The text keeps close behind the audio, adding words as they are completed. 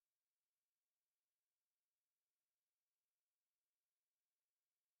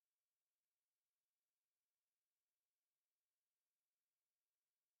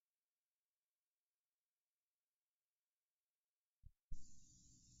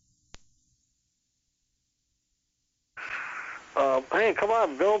hey, come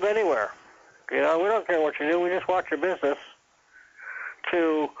on, build anywhere. We don't care what you do. We just watch your business.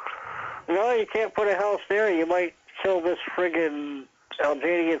 To, you can't put a house there. You might kill this friggin'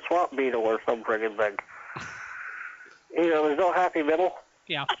 Algerian swamp beetle or some friggin' thing. There's no happy middle.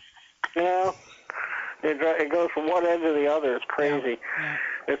 Yeah. It goes from one end to the other. It's crazy. Yeah.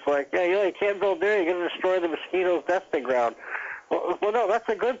 It's like, you can't build there. You're going to destroy the mosquitoes' nesting ground. Well, no, that's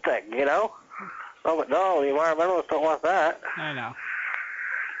a good thing, Oh, but no, the environmentalists don't want that. I know.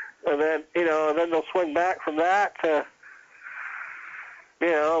 And then, then they'll swing back from that to,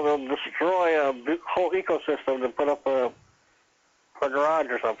 they'll destroy a whole ecosystem to put up a garage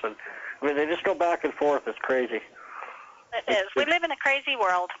or something. I mean, they just go back and forth. It's crazy. It is. We live in a crazy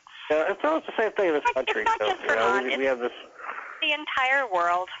world. Yeah, it's almost the same thing in this country. It's not just Vermont. We have this. The entire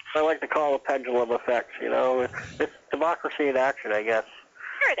world. I like to call it pendulum effect. It's democracy in action, I guess.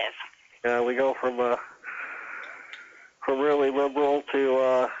 Sure it is. We go from really liberal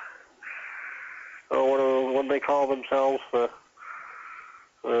to what do they call themselves? The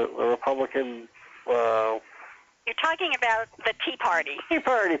Republican. You're talking about the Tea Party. Tea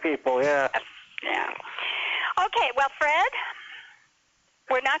Party people, yeah. Yeah. Okay, well, Fred,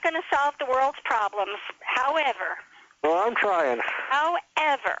 we're not going to solve the world's problems. However. Well, I'm trying.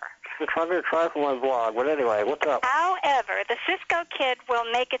 However. I'm trying to try for my vlog, but anyway, what's up? However, the Cisco Kid will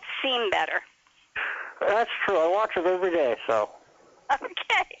make it seem better. That's true. I watch it every day, so.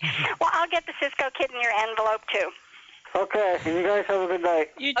 Okay. Well, I'll get the Cisco Kid in your envelope, too. Okay. You guys have a good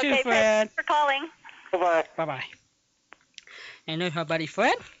night. You too, okay, Fred. Thanks for calling. Bye-bye. Bye-bye. And there's our buddy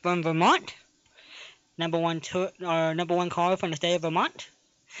Fred from Vermont. Number one caller from the state of Vermont.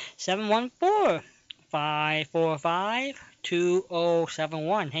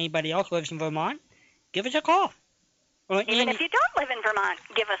 714-545-2071. Anybody else lives in Vermont? Give us a call. Even if you don't live in Vermont,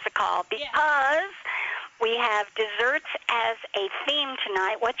 give us a call because we have desserts as a theme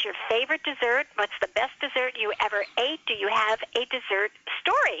tonight. What's your favorite dessert? What's the best dessert you ever ate? Do you have a dessert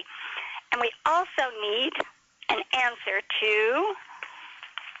story? And we also need an answer to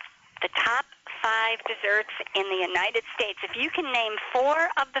the top 5 desserts in the United States. If you can name 4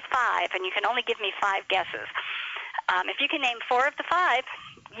 of the 5, and you can only give me 5 guesses, if you can name 4 of the 5,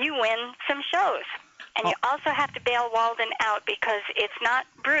 you win some shows. And you also have to bail Walden out because it's not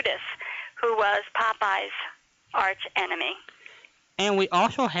Brutus who was Popeye's arch enemy. And we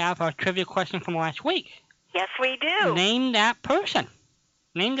also have our trivia question from last week. Yes, we do. Name that person.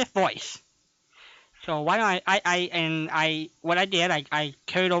 Name the voice. So why don't I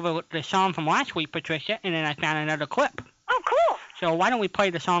carried over the song from last week, Patricia, and then I found another clip. Oh, cool. So why don't we play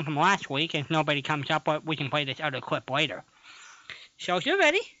the song from last week, and if nobody comes up, we can play this other clip later. So you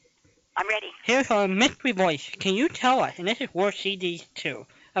ready? I'm ready. Here's our mystery voice. Can you tell us, and this is worth CDs too,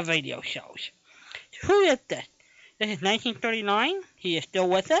 of radio shows. Who is this? This is 1939. He is still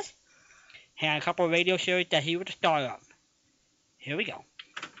with us. He had a couple of radio series that he was the star of. Here we go.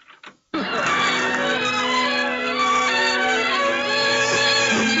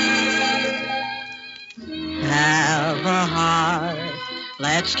 Have a heart.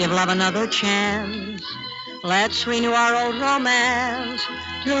 Let's give love another chance. Let's renew our old romance.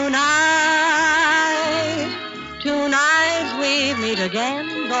 Tonight we meet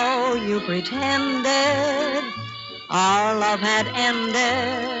again, though you pretended our love had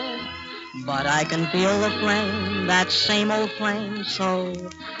ended. But I can feel the flame, that same old flame, so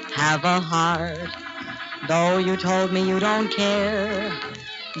have a heart. Though you told me you don't care,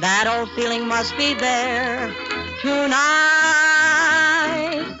 that old feeling must be there tonight.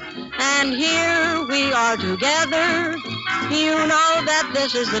 And here we are together. You know that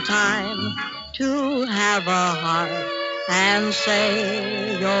this is the time to have a heart and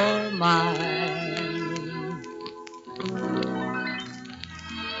say you're mine.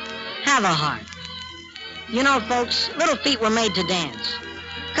 Have a heart. You know, folks, little feet were made to dance.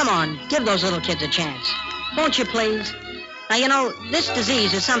 Come on, give those little kids a chance. Won't you please? Now, you know, this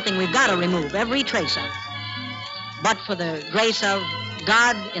disease is something we've got to remove every trace of. But for the grace of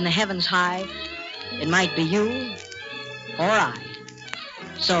God in the heavens high, it might be you or I.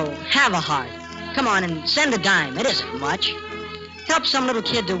 So have a heart. Come on and send a dime. It isn't much. Help some little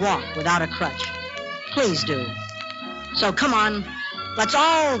kid to walk without a crutch. Please do. So come on, let's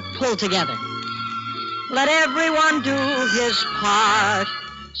all pull together. Let everyone do his part.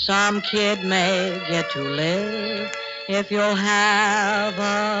 Some kid may get to live if you'll have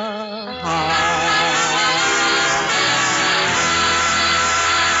a heart.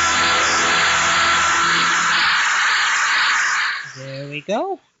 There we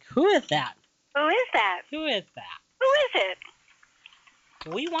go. Who is that? Who is that? Who is that? Who is it?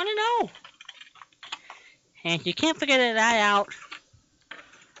 We want to know. And if you can't figure that out,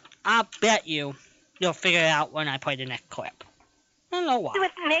 I'll bet you'll figure it out when I play the next clip. I don't know why.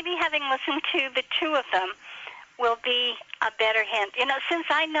 Maybe having listened to the two of them will be a better hint. You know, since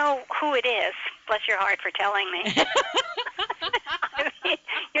I know who it is, bless your heart for telling me. I mean,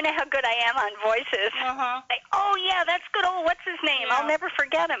 you know how good I am on voices. Uh-huh. Like, oh, yeah, that's good old, what's his name? Yeah. I'll never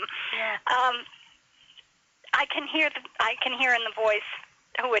forget him. Yeah. I can hear in the voice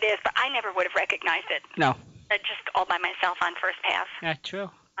who it is, but I never would have recognized it. No. Just all by myself on first pass. That's true.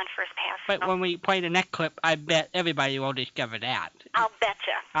 On first pass. But when we play the next clip, I bet everybody will discover that. I'll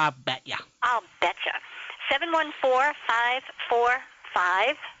betcha. I'll bet ya. I'll betcha.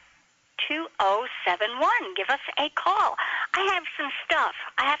 714-545-2071. Give us a call. I have some stuff.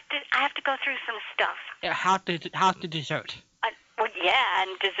 I have to go through some stuff. Yeah, how's the dessert? Well, yeah,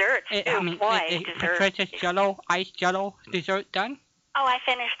 and desserts too. Dessert. Patricia's Jello, ice Jello dessert done? Oh, I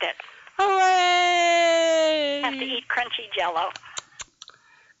finished it. Hooray! Have to eat crunchy Jello.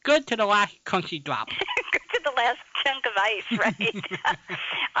 Good to the last crunchy drop. Good to the last chunk of ice, right?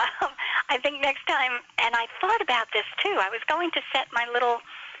 I think next time, and I thought about this too. I was going to set my little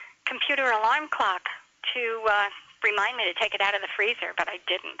computer alarm clock to remind me to take it out of the freezer, but I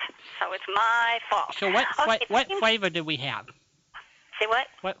didn't. So it's my fault. So what flavor did we have? Say what?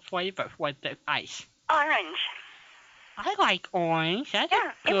 What flavor was the ice? Orange. I like orange. That's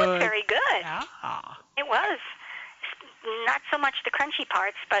Yeah, good. it was very good. Ah. It was. Not so much the crunchy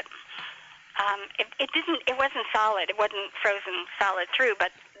parts, but it wasn't solid. It wasn't frozen solid through,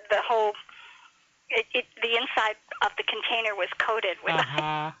 but the whole, the inside of the container was coated with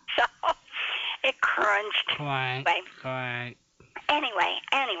ice. So it crunched. Right. Anyway,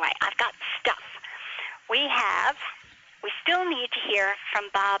 I've got stuff. We still need to hear from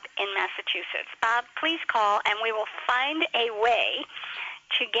Bob in Massachusetts. Bob, please call, and we will find a way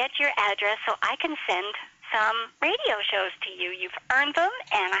to get your address so I can send some radio shows to you. You've earned them,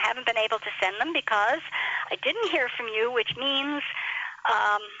 and I haven't been able to send them because I didn't hear from you, which means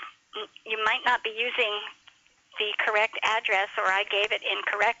you might not be using the correct address, or I gave it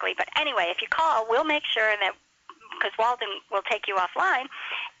incorrectly. But anyway, if you call, we'll make sure that, because Walden will take you offline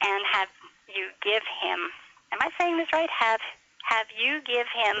and have you give him, am I saying this right? Have you give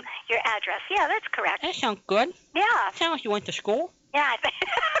him your address. Yeah, that's correct. That sounds good. Yeah. Sounds like you went to school. Yeah.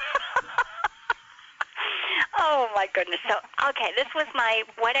 Oh, my goodness. So, okay, this was my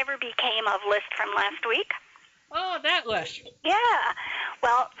whatever became of list from last week. Oh, that list. Yeah.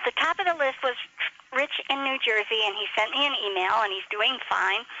 Well, the top of the list was Rich in New Jersey, and he sent me an email, and he's doing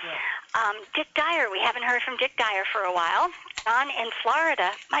fine. Yeah. Dick Dyer, we haven't heard from Dick Dyer for a while. John in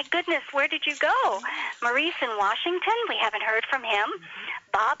Florida. My goodness, where did you go? Maurice in Washington, we haven't heard from him.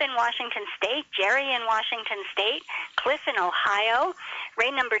 Bob in Washington State, Jerry in Washington State, Cliff in Ohio,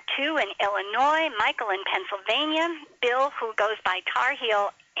 Ray number 2 in Illinois, Michael in Pennsylvania, Bill, who goes by Tar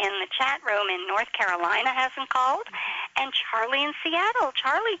Heel in the chat room in North Carolina, hasn't called, and Charlie in Seattle.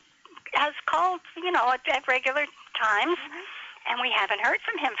 Charlie has called, at regular times, and we haven't heard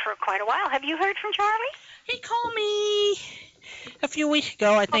from him for quite a while. Have you heard from Charlie? He called me a few weeks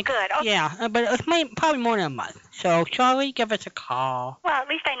ago, I think. Oh, good. Okay. Yeah, but it was probably more than a month. So, Charlie, give us a call. Well, at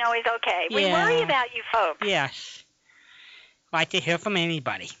least I know he's okay. Yeah. We worry about you folks. Yes. Like to hear from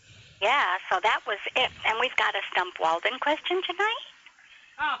anybody. Yeah, so that was it. And we've got a Stump Walden question tonight.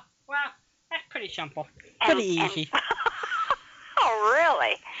 Oh, well, that's pretty simple. Pretty easy. Oh,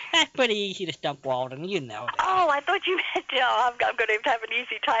 really? That's pretty easy to stump Walden. You know that. Oh, I thought you meant, I'm going to have an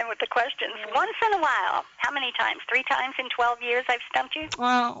easy time with the questions. Once in a while. How many times? 3 times in 12 years I've stumped you?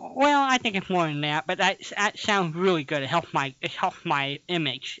 Well, I think it's more than that, but that sounds really good. It helped my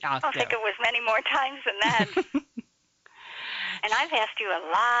image out there. I think it was many more times than that. And I've asked you a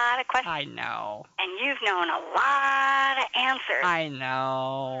lot of questions. I know. And you've known a lot of answers. I know.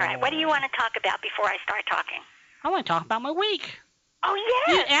 All right, what do you want to talk about before I start talking? I want to talk about my week. Oh,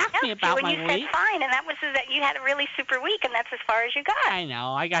 yeah. You asked me about my week. And you said fine, and that was that you had a really super week, and that's as far as you got. I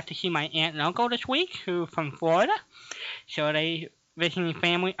know. I got to see my aunt and uncle this week, who are from Florida. So they visiting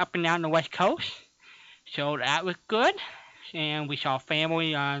family up and down the West Coast. So that was good. And we saw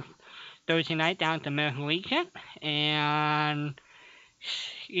family on Thursday night down at the American Legion. And,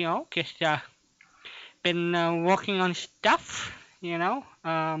 just been working on stuff,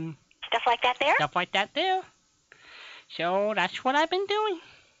 Stuff like that there? Stuff like that there. So that's what I've been doing.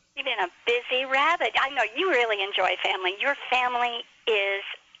 You've been a busy rabbit. I know you really enjoy family. Your family is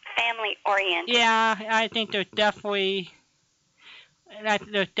family-oriented. Yeah, I think there's definitely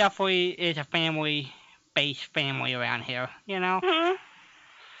is a family-based family around here, Mm-hmm.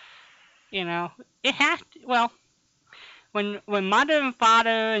 It has to, well, when mother and father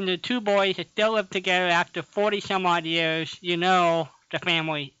and the two boys still live together after 40 some odd years, you know the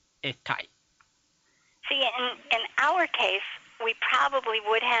family is tight. See, in our case, we probably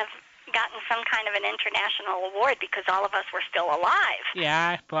would have gotten some kind of an international award because all of us were still alive.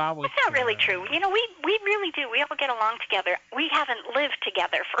 Yeah, probably. That's not really true. You know, we really do. We all get along together. We haven't lived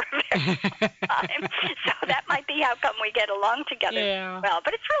together for a very long time, so that might be how come we get along together well.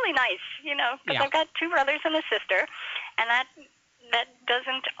 But it's really nice, you know, because I've got two brothers and a sister, and that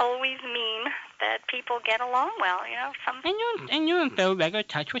doesn't always mean that people get along well, you know. And you're in fairly regular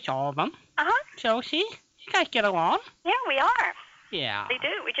touch with all of them. So, see, you guys get along. Yeah, we are. Yeah. We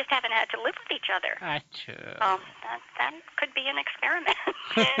do. We just haven't had to live with each other. That's true. That could be an experiment.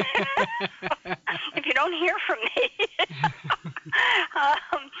 If you don't hear from me,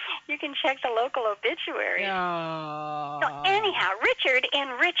 you can check the local obituary. So anyhow, Richard in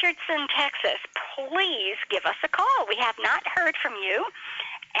Richardson, Texas, please give us a call. We have not heard from you,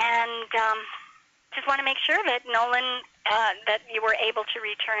 and just want to make sure that Nolan, that you were able to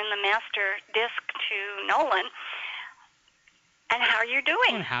return the master disc to Nolan. And how you're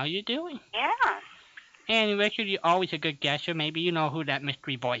doing. Yeah. And Richard, you're always a good guesser. Maybe you know who that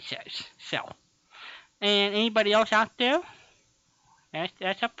mystery voice is. So, and anybody else out there?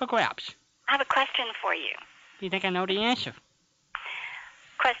 That's up for grabs. I have a question for you. Do you think I know the answer?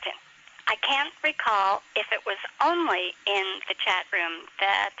 Question. I can't recall if it was only in the chat room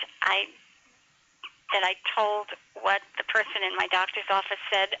that I told what the person in my doctor's office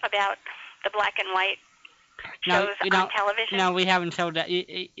said about the black and white shows on television? No, we haven't told that.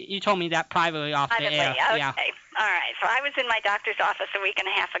 You told me that privately off the air. Okay. Yeah. All right. So I was in my doctor's office a week and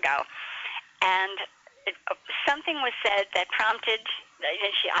a half ago, and something was said that prompted, and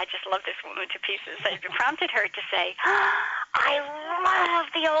I just love this woman to pieces, it prompted her to say, I love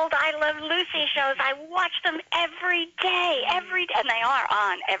the old I Love Lucy shows. I watch them every day, and they are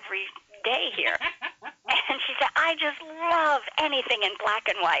on every day here. And she said, I just love anything in black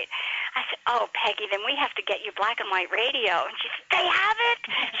and white. I said, oh, Peggy, then we have to get you black and white radio. And she said, they have it?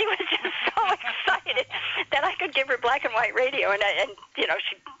 She was just so excited that I could give her black and white radio. And you know,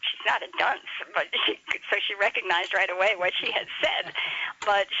 she's not a dunce, but so she recognized right away what she had said.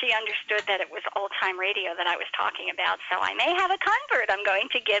 But she understood that it was old-time radio that I was talking about. So I may have a convert. I'm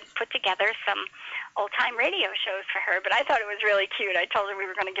going to put together some old-time radio shows for her. But I thought it was really cute. I told her we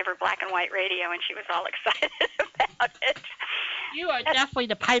were going to give her black and white radio, and she was all excited about it. You are definitely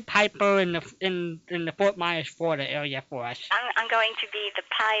the Pied Piper in the Fort Myers, Florida area for us. I'm going to be the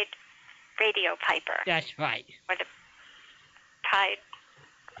Pied Radio Piper. That's right. Or the Pied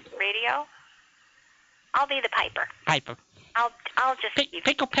Radio. I'll be the Piper. Piper. I'll just be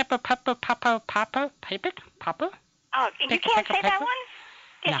Pickle Pepper Pepper Papa Papa Piper Papa. Oh, you can't say that one?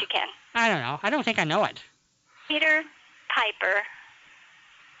 Yes, no. You can. I don't know. I don't think I know it. Peter Piper.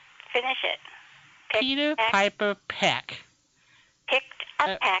 Finish it. Peter Piper Peck. Picked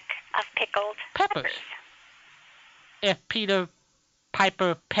a peck of pickled peppers. If Peter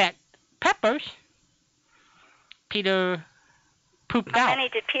Piper pecked peppers, Peter pooped out. How many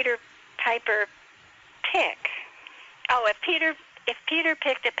did Peter Piper pick? Oh, if Peter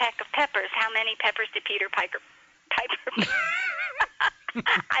picked a peck of peppers, how many peppers did Peter Piper pick?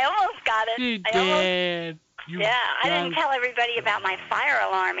 I almost got it. You did. I didn't tell everybody about my fire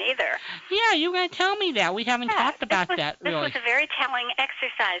alarm either. Yeah, you were going to tell me that. We haven't talked about that, really. This was a very telling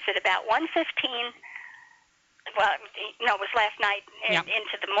exercise. At about 1:15, well, no, it was last night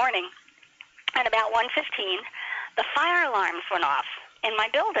into the morning. At about 1:15, the fire alarms went off in my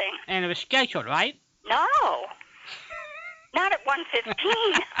building. And it was scheduled, right? No. Not at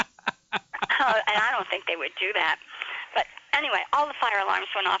 1:15. And I don't think they would do that. But anyway, all the fire alarms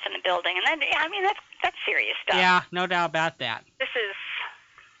went off in the building, and then that's serious stuff. Yeah, no doubt about that. This is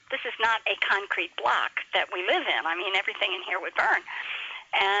not a concrete block that we live in. I mean, everything in here would burn.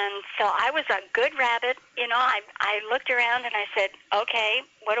 And so I was a good rabbit. You know, I looked around and I said, okay,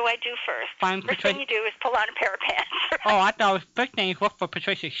 what do I do first? First thing you do is pull on a pair of pants. Right? Oh, I thought first thing is look for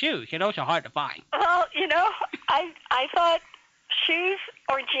Patricia's shoes. Those are hard to find. Well, you know, I thought shoes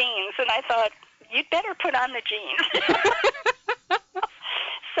or jeans, and I thought, you'd better put on the jeans.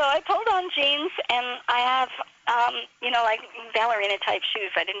 So I pulled on jeans, and I have, like ballerina-type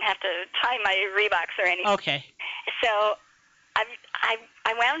shoes. I didn't have to tie my Reeboks or anything. Okay. So I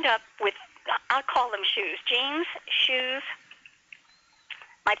wound up with, I'll call them shoes. Jeans, shoes,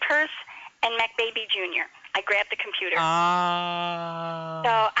 my purse, and MacBaby Jr. I grabbed the computer. So,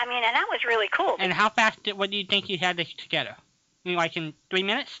 I mean, and that was really cool. And how fast, what do you think you had this together? Like in 3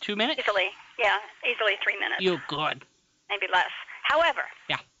 minutes, 2 minutes? Easily 3 minutes. You're good. Maybe less. However,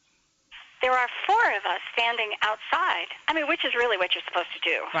 there are 4 of us standing outside. I mean, which is really what you're supposed to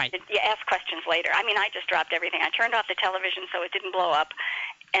do. Right. You ask questions later. I mean, I just dropped everything. I turned off the television so it didn't blow up.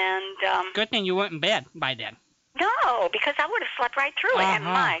 And Good thing you weren't in bed by then. no, because I would have slept right through it. And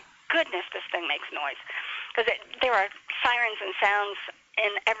Uh-huh. my goodness, this thing makes noise. Because there are sirens and sounds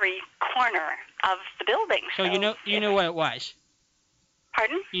in every corner of the building. So you knew what it was.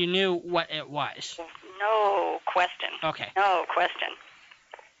 Pardon? You knew what it was. No question. Okay. No question.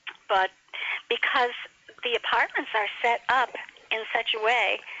 But because the apartments are set up in such a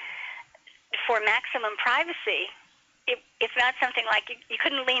way for maximum privacy, it's not something like you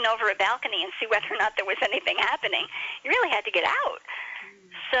couldn't lean over a balcony and see whether or not there was anything happening. You really had to get out.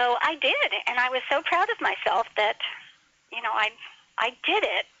 So I did, and I was so proud of myself that, I did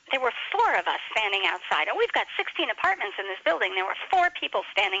it. There were 4 of us standing outside. And we've got 16 apartments in this building. There were 4 people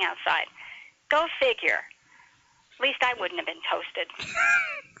standing outside. Go figure. At least I wouldn't have been toasted.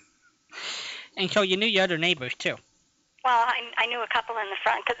 And so you knew your other neighbors, too. Well, I knew a couple in the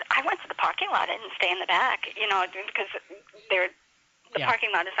front because I went to the parking lot. I didn't stay in the back, because the parking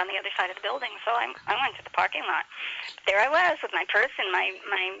lot is on the other side of the building. So I went to the parking lot. There I was with my purse and my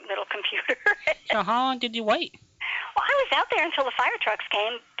little computer. So how long did you wait? Well, I was out there until the fire trucks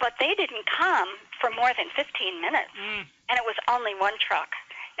came, but they didn't come for more than 15 minutes. And it was only 1 truck.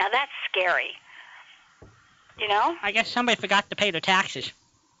 Now, that's scary. I guess somebody forgot to pay their taxes.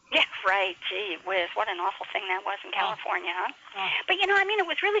 Yeah, right. Gee whiz, what an awful thing that was in California, huh? But, it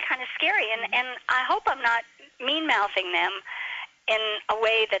was really kind of scary, and I hope I'm not mean-mouthing them in a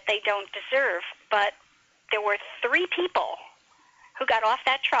way that they don't deserve, but there were 3 people who got off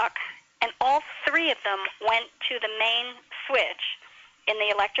that truck, and all 3 of them went to the main switch in the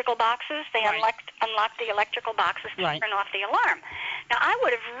electrical boxes. They unlocked the electrical boxes to turn off the alarm. Now, I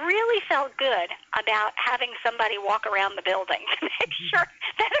would have really felt good about having somebody walk around the building to make sure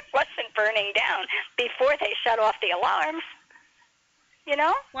that it wasn't burning down before they shut off the alarms.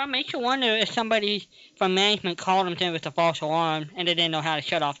 Well, it makes you wonder if somebody from management called them saying it was a false alarm and they didn't know how to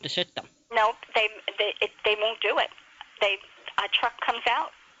shut off the system. Nope, they won't do it. A truck comes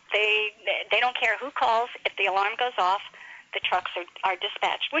out. They don't care who calls. If the alarm goes off, the trucks are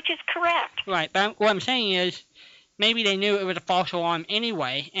dispatched, which is correct. Right, but what I'm saying is maybe they knew it was a false alarm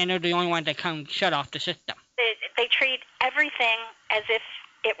anyway, and they're the only ones that come shut off the system. They treat everything as if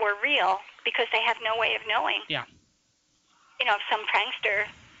it were real because they have no way of knowing. Yeah. If some prankster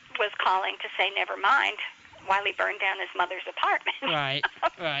was calling to say never mind while he burned down his mother's apartment. Right,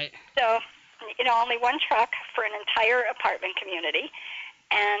 right. So, only 1 truck for an entire apartment community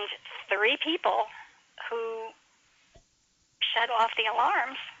and 3 people who shut off the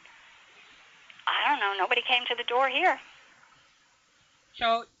alarms. I don't know. Nobody came to the door here.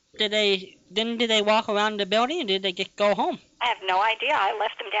 So did they walk around the building, or did they just go home? I have no idea. I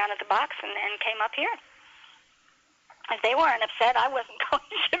left them down at the box and came up here. If they weren't upset, I wasn't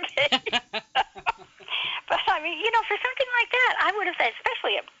going to be. But I mean, for something like that, I would have said,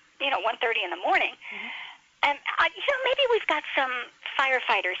 especially at 1:30 in the morning. And maybe we've got some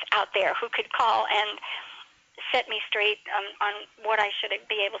firefighters out there who could call and set me straight on what I should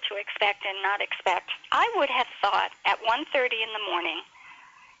be able to expect and not expect. I would have thought at 1:30 in the morning,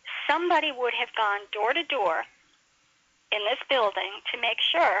 somebody would have gone door to door in this building to make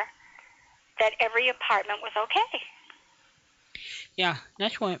sure that every apartment was okay. Yeah,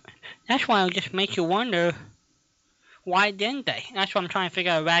 that's why it just makes you wonder, why didn't they? That's what I'm trying to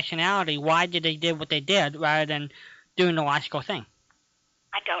figure out rationality. Why did they do what they did rather than doing the logical thing?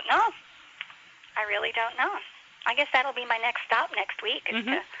 I don't know. I really don't know. I guess that'll be my next stop next week, is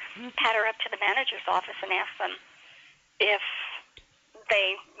to patter up to the manager's office and ask them if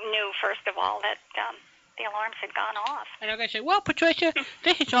they knew, first of all, that the alarms had gone off. And they're going to say, well, Patricia,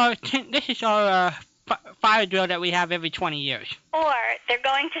 this is our fire drill that we have every 20 years. Or they're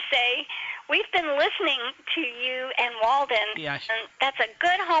going to say, we've been listening to you and Walden, yes, and that's a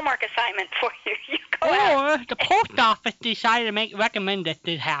good homework assignment for you. You go out. Or the post office decided to recommend that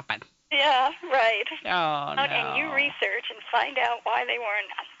this happen. Yeah, right. Oh, no. And you research and find out why they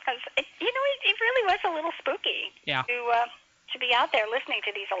weren't. Because, it really was a little spooky to be out there listening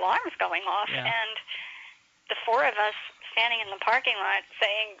to these alarms going off. Yeah. And the 4 of us standing in the parking lot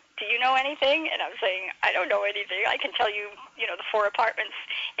saying, do you know anything? And I'm saying, I don't know anything. I can tell you, the 4 apartments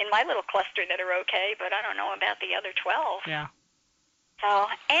in my little cluster that are okay, but I don't know about the other 12. Yeah. So,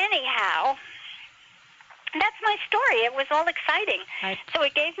 anyhow, that's my story. It was all exciting. So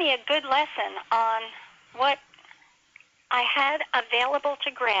it gave me a good lesson on what I had available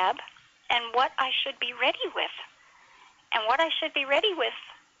to grab and what I should be ready with. And what I should be ready with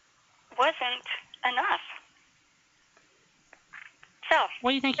wasn't enough. So,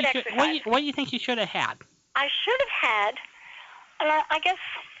 what do you think good you should? exercise. What do you think you should have had? I should have had, I guess,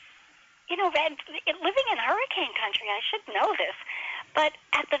 living in hurricane country, I should know this, but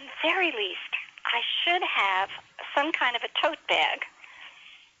at the very least, I should have some kind of a tote bag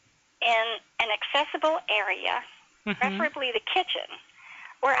in an accessible area, preferably the kitchen,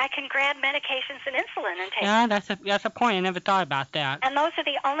 where I can grab medications and insulin and take. Yeah, that's a point. I never thought about that. And those are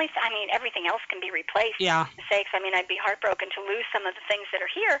the only. Everything else can be replaced. Yeah. For sakes, I'd be heartbroken to lose some of the things that are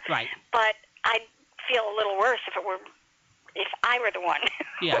here. Right. But I'd feel a little worse if I were the one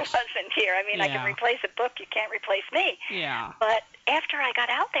who wasn't here. I can replace a book. You can't replace me. Yeah. But after I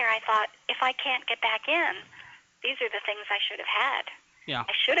got out there, I thought, if I can't get back in, these are the things I should have had. Yeah.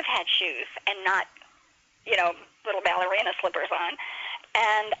 I should have had shoes and not, little ballerina slippers on.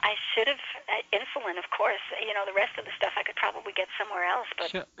 And I should have insulin, of course. The rest of the stuff I could probably get somewhere else.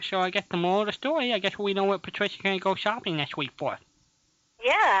 But so I guess the moral of the story, I guess we know what Patricia's going to go shopping next week for.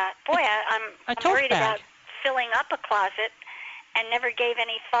 Yeah. Boy, I'm worried about filling up a closet and never gave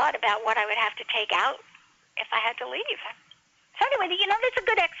any thought about what I would have to take out if I had to leave. So anyway, that's a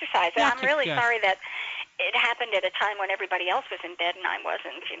good exercise. And I'm really sorry that it happened at a time when everybody else was in bed and I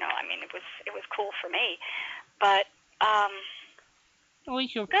wasn't. It was cool for me. But at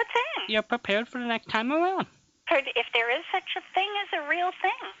least good thing. You're prepared for the next time around. If there is such a thing as a real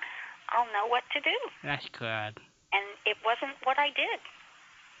thing, I'll know what to do. That's good. And it wasn't what I did.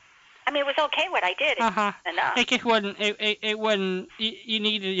 It was okay what I did. Enough. It just wasn't. It wasn't. You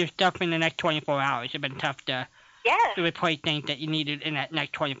needed your stuff in the next 24 hours. It'd been tough to replace things that you needed in that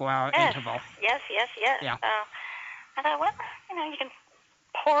next 24-hour interval. Yes. Yeah. I thought, well, you can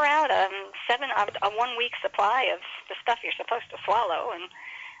pour out a 1 week supply of the stuff you're supposed to swallow, and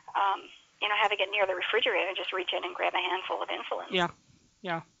having it near the refrigerator, and just reach in and grab a handful of insulin.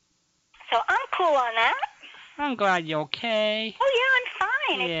 Yeah. So I'm cool on that. I'm glad you're okay. Oh yeah, I'm fine.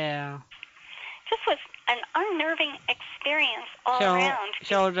 Yeah. It just was an unnerving experience all around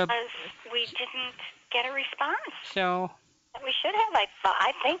because we didn't get a response. So we should have.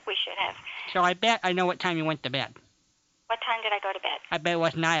 I think we should have. So I bet I know what time you went to bed. What time did I go to bed? I bet it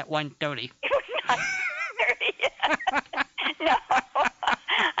was not at 1:30. It was not 1:30.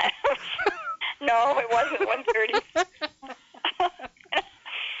 No. No, it wasn't 1:30.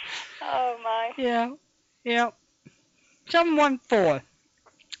 Oh my. Yeah.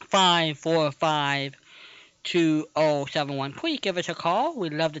 714-545-2071. Please give us a call.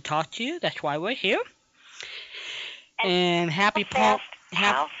 We'd love to talk to you. That's why we're here. And happy Palm.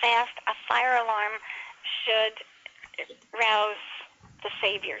 How fast a fire alarm should rouse the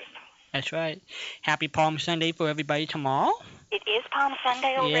saviors. That's right. Happy Palm Sunday for everybody tomorrow. It is Palm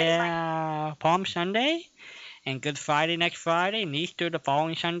Sunday already. Yeah, Palm Sunday. And Good Friday next Friday. And Easter the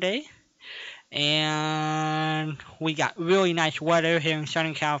following Sunday. And we got really nice weather here in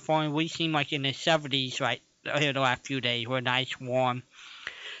Southern California. We seem like in the 70s right here the last few days. We're nice, warm.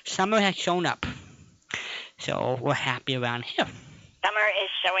 Summer has shown up. So we're happy around here. Summer is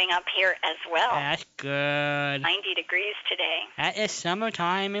showing up here as well. That's good. 90 degrees today. That is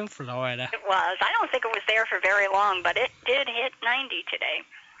summertime in Florida. It was. I don't think it was there for very long, but it did hit 90 today.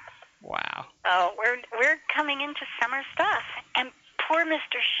 Wow. So we're coming into summer stuff. And poor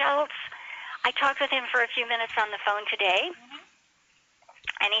Mr. Schultz, I talked with him for a few minutes on the phone today.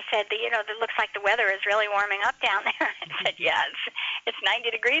 And he said, it looks like the weather is really warming up down there. I said, yeah, it's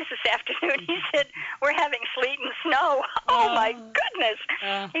 90 degrees this afternoon. He said, we're having sleet and snow. Oh, my goodness.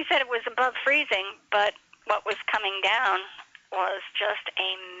 He said it was above freezing, but what was coming down was just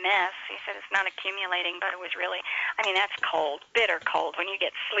a mess. He said it's not accumulating, but it was really, that's cold, bitter cold. When you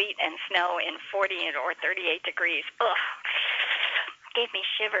get sleet and snow in 40 or 38 degrees, ugh, gave me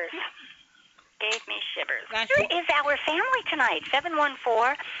shivers. Here is our family tonight,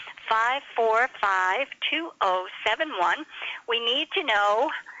 714-545-2071. We need to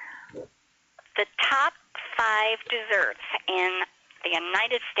know the top 5 desserts in the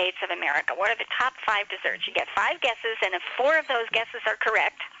United States of America. What are the top 5 desserts? You get 5 guesses, and if 4 of those guesses are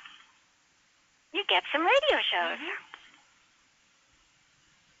correct, you get some radio shows.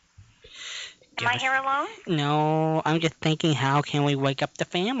 Am I here alone? No, I'm just thinking, how can we wake up the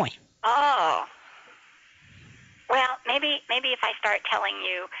family? Oh. Well, maybe if I start telling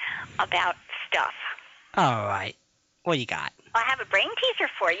you about stuff. All right. What do you got? I have a brain teaser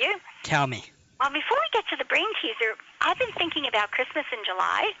for you. Tell me. Well, before we get to the brain teaser, I've been thinking about Christmas in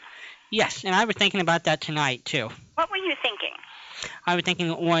July. Yes, and I was thinking about that tonight, too. What were you thinking? I was thinking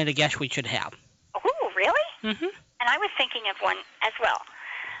one of the guests we should have. Oh, really? Mm-hmm. And I was thinking of one as well.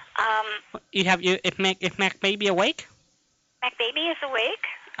 If Mac Baby awake? Mac Baby is awake?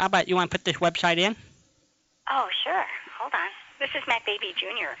 How about you want to put this website in? Oh, sure. Hold on. This is Mac Baby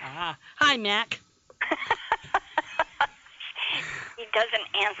Jr. Hi, Mac. He doesn't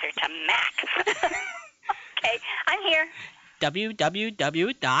answer to Mac. Okay, I'm here.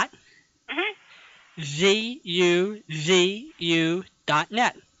 www.zuzu.net.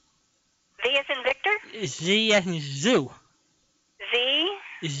 Z as in Victor? Z as in zoo. Z?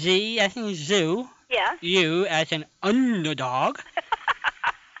 Z as in zoo. Yeah. U as in underdog.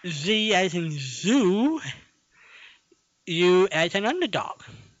 Z as in zoo. U as an underdog.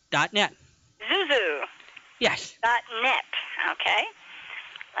 .net. Zuzu. Yes. .net. Okay.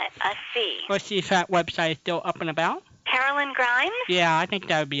 Let us see. Let's see if that website is still up and about. Carolyn Grimes? Yeah, I think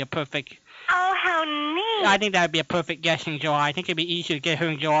that would be a perfect. Oh, how neat. I think that would be a perfect guest in July. I think it'd be easier to get her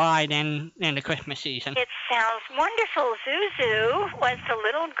in July than the Christmas season. It sounds wonderful. Zuzu was the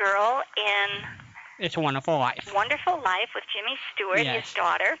little girl in It's a Wonderful Life. Wonderful Life with Jimmy Stewart, Yes. his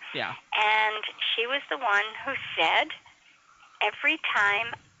daughter. Yeah. And she was the one who said, every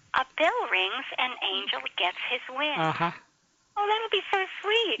time a bell rings, an angel gets his wish. Uh-huh. Oh, that would be so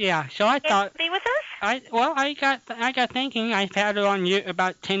sweet. Yeah, so I thought. Be with us? I got thinking. I had her on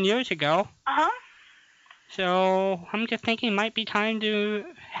about 10 years ago. Uh-huh. So I'm just thinking it might be time to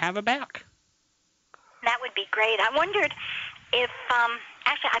have her back. That would be great. I wondered if,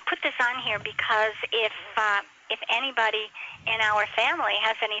 actually, I put this on here because if anybody in our family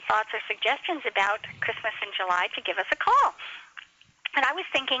has any thoughts or suggestions about Christmas in July, to give us a call. And I was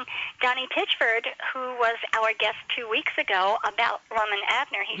thinking Donnie Pitchford, who was our guest 2 weeks ago about Lum and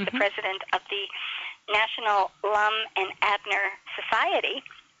Abner, he's the president of the National Lum and Abner Society,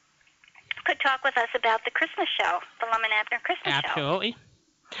 could talk with us about the Christmas show, the Lum and Abner Christmas show. Absolutely.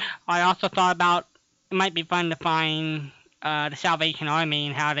 I also thought about it might be fun to find the Salvation Army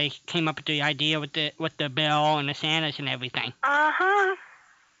and how they came up with the idea with the bell and the Santas and everything. Uh-huh.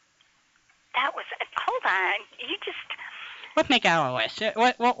 That was, hold on, you just... Let's make our list.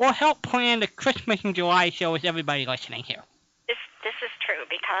 We'll help plan the Christmas in July show with everybody listening here. This is true,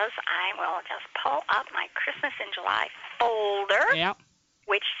 because I will just pull up my Christmas in July folder, Yep.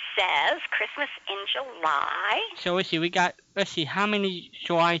 which says Christmas in July. So let's see, how many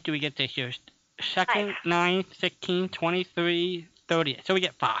Julys do we get this year? 2nd, 9th, 16th, 23, 30th. So we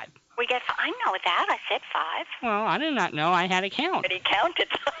get 5. We get, I know that, I said 5. Well, I did not know. I had a count. But he counted.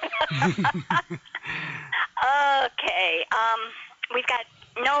 Okay, we've got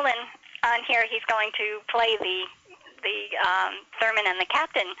Nolan on here. He's going to play the Thurman and the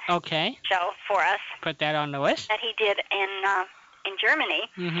Captain show for us. Put that on the list. That he did in Germany.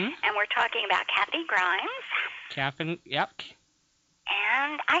 And we're talking about Kathy Grimes. Catherine, yep.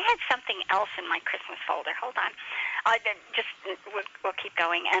 And I had something else in my Christmas folder. Hold on. We'll keep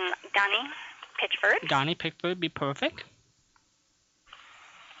going. And Donnie Pitchford. Donnie Pitchford would be perfect.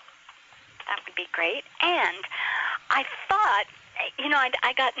 That would be great. And I thought,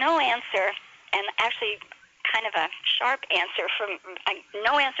 I got no answer, and actually kind of a sharp answer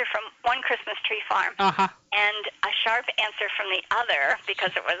no answer from one Christmas tree farm, and a sharp answer from the other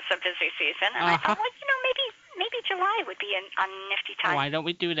because it was a busy season. And I thought, maybe July would be a nifty time. Why don't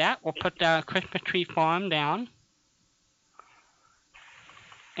we do that? We'll put the Christmas tree farm down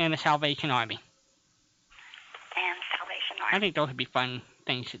and the Salvation Army. And Salvation Army. I think those would be fun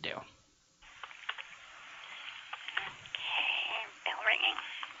things to do.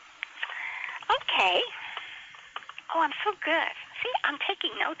 Okay. Oh, I'm so good. See, I'm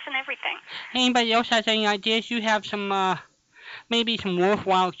taking notes and everything. Anybody else has any ideas? You have some, maybe some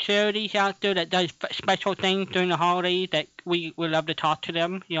worthwhile charities out there that does special things during the holidays that we would love to talk to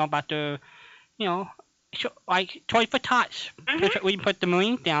them, about the, like Toys for Tots. We put the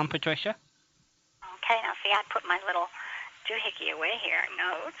Marines down, Patricia. Okay, now see, I put my little doohickey away here.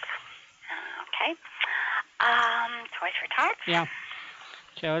 Notes. Okay. Toys for Tots. Yeah.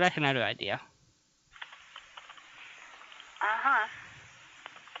 So that's another idea.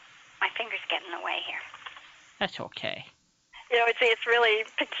 My fingers get in the way here. That's okay. It's really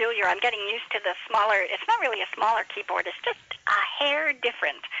peculiar. I'm getting used to the smaller. It's not really a smaller keyboard. It's just a hair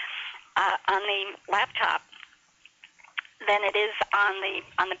different on the laptop than it is on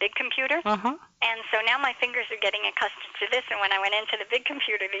the big computer. And so now my fingers are getting accustomed to this. And when I went into the big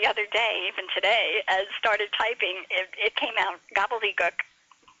computer the other day, even today, and started typing, it came out gobbledygook.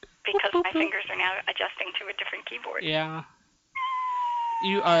 Because my fingers are now adjusting to a different keyboard. Yeah.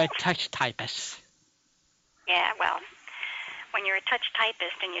 You are a touch typist. Yeah, well, when you're a touch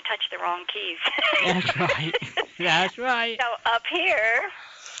typist and you touch the wrong keys. That's right. That's right. So up here...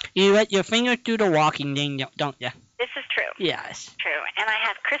 You let your fingers do the walking thing, don't you? This is true. Yes. True. And I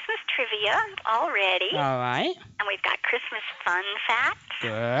have Christmas trivia already. All right. And we've got Christmas fun facts.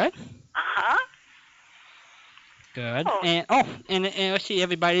 Good. Good. Oh. And let's see,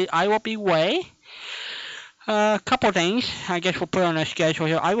 everybody. I will be away. A couple things. I guess we'll put on our schedule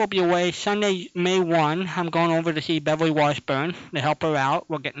here. I will be away Sunday, May 1. I'm going over to see Beverly Washburn to help her out.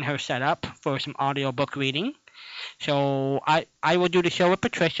 We're getting her set up for some audiobook reading. So I will do the show with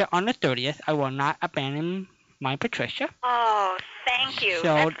Patricia on the 30th. I will not abandon my Patricia. Oh, thank you.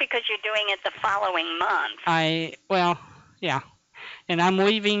 So, that's because you're doing it the following month. Yeah. And I'm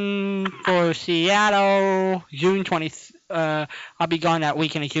leaving for Seattle June 20th. I'll be gone that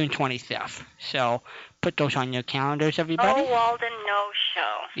weekend of June 25th. So put those on your calendars, everybody. No Walden, no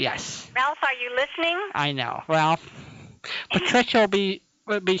show. Yes. Ralph, are you listening? I know. Ralph. Patricia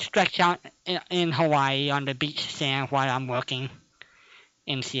will be stretched out in Hawaii on the beach sand while I'm working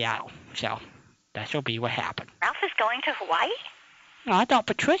in Seattle. So that will be what happened. Ralph is going to Hawaii? No, I thought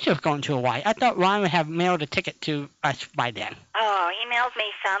Patricia was going to Hawaii. I thought Ron would have mailed a ticket to us by then. Oh, he mailed me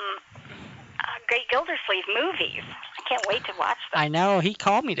some great Gildersleeve movies. I can't wait to watch them. I know. He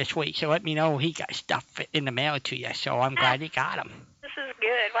called me this week to let me know he got stuff in the mail to you, so I'm glad he got them. This is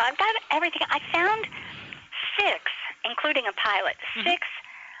good. Well, I've got everything. I found 6, including a pilot, 6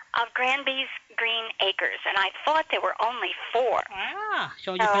 of Granby's Green Acres, and I thought there were only 4. Ah,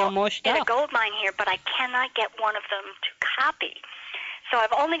 so you found more stuff. There's a gold mine here, but I cannot get one of them to copy. So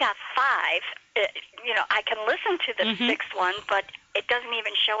I've only got 5. I can listen to the 6th one, but it doesn't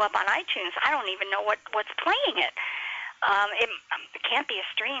even show up on iTunes. I don't even know what's playing it. It can't be a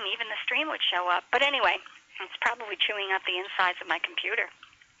stream. Even the stream would show up. But anyway, it's probably chewing up the insides of my computer.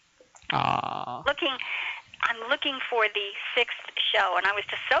 I'm looking for the 6th show, and I was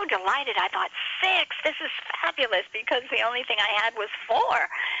just so delighted. I thought, 6, this is fabulous, because the only thing I had was 4.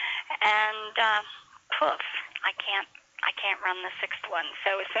 And poof, I can't run the 6th one.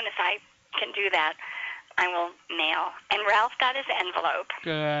 So as soon as I can do that, I will mail. And Ralph got his envelope.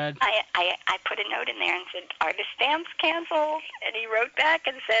 Good. I put a note in there and said, are the stamps canceled? And he wrote back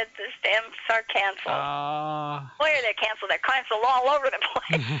and said, the stamps are canceled. Where they're canceled? They're canceled all over the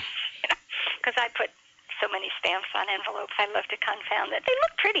place. Because I put so many stamps on envelopes. I love to confound it. They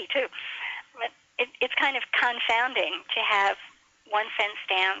look pretty, too. But it's kind of confounding to have 1-cent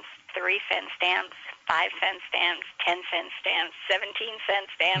stamps, 3-cent stamps, 5-cent stamps, 10-cent stamps, 17-cent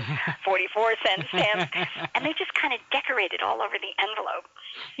stamps, 44-cent stamps, and they just kind of decorated all over the envelope.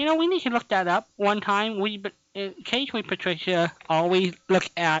 We need to look that up one time. Occasionally, Patricia, always look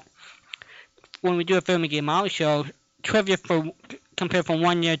at, when we do a Film and Game Out show, trivia compare from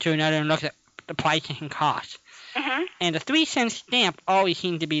one year to another and look at the prices and costs. And the 3-cent stamp always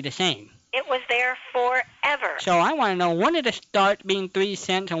seemed to be the same. It was there forever. So I want to know, when did it start being 3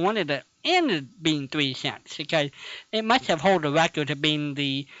 cents and when did it end being 3 cents? Because it must have held the record of being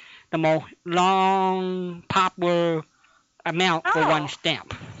the most long, popular amount for one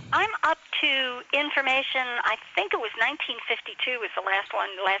stamp. I'm up to information, I think it was 1952 was the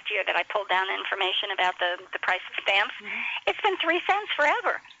last year that I pulled down information about the price of stamps. It's been 3 cents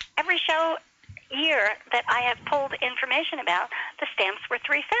forever. Every year that I have pulled information about, the stamps were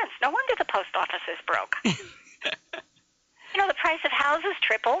 3 cents. No wonder the post office is broke. The price of houses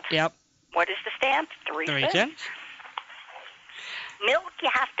tripled. Yep. What is the stamp? 3 cents. Milk, you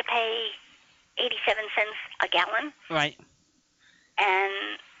have to pay 87 cents a gallon. Right.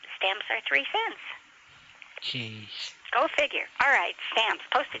 And stamps are 3 cents. Jeez. Go figure. All right, stamps,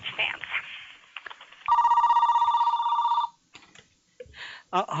 postage stamps.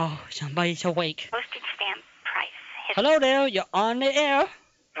 Uh-oh, somebody's awake. Postage stamp price. Hello there, you're on the air.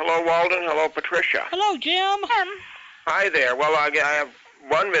 Hello, Walden. Hello, Patricia. Hello, Jim. Hi there. Well, I have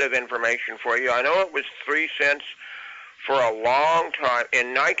one bit of information for you. I know it was 3 cents for a long time.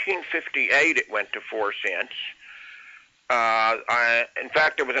 In 1958, it went to 4 cents. In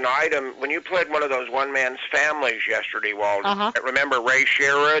fact, there was an item, when you played one of those one-man's families yesterday, Walden, I remember Ray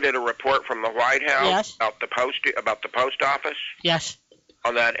Scherer did a report from the White House about the post office? Yes.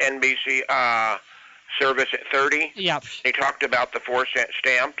 On that NBC service at 30? Yep. He talked about the 4-cent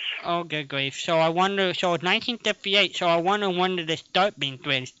stamps. Oh, good grief. So I wonder, so it's 1958, so I wonder when did it start being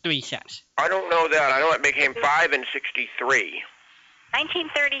 3 cents? I don't know that. I know it became 5 in 63.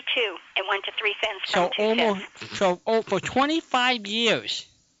 1932, it went to 3 cents from 2 cents. For 25 years,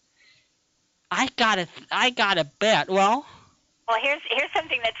 I gotta bet. Well, here's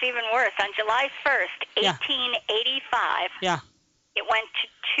something that's even worse. On July 1st, 1885, it went to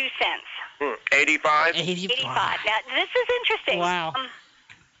 2 cents. 85? 85. Now, this is interesting. Wow.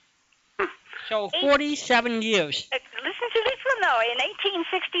 So 47 years. Listen to this one, though. In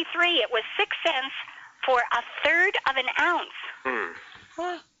 1863, it was 6 cents for a third of an ounce.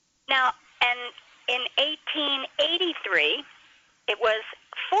 Huh? Now, and in 1883, it was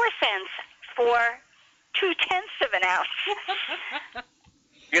 4 cents for 2/10 of an ounce.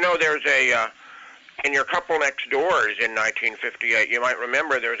 You know, there's in Your Couple Next Doors in 1958, you might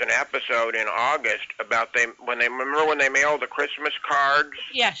remember there was an episode in August about when they mailed the Christmas cards.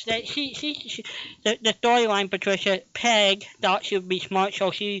 Yes, the storyline, Patricia, Peg thought she would be smart,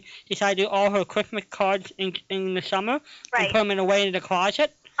 so she decided to do all her Christmas cards in the summer and put them away in the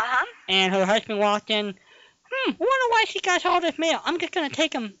closet. Uh-huh. And her husband walked in, wonder why she got all this mail. I'm just going to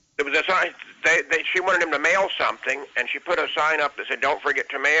take them. There was a sign. She wanted him to mail something, and she put a sign up that said, "Don't forget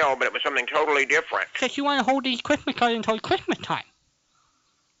to mail," but it was something totally different. So she wanted to hold these Christmas cards until Christmas time.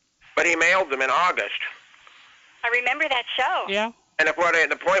 But he mailed them in August. I remember that show. Yeah. And the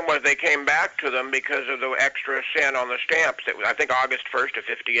point was they came back to them because of the extra cent on the stamps. I think August 1st of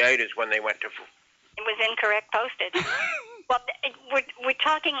 58 is when they went to... It was incorrect postage. Well, we're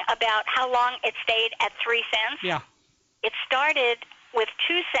talking about how long it stayed at 3 cents. Yeah. It started with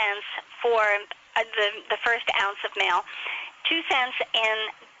 2 cents for the first ounce of mail, 2 cents in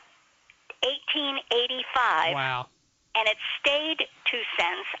 1885. Wow. And it stayed 2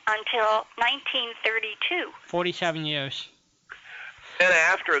 cents until 1932. 47 years. Then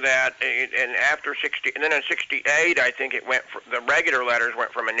after that, and then in 68, I think it went. The regular letters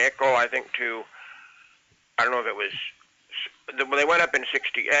went from a nickel, I think, to, I don't know if it was. They went up in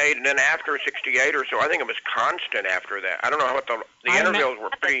 68, and then after 68 or so, I think it was constant after that. I don't know what the intervals were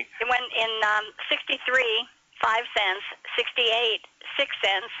pretty. It went in 63, 5 cents, 68, 6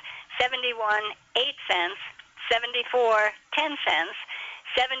 cents, 71, 8 cents, 74, 10 cents,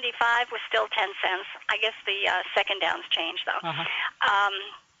 75 was still 10 cents. I guess the second downs changed, though.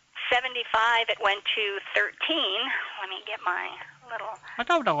 75, it went to 13. Let me get my little... I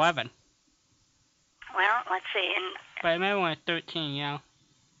thought it was 11. Well, let's see. But I remember when it was 13, yeah.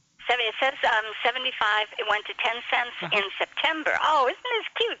 It says 75, it went to 10 cents in September. Oh, isn't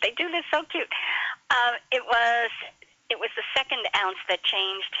this cute? They do this so cute. It was the second ounce that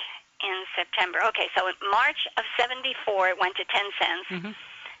changed in September. Okay, so in March of 74, it went to 10 cents. Mm-hmm.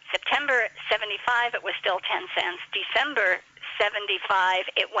 September 75, it was still 10 cents. December 75,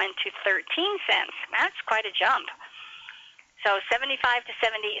 it went to 13 cents. That's quite a jump. So 75 to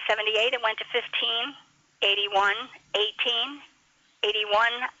 78, it went to 15, 81, 18, 81.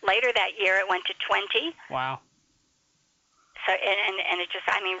 Later that year, it went to 20. Wow. So and it just,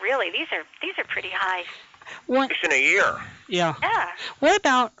 I mean, really, these are pretty high. Just in a year. Yeah. Yeah. What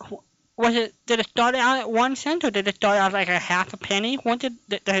about? Did it start out at 1 cent, or did it start out like a half a penny? When did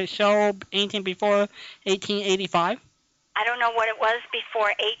it show anything before 1885? I don't know what it was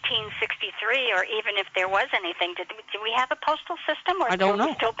before 1863, or even if there was anything. Did we have a postal system, or I don't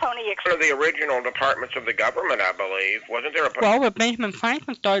know. Still Pony Express? One of the original departments of the government, I believe. Wasn't there a... Well, with Benjamin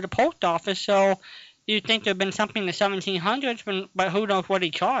Franklin started the post office, so you'd think there'd been something in the 1700s, but who knows what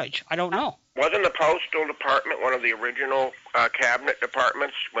he charged? I don't know. Wasn't the postal department one of the original cabinet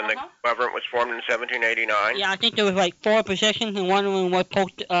departments when the government was formed in 1789? Yeah, I think there was like 4 positions, and one of them was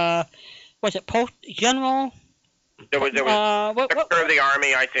post general? There was Secretary of the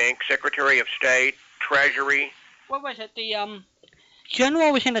Army, I think, Secretary of State, Treasury. What was it? The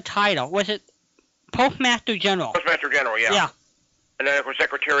general was in the title. Was it Postmaster General? Postmaster General, yeah. Yeah. And then it was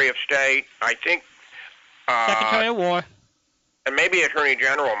Secretary of State, I think. Secretary of War. And maybe Attorney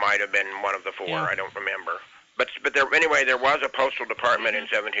General might have been one of the 4. Yeah. I don't remember. But anyway, there was a postal department in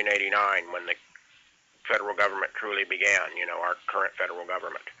 1789 when the federal government truly began. Our current federal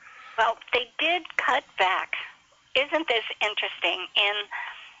government. Well, they did cut back. Isn't this interesting? In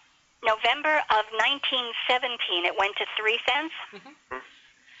November of 1917, it went to 3 cents. Mm-hmm.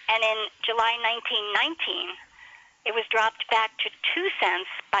 And in July 1919, it was dropped back to 2 cents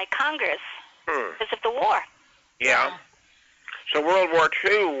by Congress because of the war. Yeah. So World War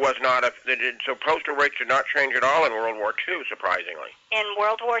II was not so postal rates did not change at all in World War II, surprisingly. In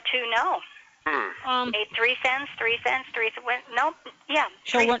World War II, no. 3 cents, 3 cents, 3 cents. No, yeah,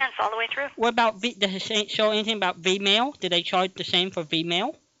 3 cents all the way through. What about did it show anything about V-mail? Did they charge the same for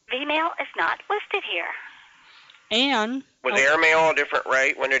V-mail? V-mail is not listed here. And was airmail a different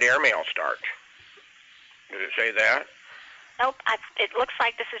rate? When did airmail start? Did it say that? Nope. It looks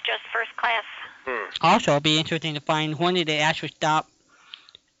like this is just first class. Also, it'd be interesting to find when did they actually stop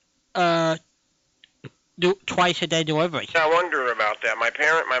twice-a-day delivery. I wonder about that.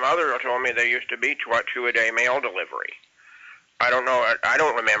 My mother told me there used to be 2-a-day mail delivery. I don't know. I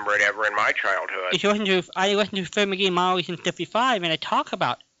don't remember it ever in my childhood. I listened to Phil McGee and Molly's in 55, and they talk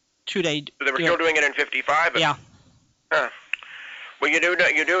about 2-day. So they were still doing it in 55? Yeah. Huh. Well, you do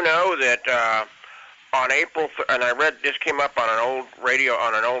know that on April, and I read this came up on an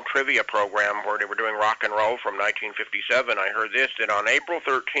old trivia program where they were doing rock and roll from 1957. I heard this, that on April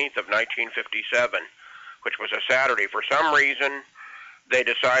 13th of 1957, which was a Saturday. For some reason, they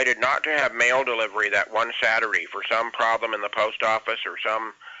decided not to have mail delivery that one Saturday for some problem in the post office or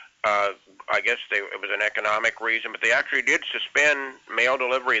some, I guess it was an economic reason, but they actually did suspend mail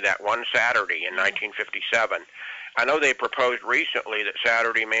delivery that one Saturday in 1957. I know they proposed recently that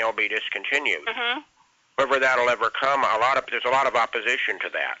Saturday mail be discontinued. Whether that'll ever come, there's a lot of opposition to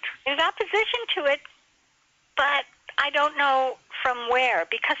that. There's opposition to it, but I don't know from where,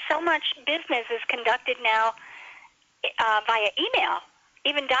 because so much business is conducted now via email.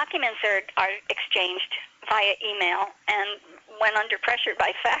 Even documents are exchanged via email and when under pressure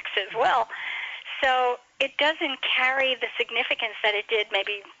by fax as well. So it doesn't carry the significance that it did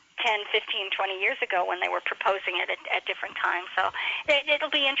maybe 10, 15, 20 years ago when they were proposing it at different times. So it'll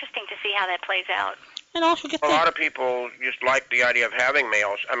be interesting to see how that plays out. And also a lot of people just like the idea of having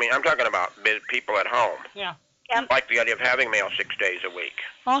mails. I mean, I'm talking about people at home. Yeah. Like the idea of having mail 6 days a week.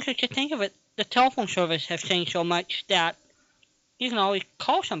 Also, to think of it, the telephone service has changed so much that you can always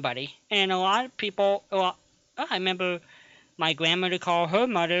call somebody. And a lot of people, I remember my grandmother called her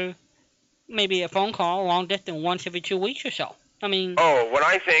mother, maybe a phone call long distance once every 2 weeks or so. I mean... Oh, when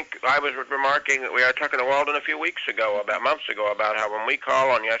I was remarking, we were talking to Walden a few months ago about how when we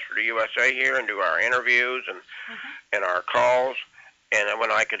call on Yesterday USA here and do our interviews and our calls, and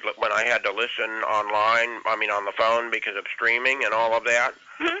when I had to listen online, on the phone because of streaming and all of that,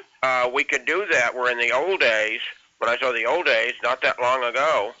 we could do that. Where in the old days, when I saw the old days, not that long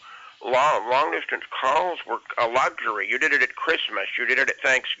ago, long distance calls were a luxury. You did it at Christmas, you did it at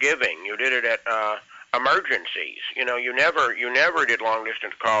Thanksgiving, you did it at emergencies. You never did long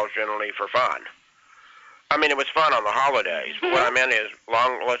distance calls generally for fun. I mean, it was fun on the holidays. But what I meant is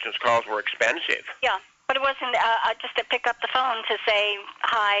long distance calls were expensive. Yeah, but it wasn't just to pick up the phone to say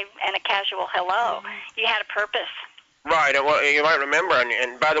hi and a casual hello. You had a purpose. Right, and well, you might remember,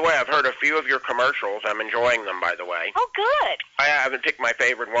 and by the way, I've heard a few of your commercials. I'm enjoying them, by the way. Oh, good. I haven't picked my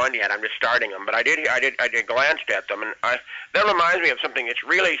favorite one yet. I'm just starting them, but I did glanced at them, and that reminds me of something that's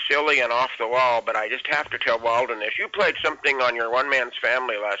really silly and off the wall. But I just have to tell Walden this. You played something on your One Man's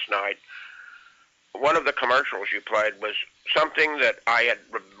Family last night. One of the commercials you played was something that I had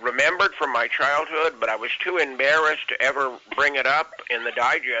remembered from my childhood, but I was too embarrassed to ever bring it up in the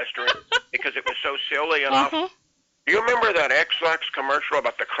digester because it was so silly and off. Do you remember that X-Lax commercial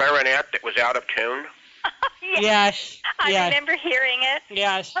about the clarinet that was out of tune? Yes. I remember hearing it.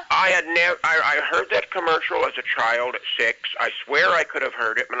 Yes. I heard that commercial as a child at 6. I swear I could have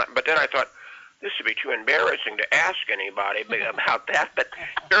heard it, but then I thought, this would be too embarrassing to ask anybody about that. But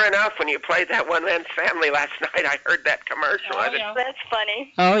sure enough, when you played that One Man's Family last night, I heard that commercial. That's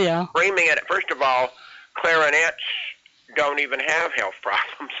funny. Oh, yeah. Screaming at it. First of all, clarinets don't even have health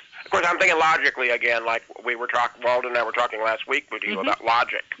problems. Of course, I'm thinking logically again, like Walden and I were talking last week with you about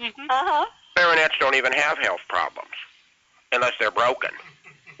logic. Clarinets don't even have health problems unless they're broken.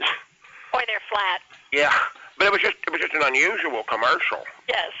 Or they're flat. Yeah, but it was just an unusual commercial.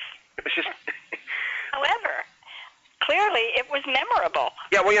 Yes. It was just. However, clearly it was memorable.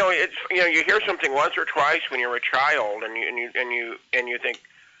 Yeah, well, you hear something once or twice when you're a child, and you think,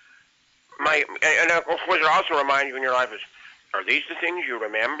 and of course it also reminds you in your life is. Are these the things you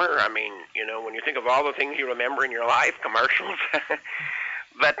remember? I mean, when you think of all the things you remember in your life, commercials.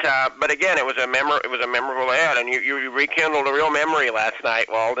 But again, it was a memorable ad, and you rekindled a real memory last night,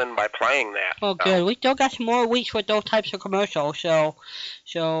 Walden, by playing that. Oh, good. We still got some more weeks with those types of commercials,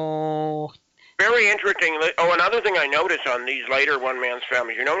 so. Very interesting. Oh, another thing I noticed on these later One Man's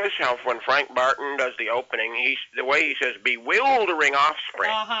Families, you notice how when Frank Barton does the opening, the way he says bewildering offspring.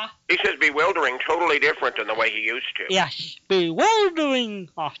 He says bewildering, totally different than the way he used to. Yes, bewildering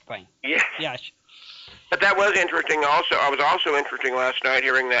offspring. Yes. But that was interesting also. I was also interesting last night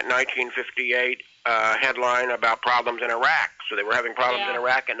hearing that 1958 headline about problems in Iraq. So they were having problems in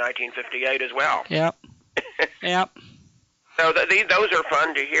Iraq in 1958 as well. Yep. Yep. So those are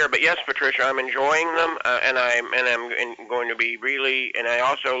fun to hear. But yes, Patricia, I'm enjoying them, and I'm going to be really. And I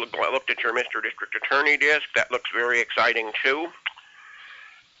also looked at your Mr. District Attorney disc. That looks very exciting too.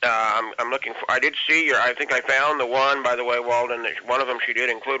 I'm looking for. I did see I think I found the one. By the way, Walden. One of them she did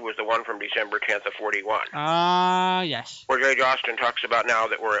include was the one from December 10th of 41. Yes. Where Judge Austin talks about now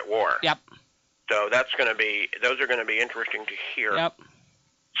that we're at war. Yep. So those are going to be interesting to hear. Yep.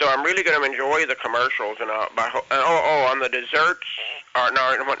 So I'm really going to enjoy the commercials, and on the desserts.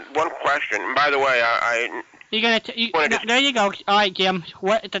 One question. And by the way, there you go. All right, Jim.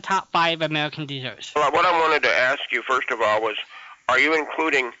 What are the top 5 American desserts? Well, what I wanted to ask you first of all was, are you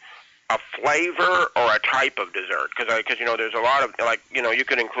including a flavor or a type of dessert? Because there's a lot of you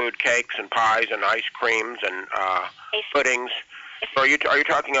could include cakes and pies and ice creams and puddings. Are you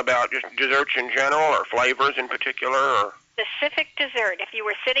talking about just desserts in general, or flavors in particular, or specific dessert? If you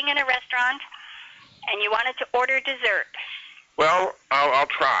were sitting in a restaurant and you wanted to order dessert. Well, I'll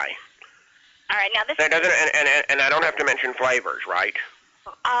try. All right, now this. That doesn't, and I don't have to mention flavors, right?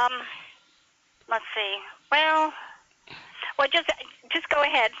 Let's see. Well, just go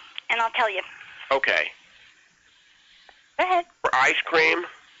ahead, and I'll tell you. Okay. Go ahead. For ice cream.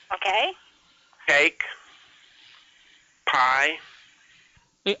 Okay. Cake. Pie.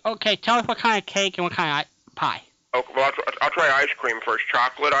 Okay, tell us what kind of cake and what kind of pie. Okay, well, I'll try ice cream first.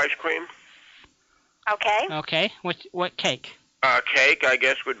 Chocolate ice cream. Okay. Okay, what cake? Cake, I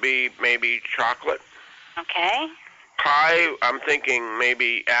guess, would be maybe chocolate. Okay. Pie, I'm thinking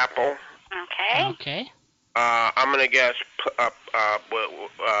maybe apple. Okay. Okay. I'm gonna guess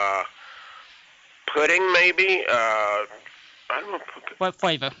pudding, maybe. I don't know. What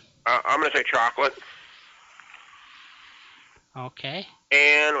flavor? I'm gonna say chocolate. Okay.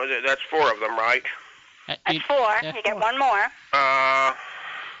 And that's 4 of them, right? That's 4. You get 1 more.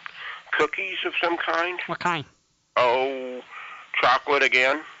 Cookies of some kind. What kind? Oh, chocolate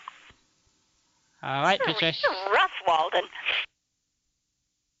again. All right, Patricia. You're rough, Walden.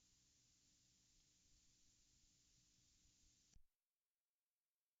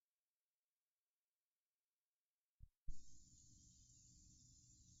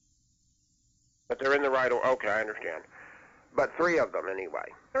 But they're in the right order. Okay, I understand. But 3 of them anyway.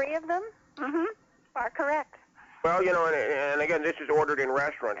 3 of them? Mm-hmm. Are correct. Well, you know, and again, this is ordered in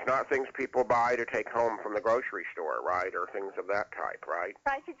restaurants, not things people buy to take home from the grocery store, right, or things of that type, right?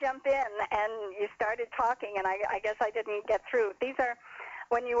 I tried to jump in, and you started talking, and I guess I didn't get through. These are,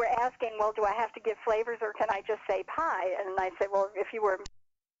 when you were asking, well, do I have to give flavors, or can I just say pie? And I said, well, if you were...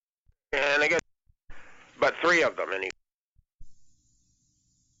 And again, but 3 of them anyway.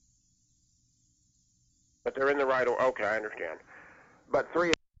 But they're in the right order. Okay, I understand. But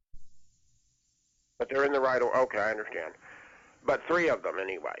 3. But they're in the right order. Okay, I understand. But 3 of them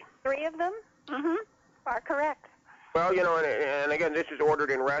anyway. 3 of them? Mm-hmm. Are correct. Well, you know, and again, this is ordered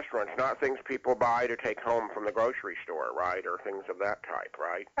in restaurants, not things people buy to take home from the grocery store, right, or things of that type,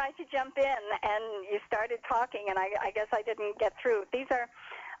 right? I tried to jump in, and you started talking, and I guess I didn't get through. These are,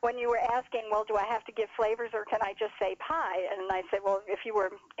 when you were asking, well, do I have to give flavors, or can I just say pie? And I said, well, if you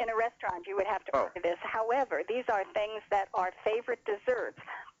were in a restaurant, you would have to order this. However, these are things that are favorite desserts,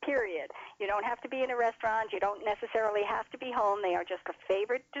 period. You don't have to be in a restaurant. You don't necessarily have to be home. They are just a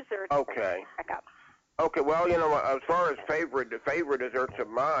favorite dessert. Okay. Check up. Okay, well, you know, as far as favorite desserts of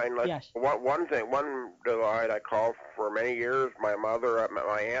mine, Yes. one delight I called for many years, my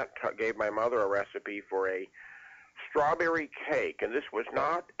aunt gave my mother a recipe for a strawberry cake, and this was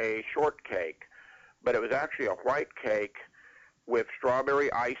not a shortcake, but it was actually a white cake with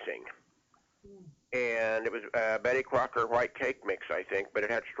strawberry icing. And it was Betty Crocker white cake mix, I think, but it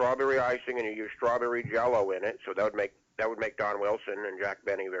had strawberry icing, and you used strawberry Jell-O in it, so that would make Don Wilson and Jack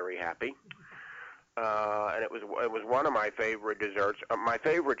Benny very happy. And it was one of my favorite desserts. My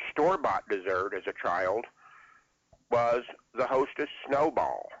favorite store-bought dessert as a child was the Hostess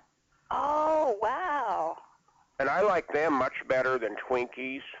Snowball. Oh, wow. And I like them much better than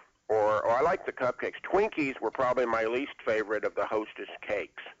Twinkies, or I like the cupcakes. Twinkies were probably my least favorite of the Hostess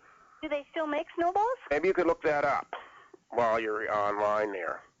cakes. Do they still make snowballs? Maybe you could look that up while you're online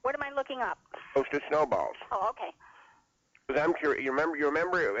there. What am I looking up? Hostess Snowballs. Oh, okay. Because I'm curious. You remember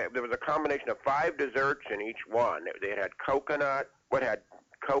there was a combination of 5 desserts in each one. They had coconut. What had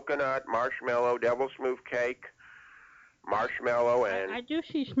coconut, marshmallow, devil's smooth cake, marshmallow, and... I do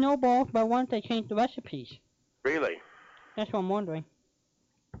see snowballs, but why don't they change the recipes? Really? That's what I'm wondering.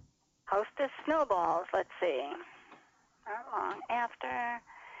 Hostess snowballs. Let's see. How long after?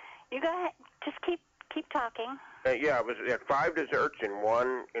 You go ahead. Just keep talking. Yeah, it had 5 desserts in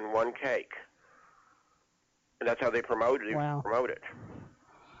one cake. And that's how they promote it. Wow. Promote it.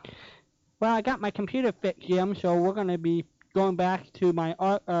 Well, I got my computer fixed, Jim, so we're going to be going back to my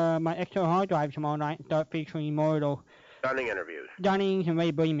external hard drive tomorrow night and start featuring more of those Dunning interviews. Dunnings and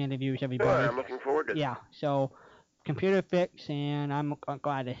Ray Bream interviews, everybody. Good, I'm looking forward to that. Yeah, so computer fix, and I'm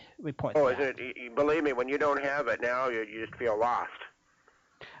glad to report that. Oh, isn't it? Believe me, when you don't have it now, you just feel lost.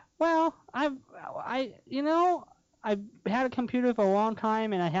 Well, I've had a computer for a long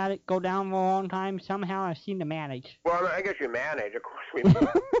time, and I had it go down for a long time. Somehow I seem to manage. Well, I guess you manage, of course. It's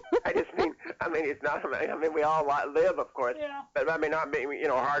not. We all live, of course. Yeah. But not be,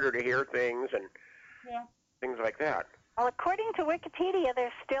 harder to hear things and things like that. Well, according to Wikipedia,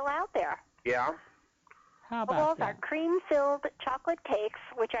 they're still out there. Yeah. How about Snowballs that? are cream-filled chocolate cakes,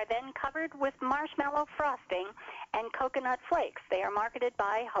 which are then covered with marshmallow frosting and coconut flakes. They are marketed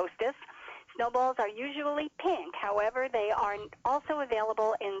by Hostess. Snowballs are usually pink. However, they are also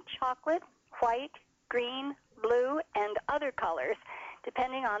available in chocolate, white, green, blue, and other colors,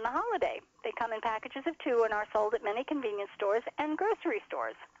 depending on the holiday. They come in packages of 2 and are sold at many convenience stores and grocery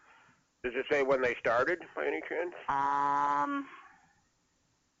stores. Does it say when they started, by any chance?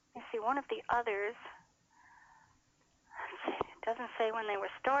 Let's see, one of the others, it doesn't say when they were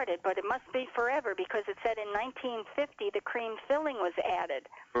started, but it must be forever because it said in 1950 the cream filling was added.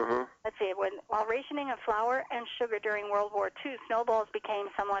 Mm-hmm. Let's see, while rationing of flour and sugar during World War II, Snowballs became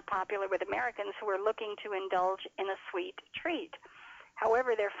somewhat popular with Americans who were looking to indulge in a sweet treat.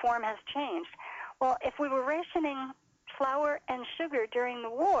 However, their form has changed. Well, if we were rationing flour and sugar during the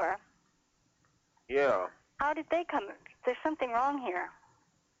war, yeah, how did they come? There's something wrong here.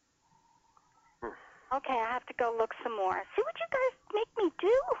 Okay, I have to go look some more. See what you guys make me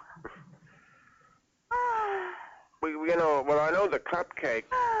do? Well, I know the cupcake.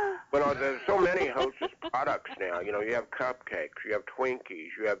 Well, there's so many Hostess products now. You have cupcakes, you have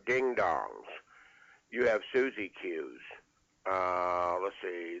Twinkies, you have Ding Dongs, you have Suzy Q's. Let's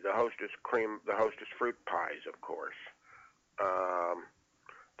see, the Hostess fruit pies, of course.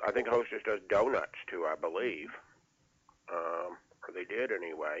 I think Hostess does donuts too, I believe. Or they did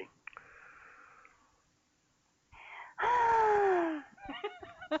anyway.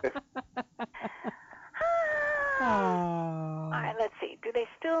 All right, let's see. Do they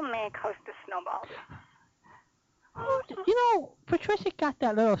still make Hostess Snowballs? Patricia got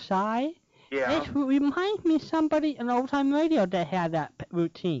that little sigh. Yeah. It reminds me of somebody in old-time radio that had that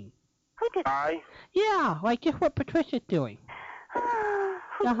routine. Who did? Yeah, like just what Patricia's doing.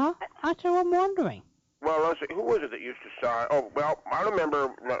 Uh-huh. That's what I'm wondering. Well, let's see, who was it that used to sigh? Oh, well, I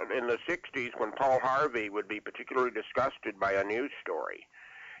remember in the 60s when Paul Harvey would be particularly disgusted by a news story.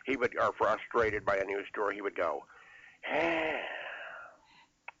 Or frustrated by a news story, he would go, "Eh."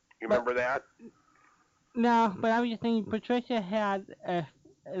 You remember that? No, but I was just thinking Patricia had a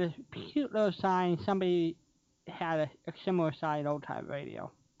cute little sign. Somebody had a similar sign old time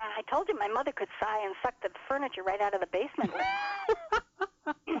radio. I told you my mother could sigh and suck the furniture right out of the basement.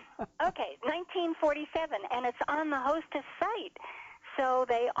 Okay, 1947, and it's on the Hostess site, so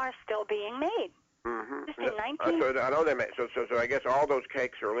they are still being made. Mm-hmm. Just in 19... So I know they make. So I guess all those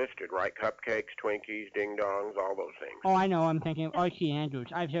cakes are listed, right? Cupcakes, Twinkies, Ding Dongs, all those things. Oh, I know. I'm thinking of Archie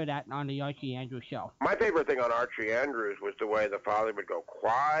Andrews. I've heard that on the Archie Andrews show. My favorite thing on Archie Andrews was the way the father would go,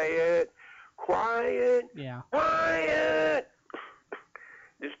 quiet, quiet, yeah, quiet.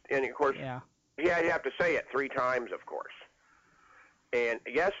 And of course, yeah. He'd have to say it 3 times, of course. And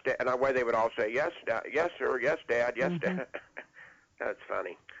yes, Dad, and the way they would all say, yes, Dad, yes, sir, yes, Dad, yes, Dad. That's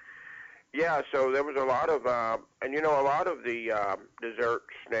funny. Yeah, so there was a lot of, and a lot of the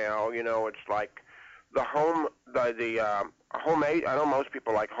desserts now, it's like the homemade. I know most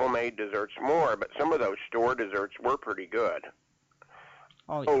people like homemade desserts more, but some of those store desserts were pretty good.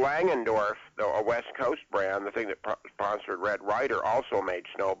 Oh, yeah. Langendorf, a West Coast brand, the thing that sponsored Red Ryder, also made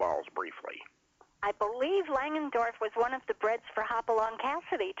snowballs briefly. I believe Langendorf was one of the breads for Hopalong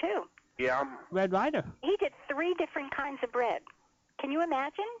Cassidy, too. Yeah. Red Ryder. He did 3 different kinds of bread. Can you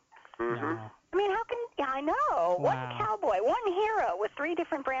imagine? Mm-hmm. No. I mean, how can... Yeah, I know. Wow. One cowboy, one hero with 3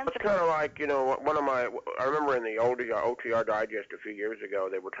 different brands It's of... kind of like, one of my... I remember in the old OTR Digest a few years ago,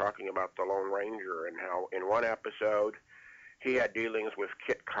 they were talking about the Lone Ranger and how in one episode he had dealings with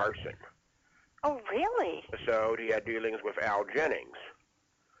Kit Carson. Oh, really? Episode he had dealings with Al Jennings.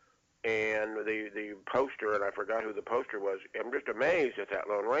 And the poster, and I forgot who the poster was, I'm just amazed at that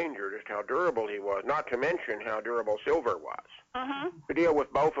Lone Ranger, just how durable he was, not to mention how durable Silver was. Mm-hmm. To deal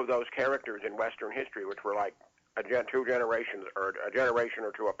with both of those characters in Western history, which were like 2 generations, or a generation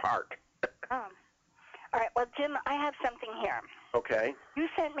or 2 apart. All right, well, Jim, I have something here. Okay. You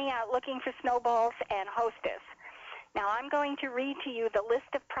sent me out looking for Snowballs and Hostess. Now, I'm going to read to you the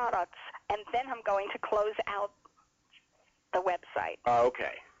list of products, and then I'm going to close out the website.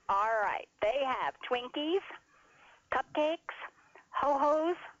 Okay. All right. They have Twinkies, cupcakes,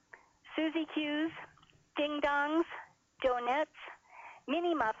 Ho-Hos, Suzy Q's, Ding Dongs, donuts,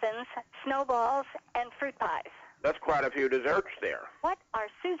 mini muffins, snowballs, and fruit pies. That's quite a few desserts there. What are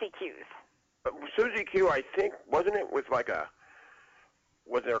Suzy Q's? Suzy Q, I think, wasn't it with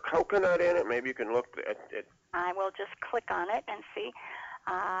was there coconut in it? Maybe you can look at it. I will just click on it and see.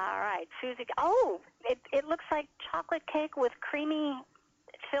 All right, Suzy. Oh, it looks like chocolate cake with creamy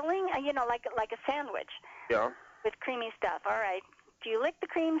filling, like a sandwich. Yeah. With creamy stuff. All right. Do you lick the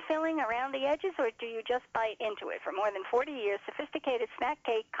cream filling around the edges, or do you just bite into it? For more than 40 years, sophisticated snack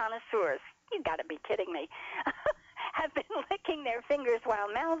cake connoisseurs, you got to be kidding me, have been licking their fingers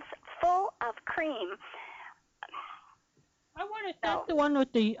while mouths full of cream. I wanted No. the one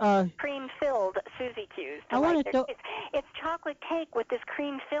with the cream-filled Suzy Q's. I wanted the. It's chocolate cake with this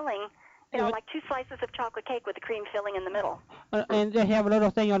cream filling. You know, like 2 slices of chocolate cake with the cream filling in the middle. And they have a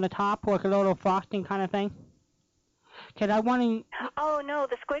little thing on the top, like a little frosting kind of thing. Cause I want to. Oh no,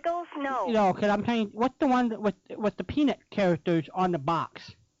 the squiggles? No. You know, cause I'm saying, what's the one with the peanut characters on the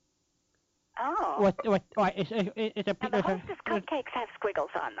box? Oh. What? It's a. Now, the Hostess cupcakes have squiggles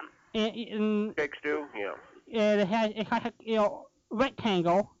on them. Cakes do, yeah. It has a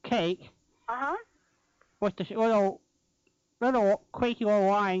rectangle cake. With the little quaky little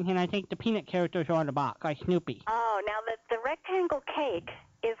line, and I think the peanut characters are on the box, like Snoopy. Oh, now the rectangle cake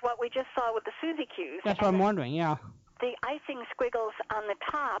is what we just saw with the Suzy Q's. That's what I'm wondering, yeah. The icing squiggles on the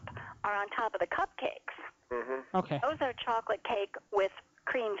top are on top of the cupcakes. Mm-hmm. Okay. Those are chocolate cake with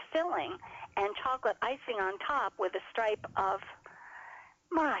cream filling and chocolate icing on top with a stripe of,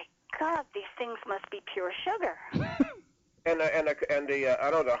 my God, these things must be pure sugar. And the I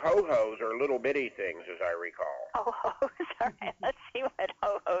know the ho-hos are little bitty things, as I recall. Ho-hos, all right, let's see what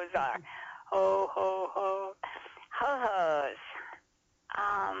ho-hos are. Ho-ho-ho. Ho-hos.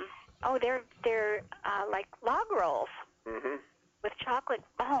 They're like log rolls. Mm-hmm. With chocolate.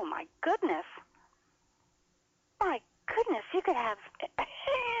 Oh, my goodness. My goodness, you could have...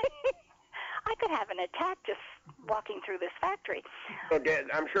 I could have an attack just walking through this factory. So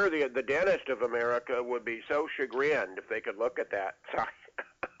I'm sure the dentist of America would be so chagrined if they could look at that.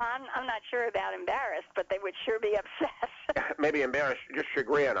 I'm not sure about embarrassed, but they would sure be upset. Maybe embarrassed, just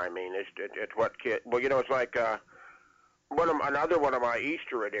chagrin. I mean, it's what kid. Well, you know, it's like another one of my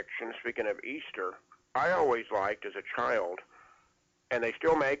Easter addictions. Speaking of Easter, I always liked as a child, and they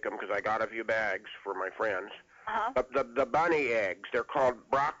still make them because I got a few bags for my friends. The bunny eggs, they're called,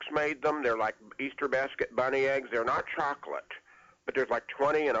 Brock's made them. They're like Easter basket bunny eggs. They're not chocolate, but there's like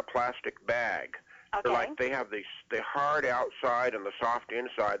 20 in a plastic bag. Okay. They're like, they have the hard outside and the soft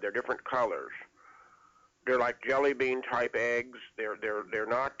inside. They're different colors. They're like jelly bean type eggs. They're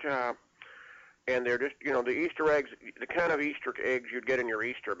not, and they're just, you know, the Easter eggs, the kind of Easter eggs you'd get in your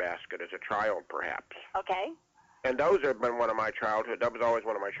Easter basket as a child, perhaps. Okay. And those have been one of my childhood, that was always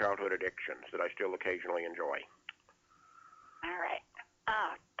one of my childhood addictions that I still occasionally enjoy. All right.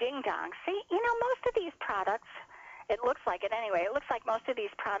 Oh, ding dong. See, you know, most of these products, it looks like it anyway, it looks like most of these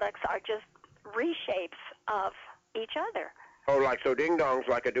products are just reshapes of each other. Oh, like, so Ding Dong's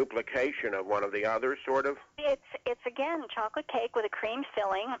like a duplication of one of the others, sort of? It's again, chocolate cake with a cream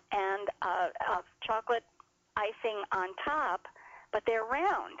filling and chocolate icing on top, but they're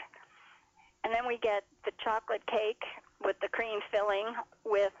round. And then we get the chocolate cake with the cream filling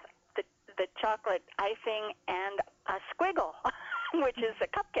with the chocolate icing and a squiggle, which is a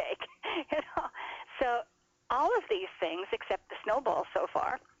cupcake. You know? So all of these things, except the snowball so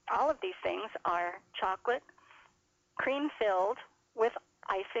far, all of these things are chocolate, cream-filled with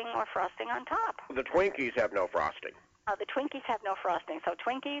icing or frosting on top. The Twinkies have no frosting. The Twinkies have no frosting, so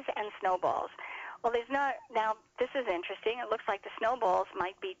Twinkies and snowballs. Well, there's not, now this is interesting. It looks like the snowballs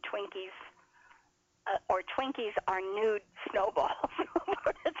might be Twinkies, or Twinkies are nude snowballs.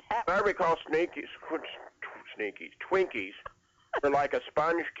 What is that? I recall Twinkies are like a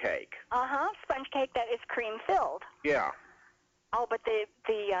sponge cake. Sponge cake that is cream-filled. Yeah. Oh, but the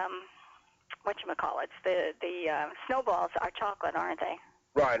whatchamacallits, the snowballs are chocolate, aren't they?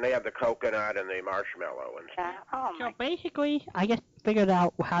 Right, and they have the coconut and the marshmallow and stuff. Oh, so basically, I just figured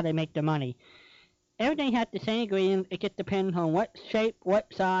out how they make the money. Everything has the same ingredient. It just depends on what shape,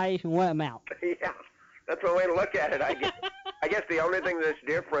 what size, and what amount. Yeah, that's one way to look at it. I guess the only thing that's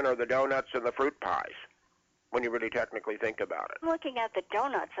different are the donuts and the fruit pies, when you really technically think about it. I'm looking at the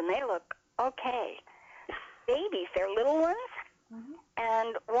donuts, and they look okay. Babies, they're little ones,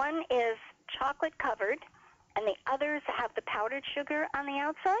 and one is chocolate covered, and the others have the powdered sugar on the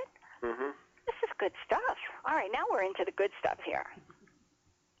outside. Mm-hmm. This is good stuff. All right, now we're into the good stuff here.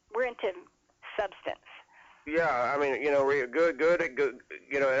 We're into substance. Yeah, I mean, you know, good.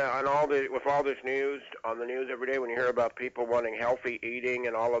 You know, on all the with all this news on the news every day, when you hear about people wanting healthy eating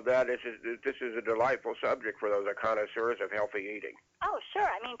and all of that, this is a delightful subject for those connoisseurs of healthy eating. Oh, sure.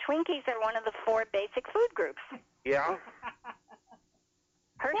 I mean, Twinkies are one of the 4 basic food groups. Yeah.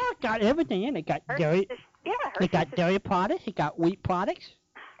 Well, it got everything in it. It got dairy. It got dairy products. It got wheat products.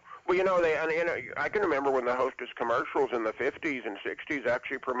 Well, you know, I can remember when the Hostess commercials in the 50s and 60s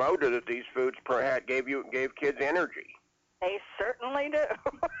actually promoted that these foods gave kids energy. They certainly do.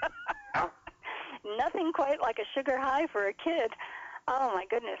 Nothing quite like a sugar high for a kid. Oh, my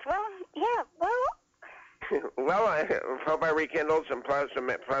goodness. Well, yeah, well. Well, I hope I rekindled some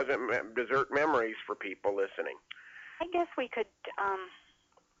pleasant dessert memories for people listening. I guess we could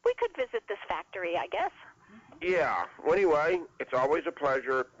visit this factory, I guess. Yeah. Well, anyway, it's always a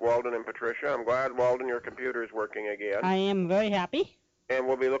pleasure, Walden and Patricia. I'm glad, Walden, your computer is working again. I am very happy. And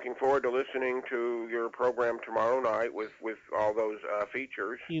we'll be looking forward to listening to your program tomorrow night with all those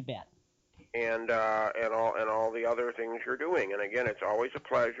features. You bet. And all the other things you're doing. And again, it's always a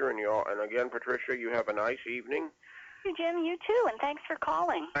pleasure. And again, Patricia, you have a nice evening. Jim, you too, and thanks for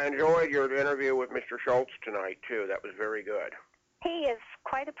calling. I enjoyed your interview with Mr. Schultz tonight too. That was very good. He is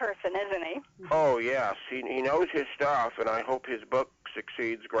quite a person, isn't he? Oh yes, he knows his stuff, and I hope his book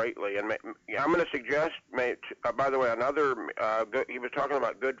succeeds greatly. And I'm going to suggest, by the way, another. He was talking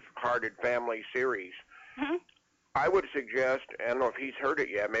about good-hearted family series. Mm-hmm. I would suggest, I don't know if he's heard it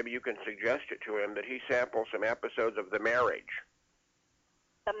yet, maybe you can suggest it to him, that he sample some episodes of The Marriage.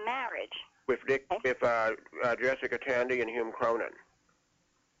 The Marriage? With Jessica Tandy and Hume Cronin.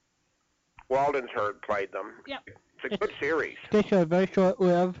 Walden's played them. Yep. It's a good series. This was very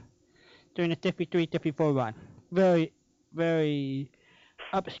short-lived during the 53-54 run. Very, very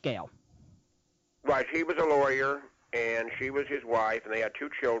upscale. Right, he was a lawyer, and she was his wife, and they had 2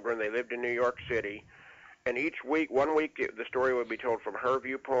 children. They lived in New York City. And each week, one week, the story would be told from her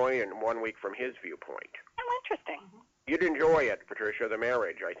viewpoint, and one week from his viewpoint. Oh, interesting. You'd enjoy it, Patricia, The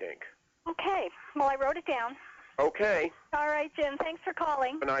Marriage, I think. Okay. Well, I wrote it down. Okay. All right, Jim. Thanks for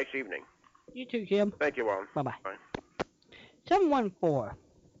calling. Have a nice evening. You too, Jim. Thank you, Walden. Bye-bye. Bye.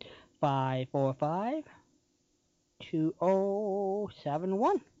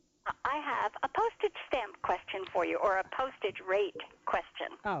 714-545-2071. I have a postage stamp question for you, or a postage rate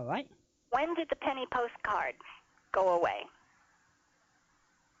question. All right. When did the penny postcard go away?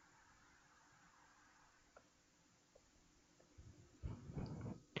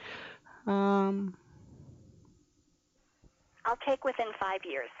 I'll take within 5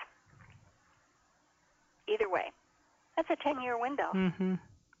 years. Either way. That's a 10-year window. Mm-hmm.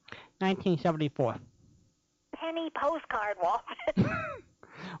 1974. Penny postcard, Walt.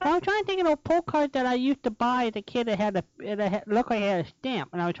 Well, I'm trying to think of those postcards that I used to buy as a kid that looked like it had a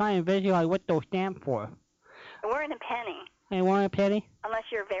stamp, and I was trying to visualize what those stand for. They weren't a penny. They weren't a penny?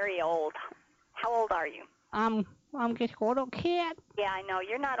 Unless you're very old. How old are you? I'm just a little kid. Yeah, I know.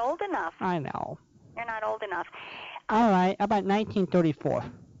 You're not old enough. I know. You're not old enough. All right, about 1934.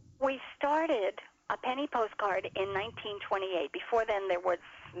 We started a penny postcard in 1928. Before then, there was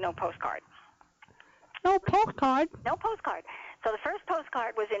no postcard. No postcard? No postcard. So the first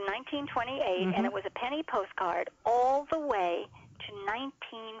postcard was in 1928, and it was a penny postcard all the way to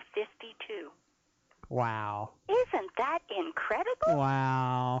 1952. Wow. Isn't that incredible?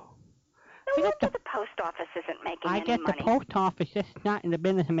 Wow. No wonder the post office isn't making any money. I get the post office just not in the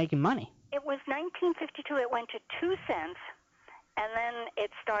business of making money. It was 1952. It went to 2 cents, and then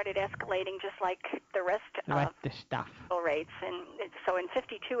it started escalating just like the rest of the stuff. Rates. And so in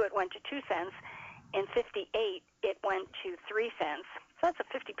 52, it went to 2 cents. In 58, it went to 3 cents. So that's a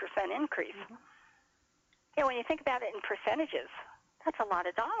 50% increase. Yeah, when you think about it in percentages, that's a lot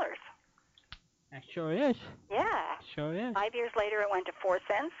of dollars. That sure is. Yeah. Sure is. 5 years later, it went to 4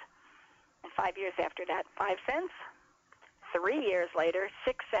 cents. And 5 years after that, 5 cents. 3 years later,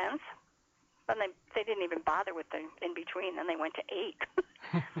 6 cents. Then they didn't even bother with the in-between. Then they went to 8.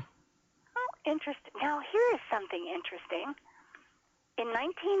 Oh, interesting. Now, here is something interesting. In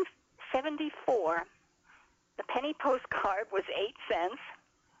 1974, the penny postcard was 8 cents.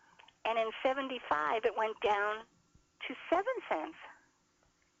 And in 75, it went down to 7 cents.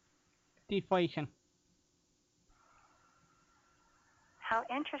 Deflation. How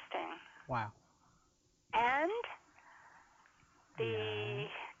interesting. Wow. And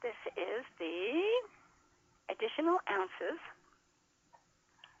this is the additional ounces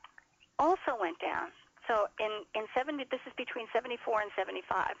also went down. So in 70, this is between 74 and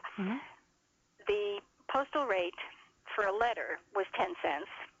 75. The postal rate for a letter was 10 cents.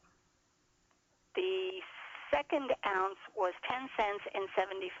 The second ounce was 10 cents in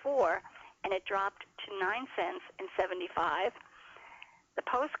 74, and it dropped to 9 cents in 75. The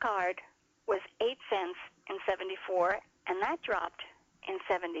postcard was 8 cents in 74, and that dropped in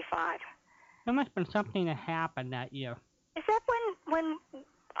 75. There must have been something that happened that year. Is that when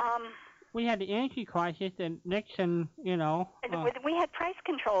we had the energy crisis and Nixon, we had price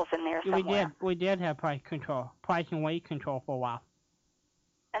controls in there somewhere. We did have price control, price and weight control for a while.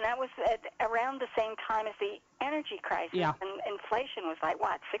 And that was around the same time as the energy crisis. Yeah. And inflation was like,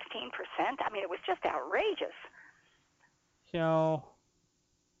 what, 16%? I mean, it was just outrageous. So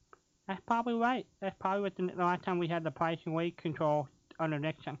that's probably right. That's probably what the last time we had the price and weight control under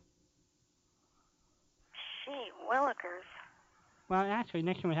Nixon. Gee willikers. Well, actually,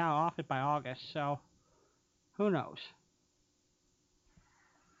 Nixon was out of office by August, so who knows?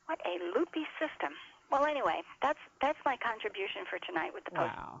 What a loopy system. Well, anyway, that's my contribution for tonight with the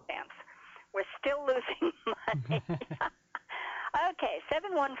postal stamps. We're still losing money. Okay,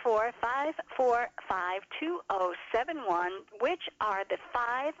 714-545-2071. Which are the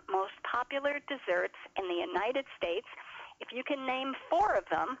 5 most popular desserts in the United States? If you can name 4 of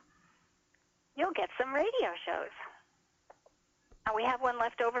them, you'll get some radio shows. Now, we have one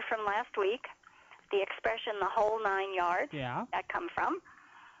left over from last week, the expression "the whole 9 yards." Yeah. That come from.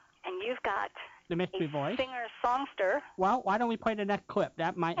 And you've got the mystery voice. Singer-songster. Well, why don't we play the next clip?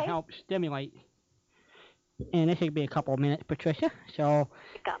 That might help stimulate. And this should be a couple of minutes, Patricia. So,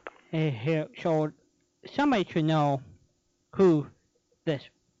 so somebody should know who this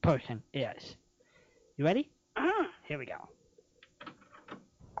person is. You ready? Mm-hmm. Here we go.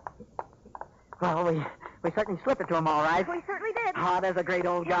 Well, we certainly slipped it to him, all right. We certainly did. Oh, there's a great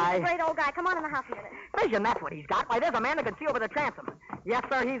old guy. He's a great old guy. Come on in the house a minute. Vision, that's what he's got. Why, there's a man that can see over the transom. Yes,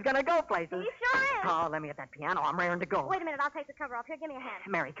 sir, he's going to go places. He sure is. Oh, let me get that piano. I'm raring to go. Wait a minute. I'll take the cover off. Here, give me a hand.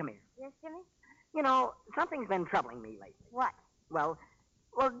 Mary, come here. Yes, Jimmy? You know, something's been troubling me lately. What? Well,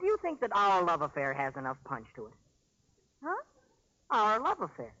 do you think that our love affair has enough punch to it? Huh? Our love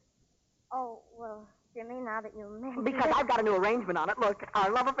affair. Oh, well, Jimmy, now that you mention Because it... I've got a new arrangement on it. Look, Our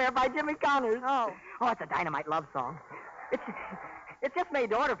Love Affair by Jimmy Connors. Oh. Oh, it's a dynamite love song. It's just made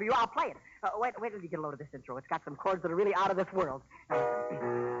to order for you. I'll play it. Wait till you get a load of this intro. It's got some chords that are really out of this world.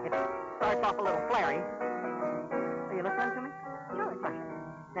 It starts off a little flary. Are you listening to me? Sure.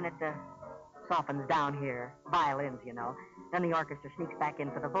 Then it softens down here. Violins, you know. Then the orchestra sneaks back in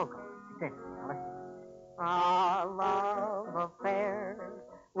for the vocals. It's this. Now listen. Our love affair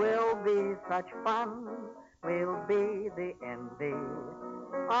will be such fun. We'll be the envy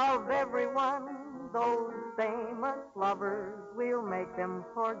of everyone. Those famous lovers, we'll make them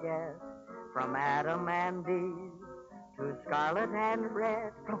forget. From Adam and Eve to Scarlet and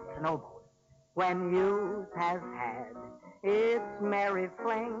Red. Flutes and oboes. When youth has had its merry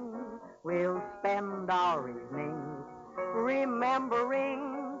fling, we'll spend our evenings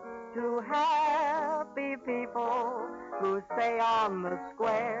remembering two happy people who say on the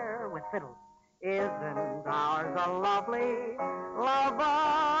square with fiddles, isn't ours a lovely love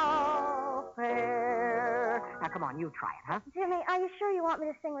affair? Now, come on, you try it, huh? Jimmy, are you sure you want me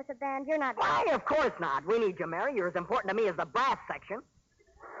to sing with the band? You're not... Why, of course not. We need you, Mary. You're as important to me as the brass section.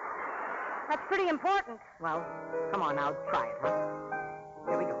 That's pretty important. Well, come on now, try it, huh?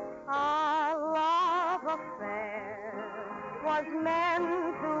 Here we go. Our love affair was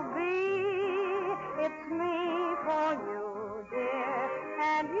meant to be. It's me for you, dear,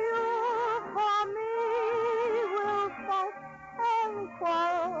 and you for me. We'll fight and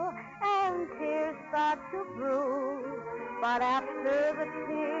quarrel, and tears start to brew. But after the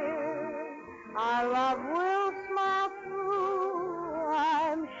tears, our love will smile through.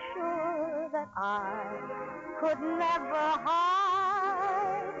 I'm sure that I could never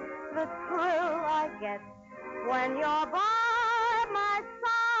hide the thrill I get when you're by my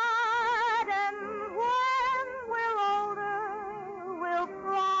side. And when we're older, we'll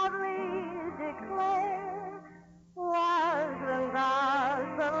proudly declare, wasn't ours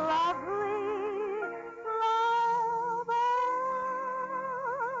the lovely love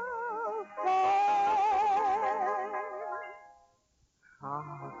affair?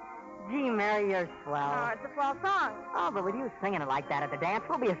 Oh, gee, Mary, you're swell. Oh, it's a swell song. Oh, but with you singing it like that at the dance,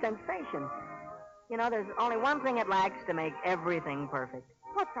 we'll be a sensation. You know, there's only one thing it lacks to make everything perfect.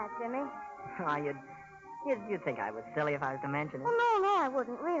 What's that, Jimmy? Oh, you'd think I was silly if I was to mention it. Well, no, I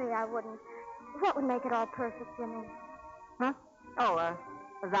wouldn't. Really, I wouldn't. What would make it all perfect, Jimmy? Huh? Oh, a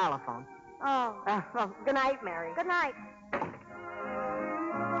xylophone. Oh. Well, good night, Mary. Good night.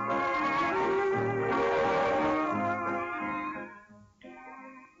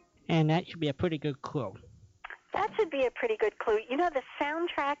 And that should be a pretty good clue. That should be a pretty good clue. You know, the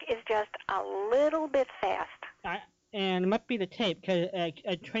soundtrack is just a little bit fast. And it must be the tape, because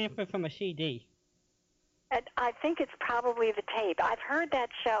a transfer from a CD. I think it's probably the tape. I've heard that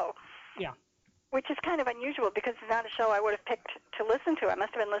show. Yeah. Which is kind of unusual because it's not a show I would have picked to listen to. I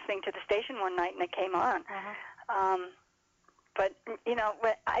must have been listening to the station one night and it came on. Uh-huh. But, you know,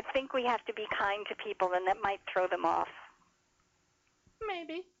 I think we have to be kind to people and that might throw them off.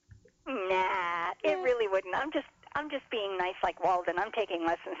 Maybe. Nah, it really wouldn't. I'm just being nice like Walden. I'm taking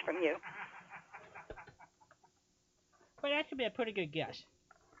lessons from you. But that should be a pretty good guess.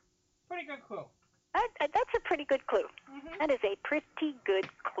 Pretty good clue. That's a pretty good clue. Mm-hmm. That is a pretty good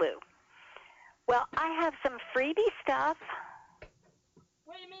clue. Well, I have some freebie stuff.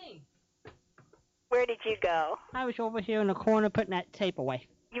 What do you mean? Where did you go? I was over here in the corner putting that tape away.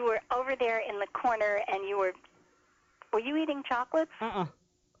 You were over there in the corner and were you eating chocolates?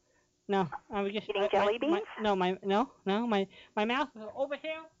 No, No, I was just eating jelly beans. My mouth was over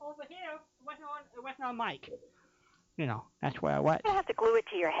here. It wasn't on mic. You know, that's where I was. You have to glue it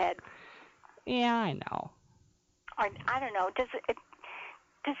to your head. Yeah, I know. Or I don't know.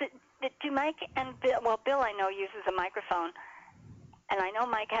 Do Mike and Bill? Well, Bill I know uses a microphone, and I know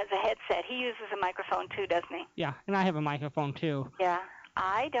Mike has a headset. He uses a microphone too, doesn't he? Yeah, and I have a microphone too. Yeah,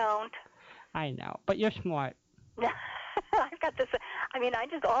 I don't. I know, but you're smart. I've got this. I mean,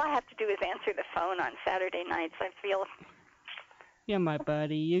 all I have to do is answer the phone on Saturday nights. I feel. You're my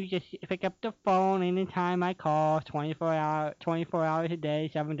buddy. You just pick up the phone anytime I call, 24 hours a day,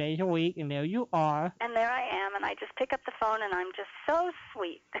 7 days a week, and there you are. And there I am, and I just pick up the phone, and I'm just so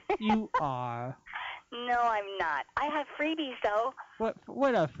sweet. You are. No, I'm not. I have freebies, though.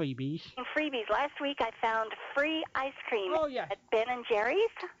 What are freebies? Freebies. Last week I found free ice cream at Ben & Jerry's.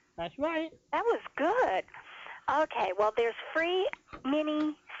 That's right. That was good. Okay, well, there's free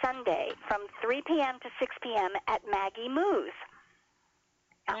mini sundae from 3 p.m. to 6 p.m. at Maggie Moo's.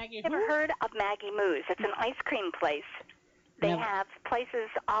 Maggie Ever heard of Maggie Moo's? It's an ice cream place. They have places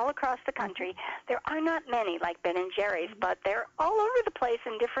all across the country. There are not many like Ben & Jerry's, but they're all over the place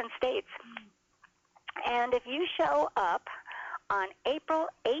in different states. And if you show up on April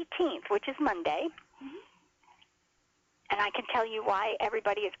 18th, which is Monday, and I can tell you why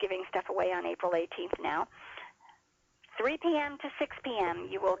everybody is giving stuff away on April 18th now, 3 p.m. to 6 p.m.,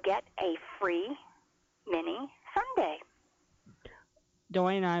 you will get a free mini sundae.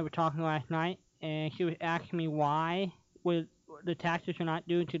 Dorian and I were talking last night, and she was asking me why the taxes are not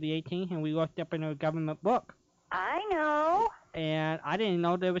due until the 18th, and we looked up in a government book. I know. And I didn't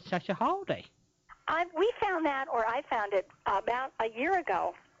know there was such a holiday. We found that, or I found it about a year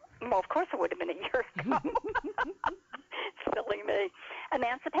ago. Well, of course it would have been a year ago. Silly me.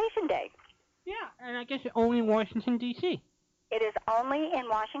 Emancipation Day. Yeah, and I guess only in Washington, D.C. It is only in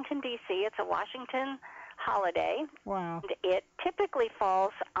Washington, D.C. It's a Washington holiday. Wow. And it typically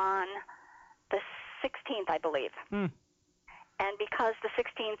falls on the 16th, I believe. And because the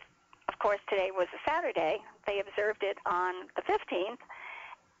 16th, of course, today was a Saturday, they observed it on the 15th.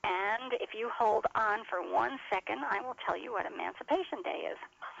 And if you hold on for 1 second, I will tell you what Emancipation Day is.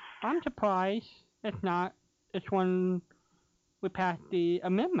 I'm surprised it's not. It's when we passed the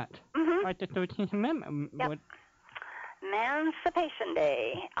amendment, like the 13th Amendment. Yep. Emancipation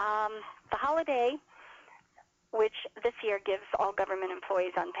Day. The holiday, which this year gives all government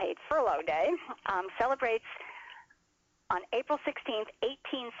employees unpaid furlough day, celebrates on April 16th,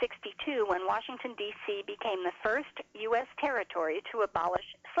 1862, when Washington, D.C. became the first U.S. territory to abolish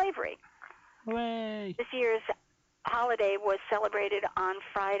slavery. Hooray. This year's holiday was celebrated on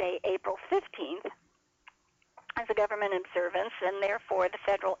Friday, April 15th, as a government observance, and therefore the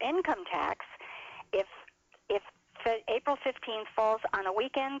federal income tax, if April 15th falls on a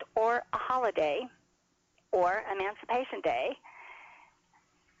weekend or a holiday or Emancipation Day,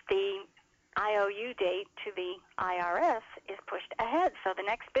 the IOU date to the IRS is pushed ahead. So the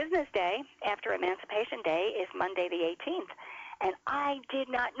next business day after Emancipation Day is Monday the 18th. And I did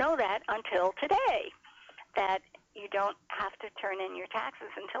not know that until today, that you don't have to turn in your taxes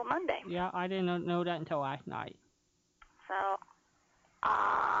until Monday. Yeah, I didn't know that until last night. So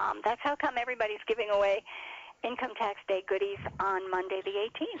that's how come everybody's giving away income tax day goodies on Monday the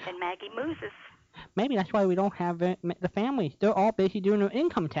 18th in Maggie Moose's. Maybe that's why we don't have the families. They're all busy doing their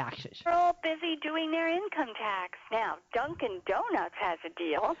income taxes. They're all busy doing their income tax. Now, Dunkin' Donuts has a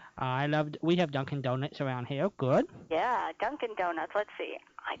deal. We have Dunkin' Donuts around here. Good. Yeah, Dunkin' Donuts. Let's see.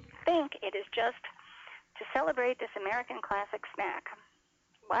 I think it is just to celebrate this American classic snack.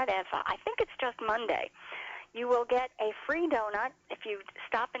 Whatever. I think it's just Monday. You will get a free donut if you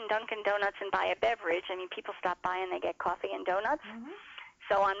stop in Dunkin' Donuts and buy a beverage. I mean, people stop by and they get coffee and donuts.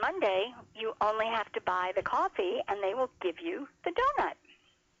 So on Monday, you only have to buy the coffee, and they will give you the donut.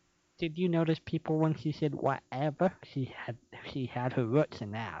 Did you notice people when she said whatever? She had her roots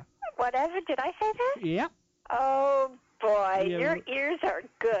in that. Whatever? Did I say that? Yep. Oh, boy. Yeah. Your ears are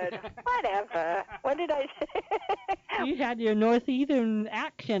good. Whatever. What did I say? You had your northeastern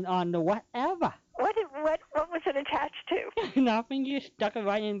accent on the whatever. What was it attached to? Nothing. You stuck it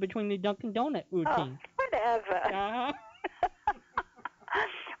right in between the Dunkin' Donut routine. Oh, whatever. Uh-huh.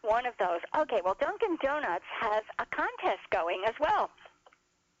 One of those. Okay, well, Dunkin' Donuts has a contest going as well.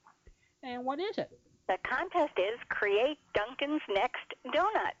 And what is it? The contest is Create Dunkin's Next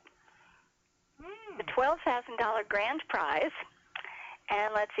Donut. The $12,000 grand prize.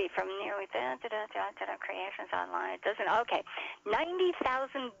 And let's see, from nearly creations online. It doesn't. Okay,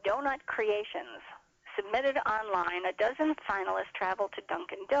 90,000 donut creations submitted online. A dozen finalists travel to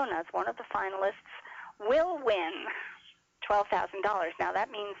Dunkin' Donuts. One of the finalists will win $12,000. Now,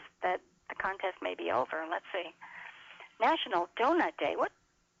 that means that the contest may be over. Let's see. National Donut Day. What?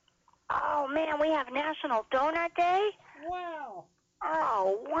 Oh, man, we have National Donut Day? Wow.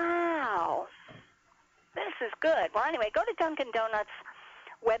 Oh, wow. This is good. Well, anyway, go to Dunkin' Donuts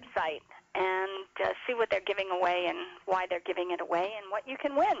website and see what they're giving away and why they're giving it away and what you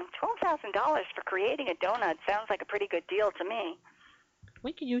can win. $12,000 for creating a donut sounds like a pretty good deal to me.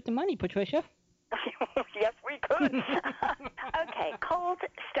 We could use the money, Patricia. Yes, we could. Okay, Cold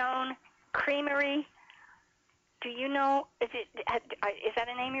Stone Creamery. Do you know, is that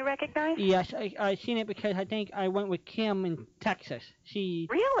a name you recognize? Yes, I seen it because I think I went with Kim in Texas.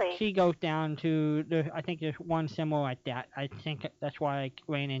 Really? She goes down to, I think there's one similar like that. I think that's why I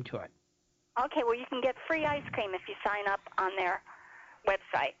ran into it. Okay, well, you can get free ice cream if you sign up on their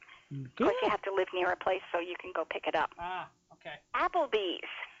website. Good. Of course, you have to live near a place so you can go pick it up. Ah, okay. Applebee's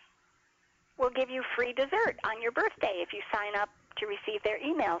will give you free dessert on your birthday if you sign up to receive their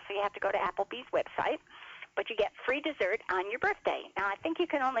email. So you have to go to Applebee's website, but you get free dessert on your birthday. Now, I think you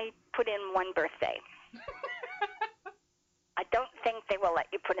can only put in one birthday. I don't think they will let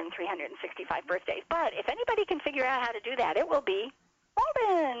you put in 365 birthdays, but if anybody can figure out how to do that, it will be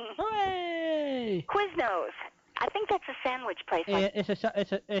Walden. Hooray! Quiznos. I think that's a sandwich place.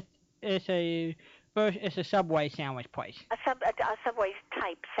 It's a Subway sandwich place. A Subway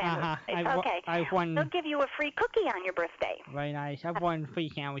type sandwich. Okay. I've won. They'll give you a free cookie on your birthday. Very nice. I've won free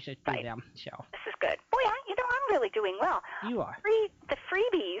sandwiches through them. So. This is good. Boy, I'm really doing well. You are. The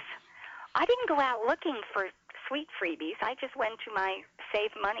freebies. I didn't go out looking for sweet freebies. I just went to my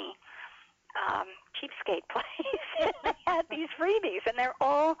Save Money cheapskate place, and they had these freebies, and they're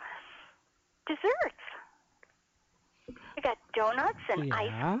all desserts. We got donuts and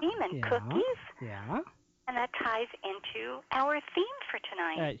ice cream and cookies. Yeah. And that ties into our theme for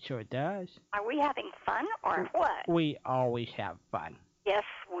tonight. It sure does. Are we having fun or what? We always have fun. Yes,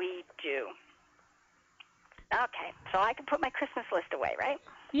 we do. Okay, so I can put my Christmas list away, right?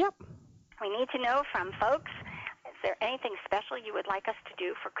 Yep. We need to know from folks, is there anything special you would like us to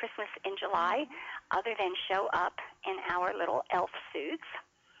do for Christmas in July other than show up in our little elf suits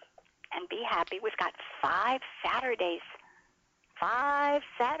and be happy? We've got 5 Saturdays. 5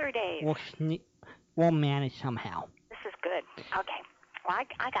 Saturdays. We'll manage somehow. This is good. Okay. Well,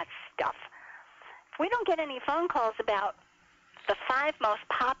 I got stuff. If we don't get any phone calls about the 5 most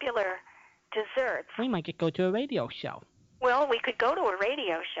popular desserts, we might go to a radio show. Well, we could go to a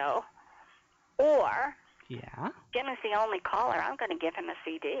radio show, or Jim is the only caller. I'm going to give him a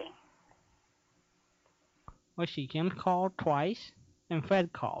CD. Let's see. Jim called twice, and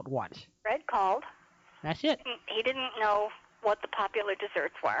Fred called once. Fred called. That's it. He didn't know what the popular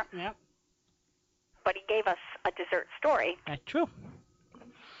desserts were. Yep. But he gave us a dessert story. That's true.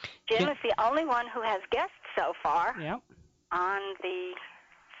 Jim is the only one who has guessed so far on the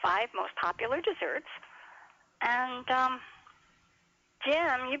 5 most popular desserts. And,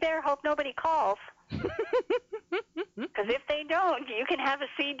 Jim, you better hope nobody calls. Because if they don't, you can have a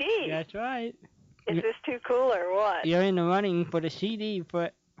CD. That's right. Is this too cool or what? You're in the running for the CD for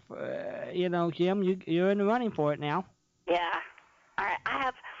Jim, you're in the running for it now. Yeah. All right.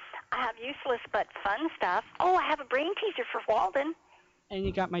 I have useless but fun stuff. Oh, I have a brain teaser for Walden. And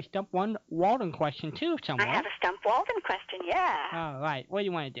you got my Stump Walden question, too, somewhere. I have a Stump Walden question, yeah. All right. What do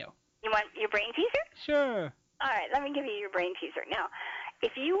you want to do? You want your brain teaser? Sure. All right. Let me give you your brain teaser. Now,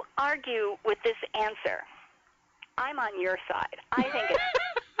 if you argue with this answer, I'm on your side. I think it's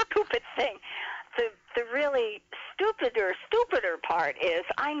a stupid thing. The really stupider part is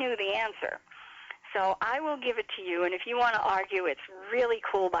I knew the answer. So I will give it to you, and if you want to argue, it's really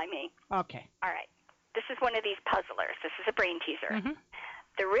cool by me. Okay. All right. This is one of these puzzlers. This is a brain teaser. Mm-hmm.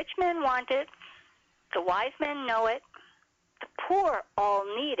 The rich men want it. The wise men know it. The poor all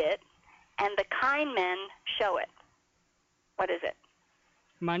need it. And the kind men show it. What is it?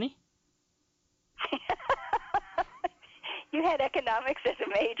 Money? You had economics as a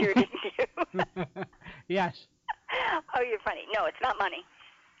major, didn't you? Yes. Oh, you're funny. No, it's not money.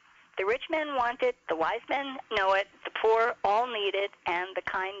 The rich men want it, the wise men know it, the poor all need it, and the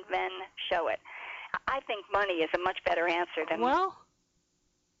kind men show it. I think money is a much better answer than... Well,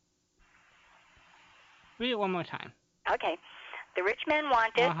 read it one more time. Okay. The rich men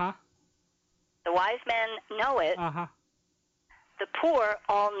want it. Uh-huh. The wise men know it. Uh-huh. The poor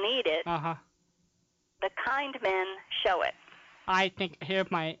all need it. Uh-huh. The kind men show it. I think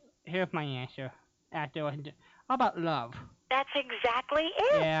here's my answer. How about love? That's exactly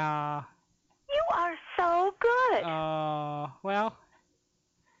it. Yeah. You are so good. Well,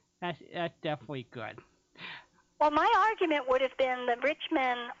 that's definitely good. Well, my argument would have been the rich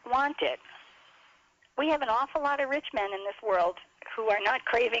men want it. We have an awful lot of rich men in this world who are not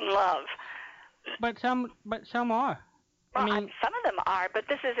craving love. But some are. Well, I mean, some of them are, but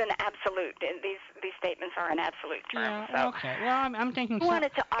this is an absolute. These statements are an absolute term. yeah, So okay. Well, I'm thinking. You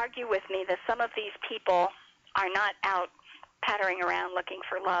wanted to argue with me that some of these people are not out pattering around looking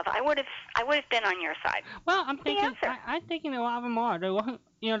for love. I would have been on your side. Well, I'm thinking a lot of them are. They looking,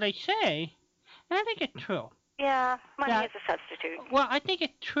 they say, and I think it's true. Yeah, money is a substitute. Well, I think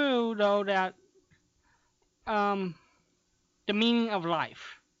it's true though that the meaning of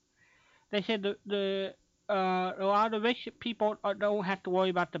life. They said a lot of the rich people don't have to worry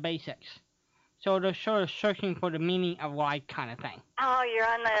about the basics. So they're sort of searching for the meaning of life kind of thing. Oh, you're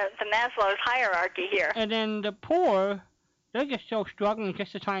on the Maslow's hierarchy here. And then the poor, they're just still struggling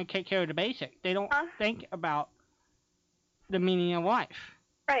just to try and take care of the basics. They don't think about the meaning of life.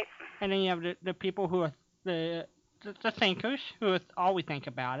 Right. And then you have the people who are the thinkers who always think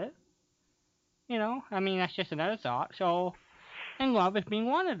about it. I mean, that's just another thought. So, and love is being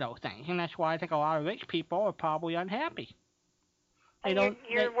one of those things. And that's why I think a lot of rich people are probably unhappy.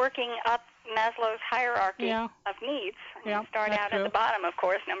 You're working up Maslow's hierarchy of needs. You start out at the bottom, of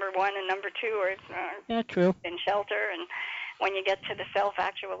course. Number 1 and number 2 are true. In shelter. And when you get to the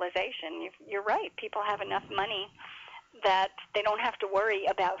self-actualization, you're right. People have enough money that they don't have to worry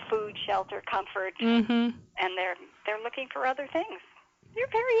about food, shelter, comfort, and they're looking for other things. You're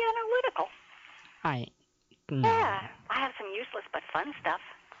very analytical. No. Yeah, I have some useless but fun stuff.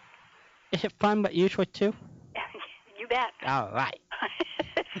 Is it fun but useful too? You bet. All right.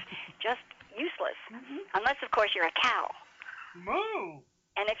 Just useless. Unless, of course, you're a cow. Moo!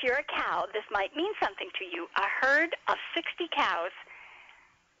 And if you're a cow, this might mean something to you. A herd of 60 cows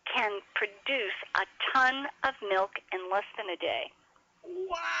can produce a ton of milk in less than a day.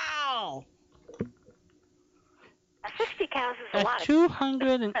 Wow! 60 cows is a lot.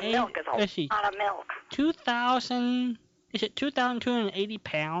 280. Milk is a lot of milk. 2,000. Is it 2,280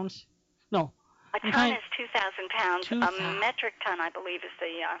 pounds? No. A ton is 2,000 pounds. A metric ton, I believe, is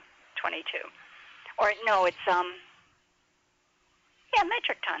the 22. Or no, it's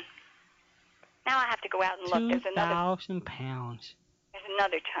metric ton. Now I have to go out and look. There's another 2,000 pounds. There's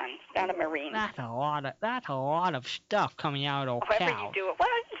another ton. It's not a marine. That's a lot of stuff coming out of However cows. you do it. Well,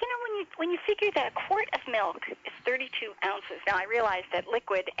 when you figure that a quart of milk is 32 ounces. Now I realize that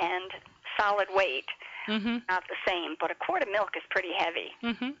liquid and solid weight not the same, but a quart of milk is pretty heavy.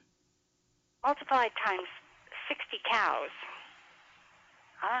 Multiplied times 60 cows.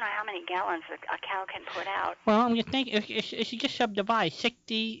 I don't know how many gallons a cow can put out. Well, I'm just thinking, if you just subdivide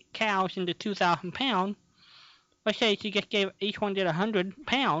 60 cows into 2,000 pounds, let's say if you just gave each one did 100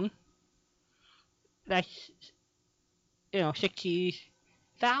 pounds, that's,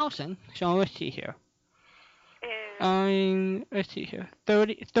 60,000. So let's see here. Let's see here.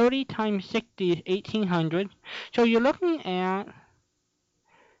 30 times 60 is 1,800. So you're looking at,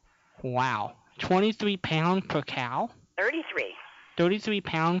 23 pounds per cow. 33. 33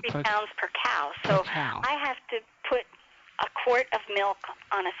 pounds per cow. So I have to put a quart of milk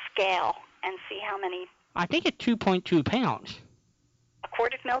on a scale and see how many. I think it's 2.2 pounds. A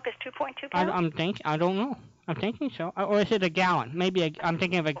quart of milk is 2.2 pounds? I don't know. I'm thinking so. Or is it a gallon? Maybe I'm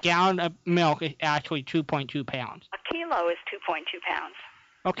thinking of a gallon of milk is actually 2.2 pounds. A kilo is 2.2 pounds.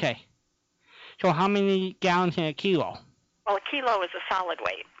 Okay. So how many gallons in a kilo? Well, a kilo is a solid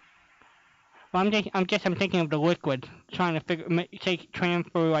weight. Well, I'm thinking of the liquid, trying to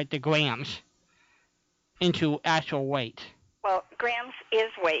transfer like the grams into actual weight. Well, grams is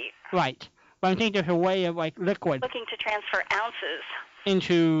weight. Right. But I think there's a way of like liquid. Looking to transfer ounces.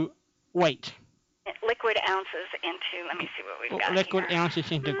 Into weight. Liquid ounces into, let me see what we've got liquid here. Ounces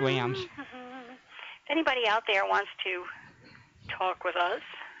into grams. If anybody out there wants to talk with us,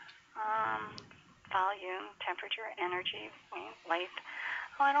 volume, temperature, energy, length.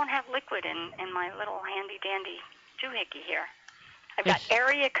 Oh, I don't have liquid in my little handy-dandy doohickey here. I've got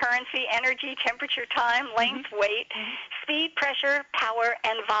area, currency, energy, temperature, time, length, weight, speed, pressure, power,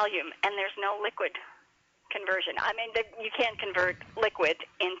 and volume. And there's no liquid conversion. I mean, you can't convert liquid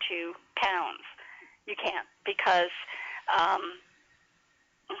into pounds. You can't because...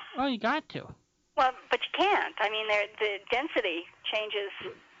 well, you got to. Well, but you can't. I mean, the density changes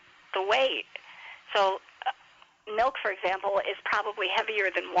the weight. So... milk, for example, is probably heavier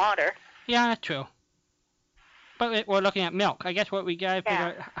than water. Yeah, that's true. But we're looking at milk. I guess what we got to figure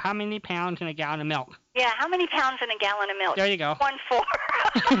out how many pounds in a gallon of milk. Yeah, how many pounds in a gallon of milk? There you go.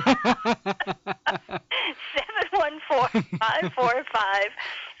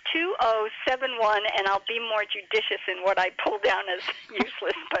 714-545-2071, and I'll be more judicious in what I pull down as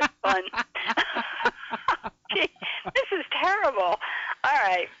useless but fun. Gee, this is terrible. All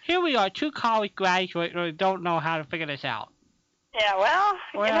right. right. Here we are, two college graduates who don't know how to figure this out. Yeah, well,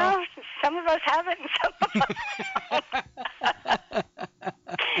 you know, some of us have it and some of us don't.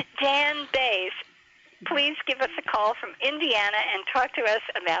 Dan Bays, please give us a call from Indiana and talk to us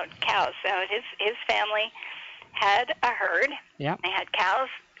about cows. So his family had a herd. Yeah. They had cows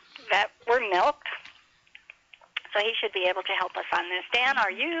that were milked. So he should be able to help us on this. Dan,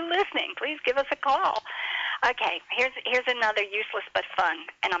 are you listening? Please give us a call. Okay, here's another useless but fun,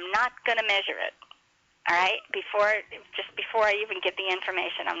 and I'm not going to measure it. All right? Before I even get the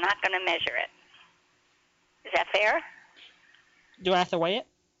information, I'm not going to measure it. Is that fair? Do I have to weigh it?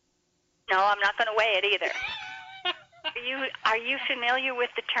 No, I'm not going to weigh it either. Are you familiar with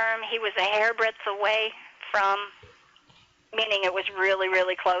the term he was a hairbreadth away from, meaning it was really,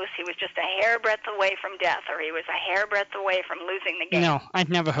 really close? He was just a hairbreadth away from death, or he was a hairbreadth away from losing the game? No, I've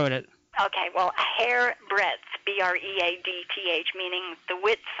never heard it. Okay, well, a hairbreadth, B-R-E-A-D-T-H, meaning the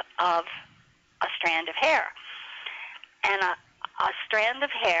width of a strand of hair. And a strand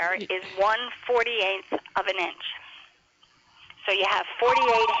of hair is 1/48th of an inch. So you have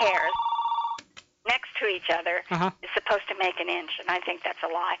 48 hairs next to each other is supposed to make an inch, and I think that's a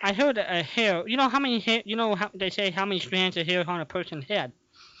lie. I heard a hair. You know how many hair? You know how they say how many strands of hair on a person's head?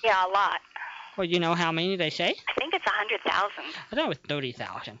 Yeah, a lot. Well, you know how many they say? I think it's 100,000. I thought it was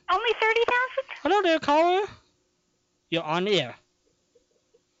 30,000. Only 30,000? Hello there, caller. You're on the air.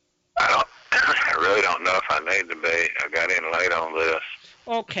 I really don't know if I need to be. I got in late on this.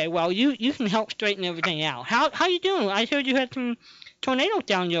 Okay, well, you can help straighten everything out. How you doing? I heard you had some tornadoes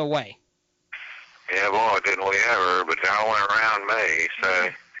down your way. Yeah, boy, didn't we ever, but y'all went around me, so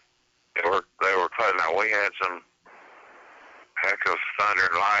they were close. Now, we had some heck of thunder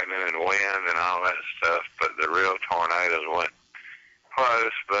and lightning and wind and all that stuff, but the real tornadoes went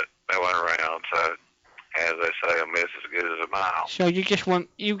close, but they went around, so as they say, a miss as good as a mile. So you just went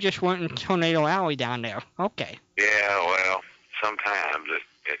in Tornado Alley down there. Okay. Yeah, well, sometimes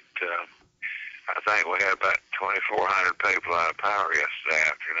I think we had about 2,400 people out of power yesterday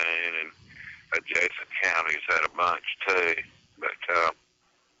afternoon, and adjacent counties had a bunch too, but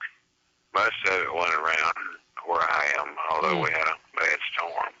most of it went around where I am, although we had a bad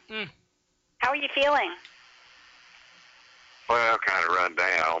storm. How are you feeling? Well, kind of run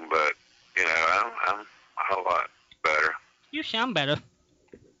down, but, you know, I'm a whole lot better. You sound better.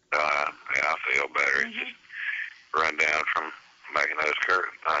 Yeah, I feel better. It's just run down from making those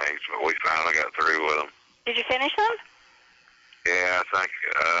curtain things, but we finally got through with them. Did you finish them? Yeah, I think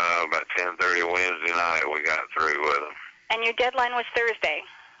about 10:30 Wednesday night we got through with them. And your deadline was Thursday?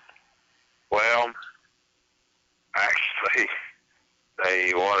 Well, actually,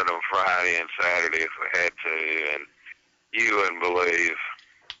 they wanted them Friday and Saturday if we had to, and you wouldn't believe.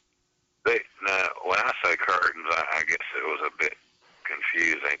 Now, when I say curtains, I guess it was a bit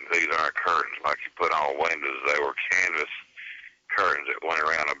confusing. These aren't curtains like you put on windows. They were canvas curtains that went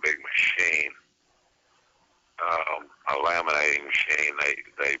around a big machine, a laminating machine.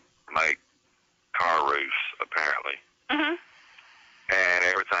 They make car roofs, apparently. And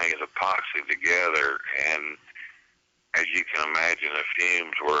everything is epoxied together, and as you can imagine, the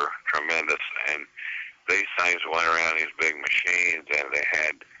fumes were tremendous, and these things went around these big machines, and they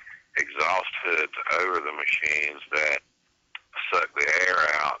had exhaust hoods over the machines that sucked the air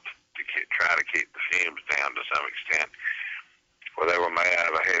out to try to keep the fumes down to some extent. Well, they were made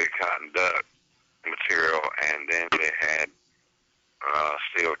out of a heavy cotton duck material, and then they had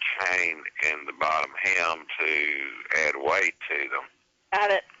steel chain in the bottom hem to add weight to them.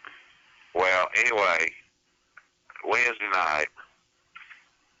 Got it. Well, anyway, Wednesday night,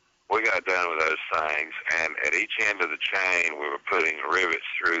 we got done with those things, and at each end of the chain, we were putting rivets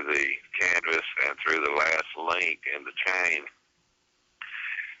through the canvas and through the last link in the chain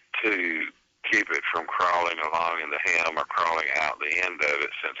to keep it from crawling along in the hem or crawling out the end of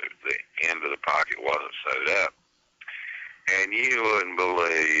it, since the end of the pocket wasn't sewed up. And you wouldn't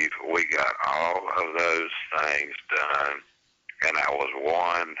believe we got all of those things done, and I was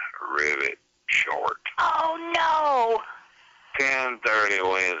one rivet short. Oh, no. 10:30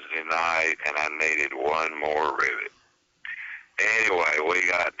 Wednesday night, and I needed one more rivet. Anyway, we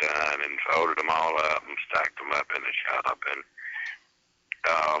got done and folded them all up and stacked them up in the shop, and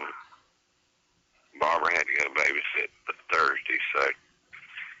Barbara had to go babysit Thursday, so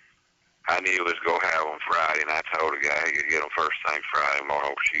I knew he was going to have them Friday, and I told the guy he could get them first thing Friday morning.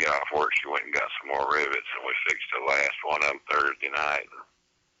 When she got off work, she went and got some more rivets, and we fixed the last one of them Thursday night.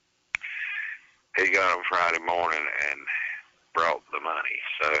 He got them Friday morning and brought the money.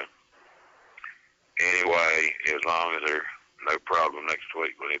 So anyway, as long as there's no problem next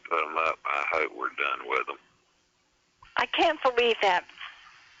week when he put them up, I hope we're done with them. I can't believe that.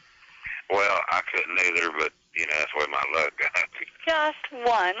 Well, I couldn't either, but, you know, that's where my luck got me. Just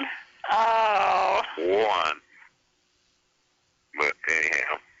one. Oh. One. But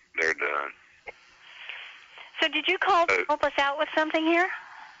anyhow, they're done. So did you call to help us out with something here?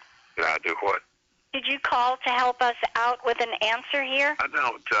 Did I do what? Did you call to help us out with an answer here? I don't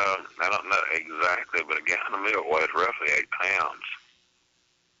know exactly, but a gallon of milk weighs roughly 8 pounds.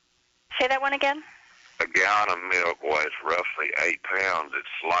 Say that one again? A gallon of milk weighs roughly 8 pounds. It's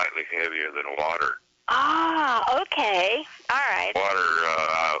slightly heavier than water. Ah, okay. All right. Water,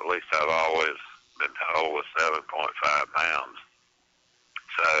 at least I've always been told, was 7.5 pounds.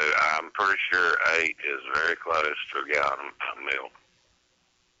 So I'm pretty sure 8 is very close to a gallon of milk.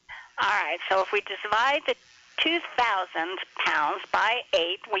 All right, so if we divide the 2,000 pounds by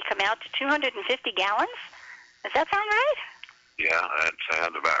 8, we come out to 250 gallons? Does that sound right? Yeah, that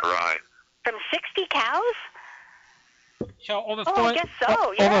sounds about right. From 60 cows? So over I guess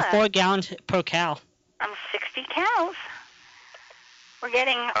so, yeah. Over 4 gallons per cow. 60 cows. We're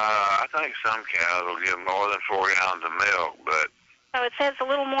getting... I think some cows will give more than 4 gallons of milk, but... So it says a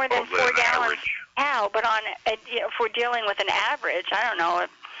little more than 4 gallons average. Cow, but on if we're dealing with an average, I don't know.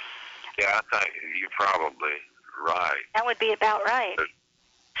 Yeah, I think you're probably right. That would be about right.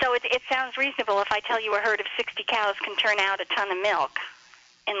 So it sounds reasonable if I tell you a herd of 60 cows can turn out a ton of milk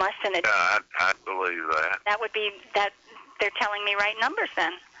in less than a day. Yeah, I believe that. That would be that they're telling me right numbers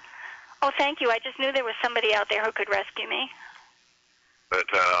then. Oh, thank you. I just knew there was somebody out there who could rescue me. But,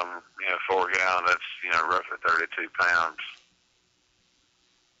 4 gallons, that's, roughly 32 pounds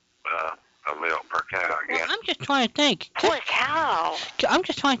of milk per cow, I guess. Well, I'm just trying to think. Poor cow. I'm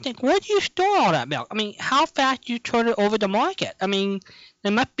just trying to think, where do you store all that milk? I mean, how fast do you turn it over the market? I mean, they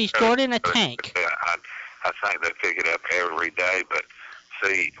must be stored in a tank. Yeah, I think they pick it up every day, but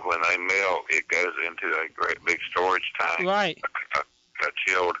see, when they milk, it goes into a great big storage tank. Right. A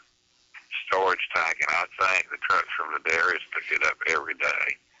chilled storage tank, and I think the trucks from the dairies pick it up every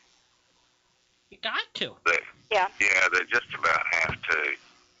day. You got to. Yeah, they just about have to.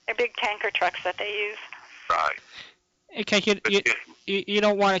 they're big tanker trucks that they use. Right. Because you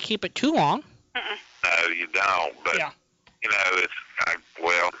don't want to keep it too long. Mm-mm. No, you don't, but, yeah.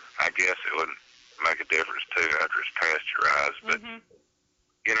 I guess it would make a difference, too, after it's pasteurized, but,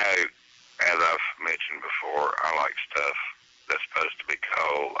 as I've mentioned before, I like stuff that's supposed to be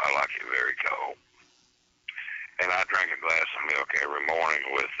cold. I like it very cold. And I drink a glass of milk every morning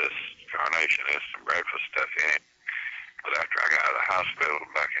with this Carnation Instant breakfast stuff in it. But after I got out of the hospital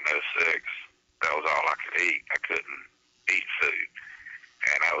back in 06, that was all I could eat. I couldn't eat food.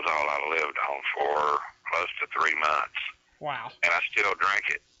 And that was all I lived on for close to 3 months. Wow. And I still drink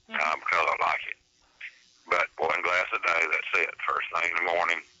it because I like it. But 1 glass a day, that's it. First thing in the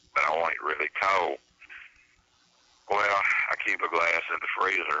morning, but I want it really cold. Well, I keep a glass in the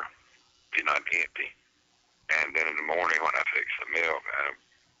freezer, empty. And then in the morning when I fix the milk, I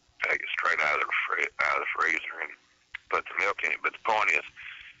take it straight out of the freezer and put the milk in it. But the point is,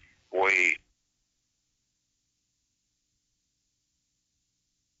 we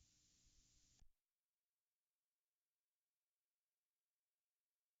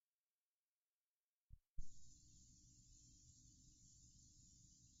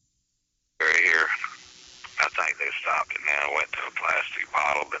here, I think they stopped it now and went to a plastic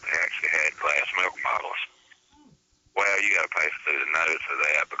bottle, but they actually had glass milk bottles. Well, you got to pay through the nose for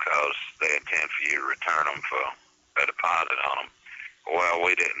that because they intend for you to return them for a deposit on them. Well,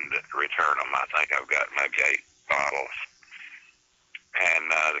 we didn't return them. I think I've got maybe 8 bottles. And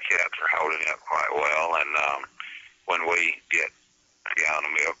the caps are holding up quite well. And when we get a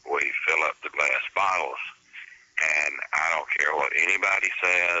gallon of milk, we fill up the glass bottles. And I don't care what anybody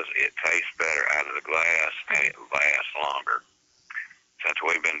says, it tastes better out of the glass and it lasts longer. Since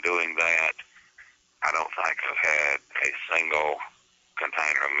we've been doing that, I don't think I've had a single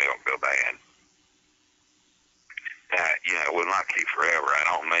container of milk go bad. It will not keep forever. I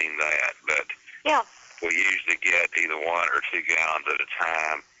don't mean that, but we usually get either 1 or 2 gallons at a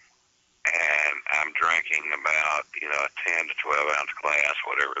time, and I'm drinking about, a 10 to 12 ounce glass,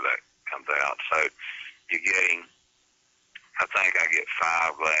 whatever that comes out. So you're getting, I think I get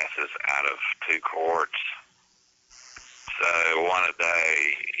 5 glasses out of 2 quarts. So 1 a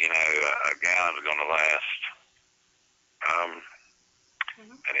day, a gallon is going to last.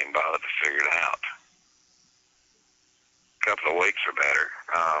 I didn't bother to figure it out. A couple of weeks or better.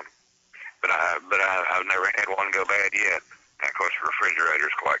 But I've never had one go bad yet. And of course, the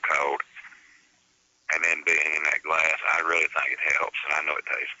refrigerator's quite cold. And then being in that glass, I really think it helps, and I know it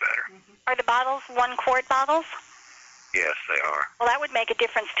tastes better. Are the bottles 1 quart bottles? Yes, they are. Well, that would make a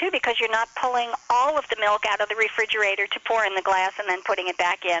difference, too, because you're not pulling all of the milk out of the refrigerator to pour in the glass and then putting it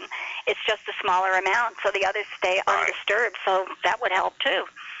back in. It's just a smaller amount, so the others stay undisturbed. So that would help too.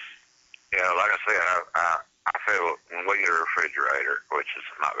 Yeah, like I said, I fiddle when we get a refrigerator, which is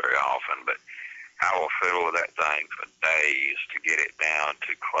not very often, but I will fiddle with that thing for days to get it down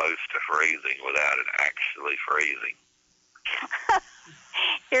to close to freezing without it actually freezing.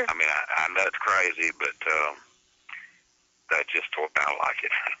 I mean, I know it's crazy, but that's just what I like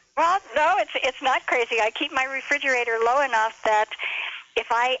it. Well, no, it's not crazy. I keep my refrigerator low enough that if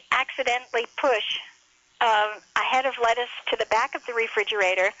I accidentally push a head of lettuce to the back of the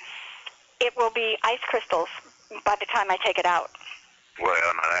refrigerator, it will be ice crystals by the time I take it out. Well,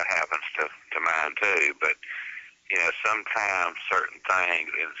 now that happens to mine too, but you know, sometimes certain things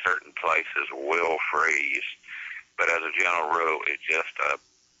in certain places will freeze, but as a general rule, it's just a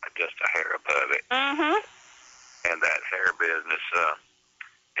hair above it. Mm-hmm. And that hair business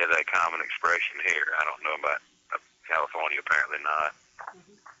is a common expression here. I don't know about California, apparently not.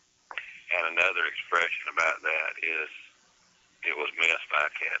 Mm-hmm. And another expression about that is it was missed by a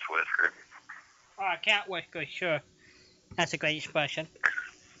cat's whisker. Oh, a cat whisker, sure. That's a great expression.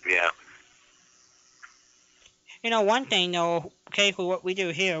 Yeah. You know, one thing though, okay, for what we do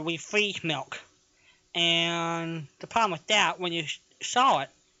here, we freeze milk. And the problem with that, when you saw it,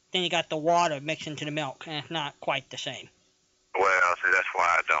 then you got the water mixed into the milk, and it's not quite the same. Well, see, that's why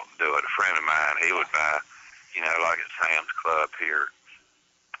I don't do it. A friend of mine, he would buy, you know, like at Sam's Club here.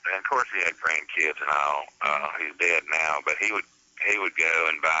 And of course, he had grandkids and all. He's dead now, but he would go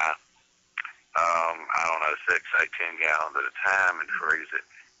and buy, I don't know, 6, 8, 10 gallons at a time and freeze it.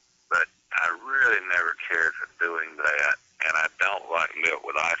 But I really never cared for doing that, and I don't like milk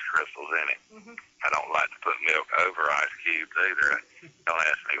with ice crystals in it. Mm-hmm. I don't like to put milk over ice cubes either. Don't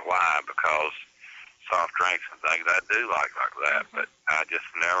ask me why, because soft drinks and things I do like that, but I just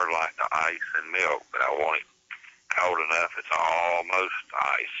never liked the ice and milk, but I want it cold enough it's almost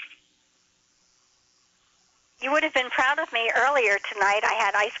ice. You would have been proud of me earlier tonight. I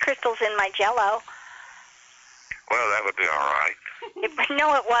had ice crystals in my Jell-O. Well, that would be all right.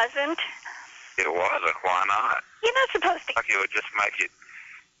 No, it wasn't. It wasn't. Why not? You're not supposed to. Like it would just make it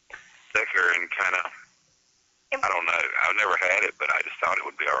thicker and kind of, I don't know. I've never had it, but I just thought it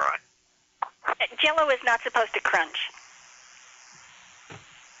would be all right. Jell-O is not supposed to crunch.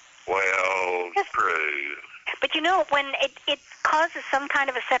 Well, true. But you know, when it causes some kind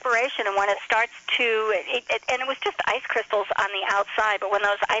of a separation, and when it starts to, and it was just ice crystals on the outside, but when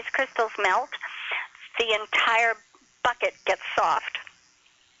those ice crystals melt, the entire bucket gets soft.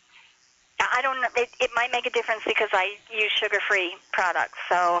 Now, I don't know, it might make a difference because I use sugar-free products,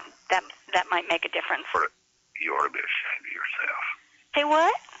 so that might make a difference. You ought to be ashamed of yourself. Say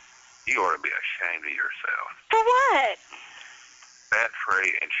what? You ought to be ashamed of yourself. For what?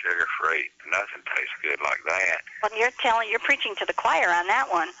 Fat-free and sugar-free. Nothing tastes good like that. Well, you're preaching to the choir on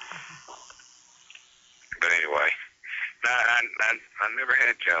that one. But anyway, no, I never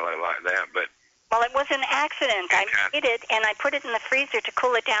had Jell-O like that, but... Well, it was an accident. I made it, and I put it in the freezer to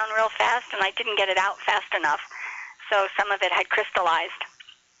cool it down real fast, and I didn't get it out fast enough. So some of it had crystallized.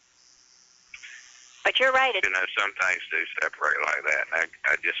 But you're right. You know, some things do separate like that.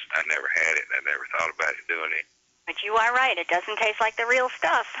 I never had it. I never thought about it doing it. But you are right. It doesn't taste like the real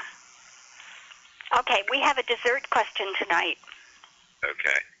stuff. Okay, we have a dessert question tonight.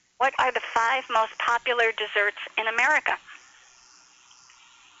 Okay. What are the 5 most popular desserts in America?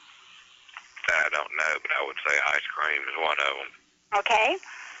 I don't know, but I would say ice cream is one of them. Okay.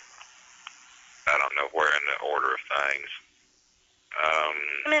 I don't know where in the order of things.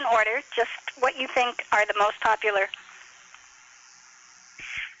 In order, just what you think are the most popular.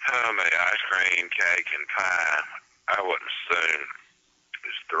 Maybe ice cream, cake, and pie. I wouldn't assume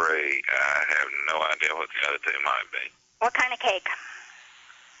it's 3. I have no idea what the other 2 might be. What kind of cake?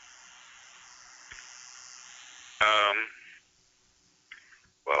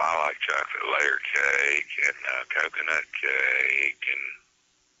 Well, I like chocolate layer cake and coconut cake and...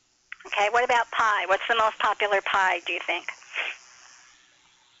 Okay, what about pie? What's the most popular pie, do you think?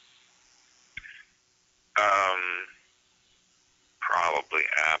 Probably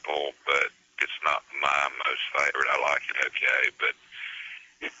apple, but it's not my most favorite. I like it okay, but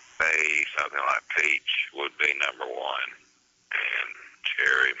maybe something like peach would be number 1, and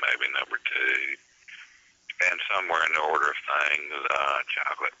cherry maybe number 2, and somewhere in the order of things,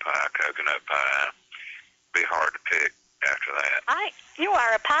 chocolate pie, coconut pie. Be hard to pick after that. You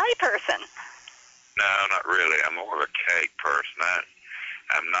are a pie person. No, not really. I'm more of a cake person.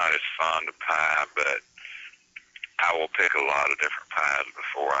 I'm not as fond of pie, but I will pick a lot of different pies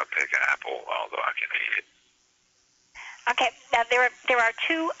before I pick apple, although I can eat it. Okay, now there are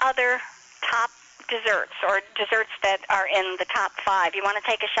 2 other top desserts, or desserts that are in the top 5. You want to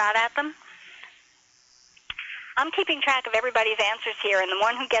take a shot at them? I'm keeping track of everybody's answers here, and the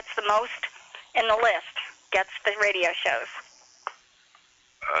one who gets the most in the list gets the radio shows.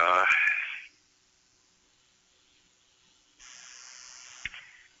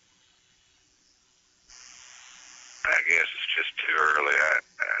 I guess it's just too early. I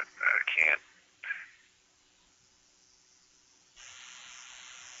can't.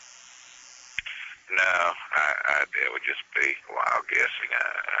 No, it would just be wild guessing.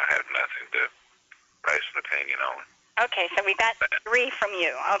 I have nothing to base an opinion on. Okay, so we got 3 from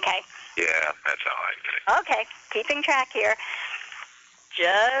you. Okay. Yeah, that's all I can do. Okay, keeping track here.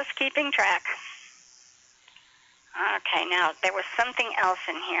 Just keeping track. Okay, now there was something else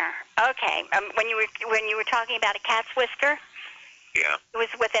in here. Okay, when you were talking about a cat's whisker, yeah, it was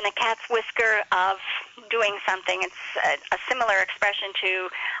within a cat's whisker of doing something. It's a similar expression to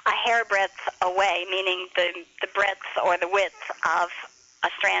a hairbreadth away, meaning the breadth or the width of a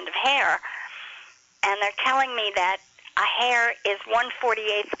strand of hair. And they're telling me that a hair is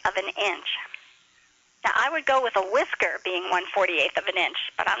 1/48th of an inch. Now, I would go with a whisker being 1/48th of an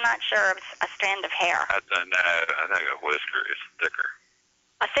inch, but I'm not sure it's a strand of hair. I think a whisker is thicker.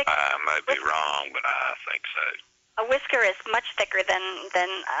 A thick. I might be wrong, but I think so. A whisker is much thicker than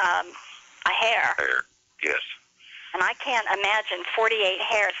a hair. Hair, yes. And I can't imagine 48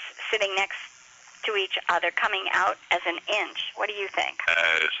 hairs sitting next to each other coming out as an inch. What do you think?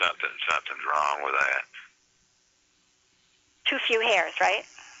 Something's wrong with that. Too few hairs, right?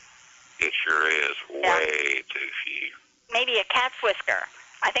 It sure is. Yeah. Way too few. Maybe a cat's whisker.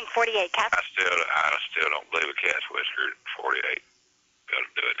 I think 48 cats. I still don't believe a cat's whisker at 48 going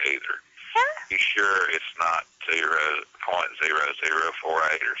to do it either. Yeah. You sure it's not 0.0048 or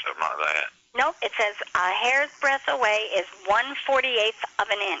something like that? Nope. It says a hair's breadth away is 1/48th of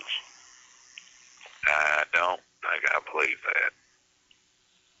an inch. I don't think I believe that.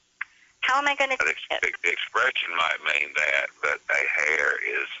 How am I going to do The it? expression might mean that, but a hair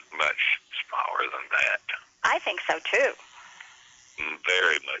is much smaller than that. I think so, too.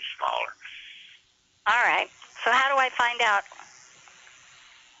 Very much smaller. All right. So how do I find out?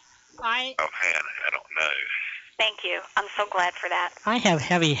 Offhand, I don't know. Thank you. I'm so glad for that. I have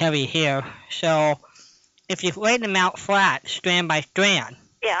heavy hair, so if you lay them out flat, strand by strand,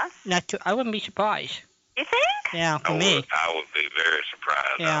 Yeah. I wouldn't be surprised. You think? Yeah, for me. I would be very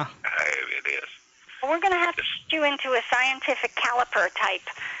surprised Yeah. how heavy it is. Well, we're going to have to put you into a scientific caliper type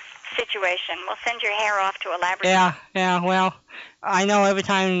situation. We'll send your hair off to a laboratory. Yeah, well, I know every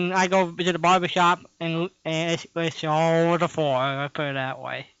time I go to the barbershop, and it's all over the floor, I put it that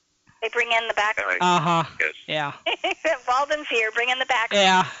way. They bring in the back. Uh-huh, Yes. yeah. Walden's here, bring in the back.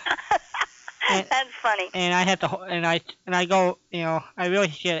 Yeah. That's funny. And I have to, and I go, I really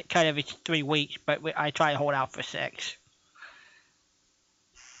get it cut every 3 weeks, but I try to hold out for 6.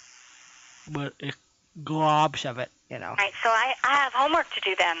 But it's globs of it, All right, so I have homework to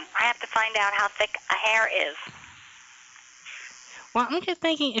do then. I have to find out how thick a hair is. Well, I'm just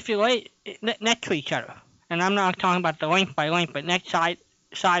thinking if you lay next to each other, and I'm not talking about the length by length, but next side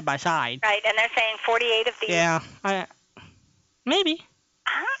by side. Right, and they're saying 48 of these. Yeah, maybe.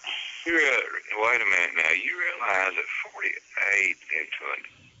 Wait a minute now. You realize that 48 into an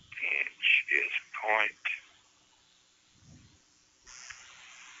inch is point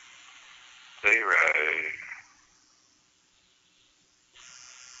 0.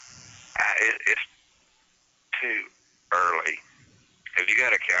 It's too early. Have you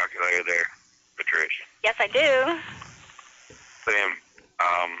got a calculator there, Patricia? Yes, I do. Then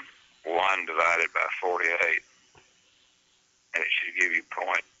 1 divided by 48, and it should give you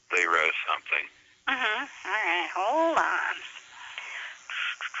point 0 something. All right, hold on.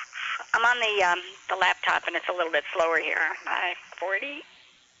 I'm on the laptop, and it's a little bit slower here. 48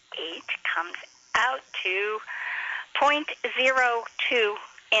 comes out to 0.02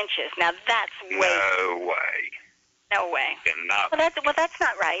 inches. Now that's way. No way. No way. Cannot. Well, that's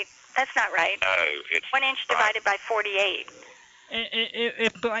not right. That's not right. No, it's 1 inch divided by 48.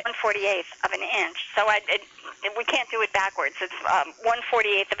 If 1/48th of an inch. So we can't do it backwards. It's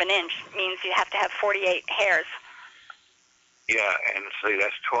 1/48th of an inch means you have to have 48 hairs. Yeah, and see,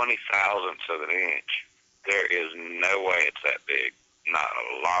 that's 20 thousandths of an inch. There is no way it's that big. Not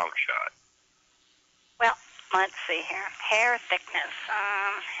a long shot. Well, let's see here. Hair thickness.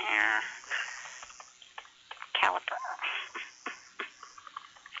 Hair caliper.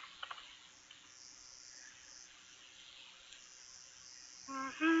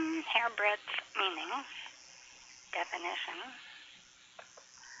 Hair breadth meaning. Definition.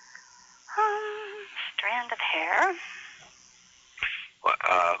 Strand of hair. Well,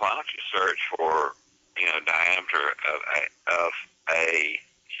 Why don't you search for, diameter of a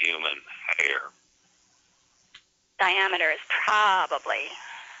human hair? Diameter is probably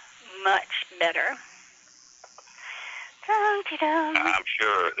much better. Dum-de-dum. I'm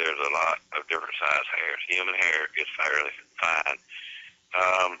sure there's a lot of different size hairs. Human hair is fairly fine.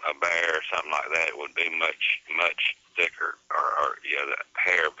 A bear or something like that would be much, much thicker, or the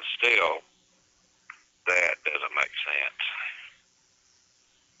hair, but still, that doesn't make sense.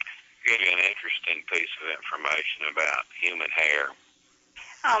 Give you an interesting piece of information about human hair.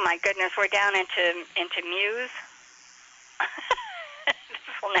 Oh my goodness, we're down into Muse.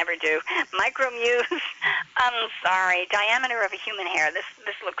 This will never do. Micro-Muse. I'm sorry. Diameter of a human hair.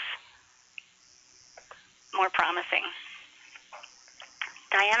 This looks more promising.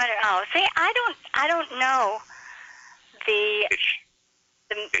 Diameter. Oh, see, I don't know the. It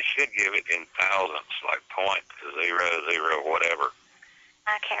should give it in thousandths, like 0.00 whatever.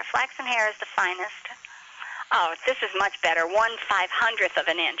 Okay, flaxen hair is the finest. Oh, this is much better. 1/500th of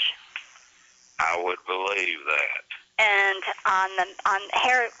an inch. I would believe that. And on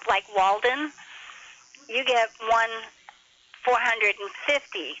hair like Walden, you get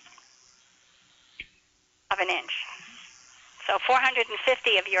 1/450 of an inch. So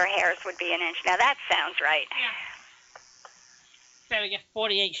 450 of your hairs would be an inch. Now that sounds right. Yeah. So we get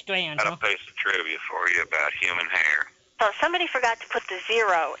 48 strands. Got a piece of trivia for you about human hair. So somebody forgot to put the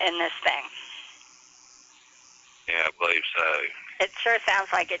 0 in this thing. Yeah, I believe so. It sure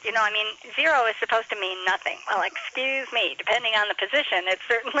sounds like it. 0 is supposed to mean nothing. Well, excuse me, depending on the position, it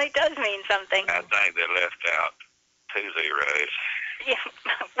certainly does mean something. I think they left out 2 zeros. Yeah,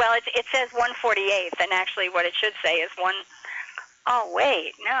 well, it says 1/48th, and actually what it should say is 1... Oh,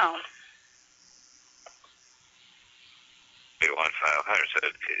 wait, no. 1/500, so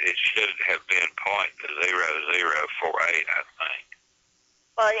it should have been 0.0048, I think.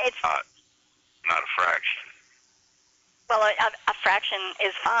 Well, it's... Not a fraction. Well, a fraction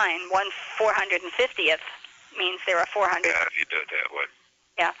is fine. 1/450th means there are 400. Yeah, if you do it that way.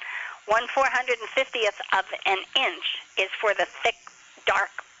 Yeah. 1/450th of an inch is for the thick,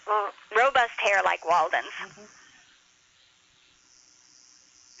 dark, robust hair like Walden's. Mm-hmm.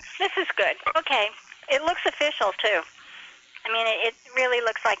 This is good. Okay. It looks official, too. It really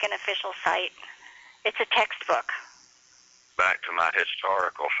looks like an official site. It's a textbook. Back to my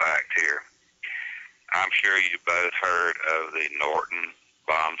historical fact here. I'm sure you both heard of the Norton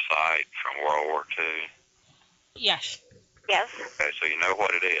bomb site from World War II. Yes. Yes. Okay, so you know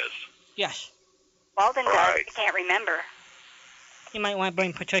what it is. Yes. Walden does. Right. I can't remember. You might want to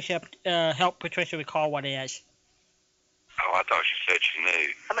bring Patricia up, help Patricia recall what it is. Oh, I thought she said she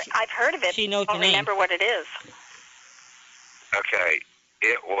knew. I've heard of it. She knows I the don't name. remember what it is. Okay,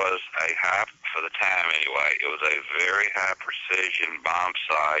 it was for the time anyway, it was a very high precision bomb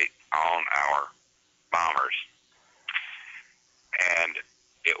site on our bombers. And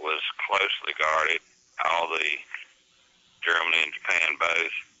it was closely guarded. All the Germany and Japan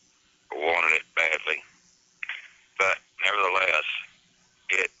both wanted it badly. But nevertheless,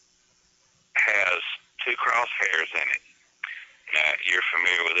 it has 2 crosshairs in it. Now, you're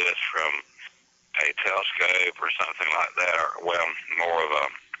familiar with this from a telescope or something like that, or, well, more of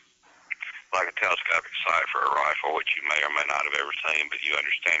like a telescopic sight for a rifle, which you may or may not have ever seen, but you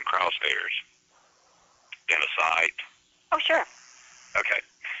understand crosshairs in a sight. Oh, sure. Okay.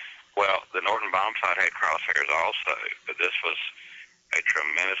 Well, the Norton bomb site had crosshairs also, but this was a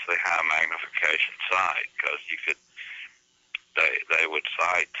tremendously high magnification site because they would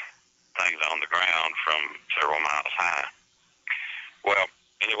sight things on the ground from several miles high. Well,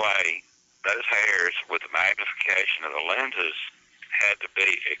 anyway, those hairs with the magnification of the lenses had to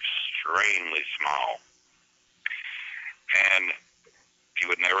be extremely small. And you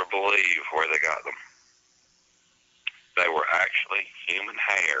would never believe where they got them. They were actually human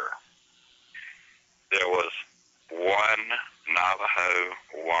hair. There was one Navajo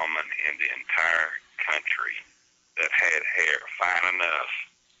woman in the entire country that had hair fine enough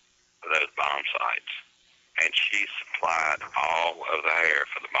for those bomb sites. And she supplied all of the hair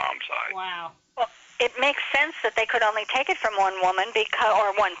for the bomb site. Wow. Well, it makes sense that they could only take it from one woman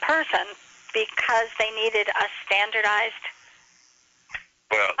or one person because they needed a standardized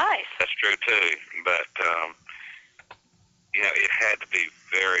size. That's true too, but it had to be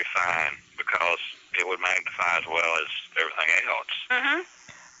very fine because it would magnify as well as everything else. Mm-hmm.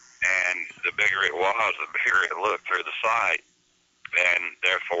 And the bigger it was, the bigger it looked through the sight, and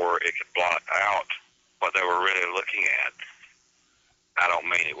therefore it could blot out what they were really looking at. I don't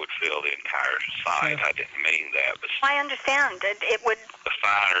mean it would fill the entire site. Sure. I didn't mean that. But I understand. It would... the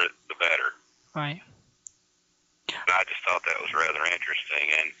finer, the better. Right. I just thought that was rather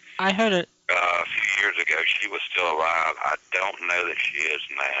interesting. And I heard it. a few years ago, she was still alive. I don't know that she is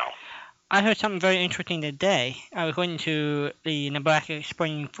now. I heard something very interesting today. I was going to the Nebraska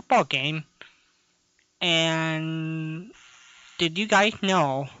spring football game, and did you guys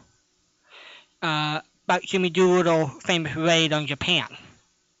know about Jimmy Doolittle's famous raid on Japan?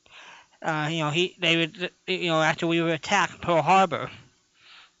 After we were attacked Pearl Harbor,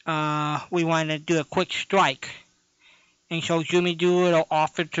 we wanted to do a quick strike, and so Jimmy Doolittle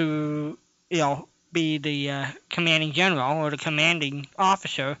offered to, be the commanding general or the commanding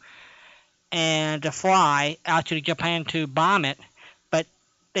officer, and to fly out to Japan to bomb it, but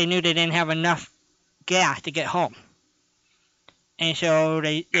they knew they didn't have enough gas to get home, and so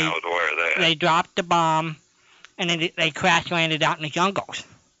they dropped the bomb, and then they crash landed out in the jungles.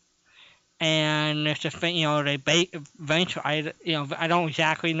 And it's just, they eventually, I don't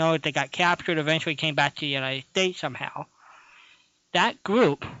exactly know if they got captured, eventually came back to the United States somehow. That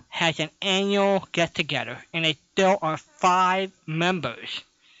group has an annual get-together, and there still are 5 members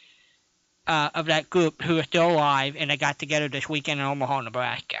of that group who are still alive, and they got together this weekend in Omaha,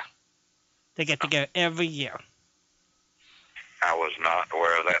 Nebraska. They get together every year. I was not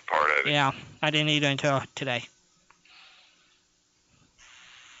aware of that part of it. Yeah, I didn't either until today.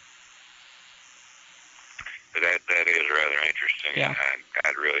 That is rather interesting. Yeah.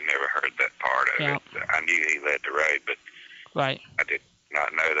 I'd really never heard that part of it. I knew he led the raid, but right. I did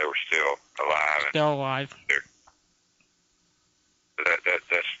not know they were still alive. Still alive.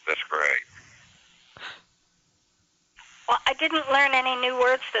 That's great. Well, I didn't learn any new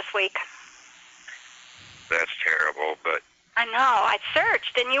words this week. That's terrible, but I know. I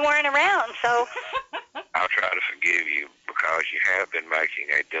searched, and you weren't around, so... I'll try to forgive you because you have been making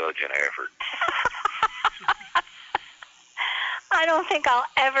a diligent effort. I don't think I'll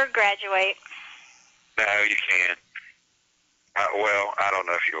ever graduate. No, you can't. Well, I don't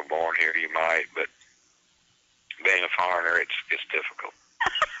know if you were born here. You might, but being a foreigner, it's difficult.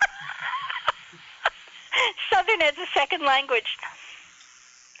 Southern as a second language.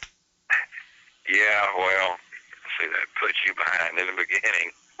 Yeah, well, see, that puts you behind in the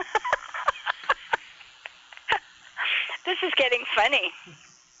beginning. This is getting funny.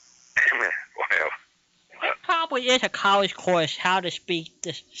 Well, it probably is a college course, how to speak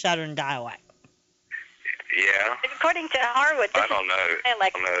the Southern dialect. Yeah. According to Harwood, this I don't know.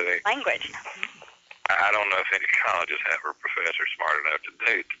 is language. I don't know if any colleges have a professor smart enough to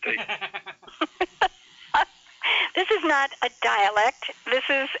teach. This is not a dialect. This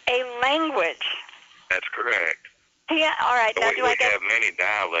is a language. That's correct. Yeah, all right. Now, we have many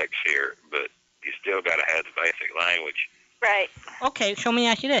dialects here, but you still got to have the basic language. Right. Okay, so let me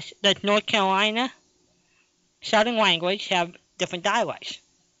ask you this. Does North Carolina Southern language have different dialects?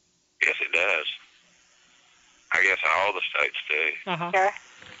 Yes, it does. I guess all the states do. Uh-huh. Sure.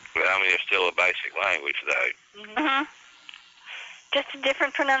 But, I mean, it's still a basic language, though. Mm-hmm. Just a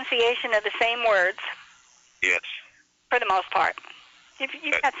different pronunciation of the same words. Yes. For the most part. You've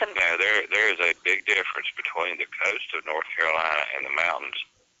got some... Yeah, there is a big difference between the coast of North Carolina and the mountains.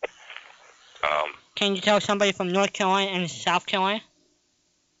 Can you tell somebody from North Carolina and South Carolina?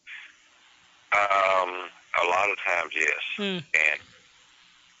 A lot of times, yes. Can.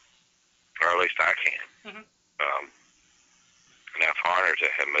 Or at least I can. Mm-hmm. Now, foreigners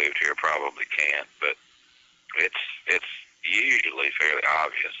that have moved here probably can't, but it's usually fairly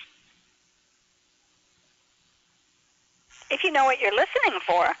obvious. If you know what you're listening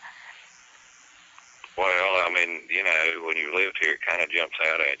for. Well, I mean, when you lived here, it kind of jumps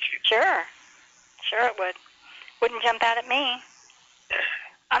out at you. Sure. Sure it would. Wouldn't jump out at me.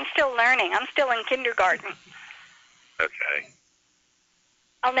 I'm still learning. I'm still in kindergarten. Okay.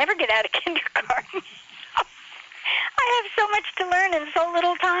 I'll never get out of kindergarten. I have so much to learn in so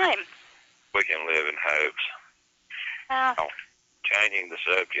little time. We can live in hopes. Changing the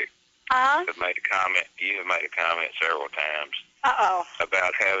subject. Uh-huh. You have made a comment several times. Uh-oh.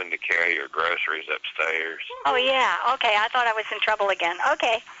 About having to carry your groceries upstairs. Oh, yeah. Okay, I thought I was in trouble again.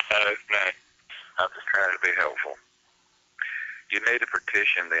 Okay. No. I'm just trying to be helpful. You need to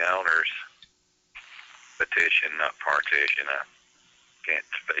petition the owners. Petition, not partition. I can't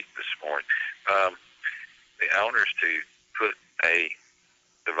speak this morning. The owners to put a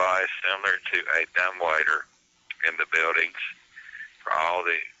device similar to a dumbwaiter in the buildings for all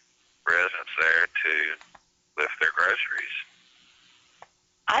the residents there to lift their groceries.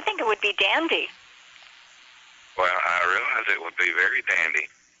 I think it would be dandy. Well, I realize it would be very dandy,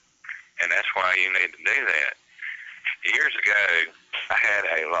 and that's why you need to do that. Years ago, I had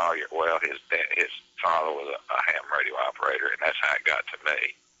a lawyer. Well, his father was a ham radio operator, and that's how it got to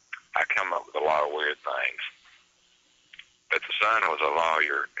me. I come up with a lot of weird things. but the son was a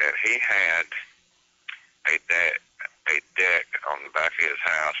lawyer, and he had a deck on the back of his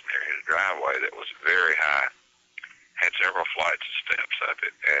house near his driveway that was very high, had several flights of steps up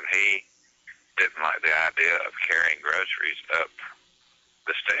it, and he didn't like the idea of carrying groceries up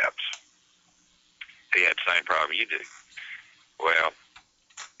the steps. He had the same problem you do. Well,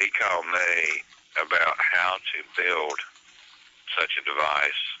 he called me about how to build such a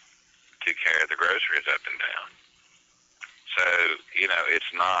device to carry the groceries up and down. So,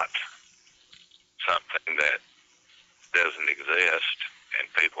 it's not something that doesn't exist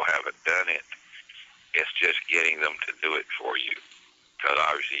and people haven't done it. It's just getting them to do it for you. Because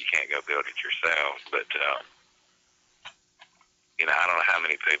obviously you can't go build it yourself. But, I don't know how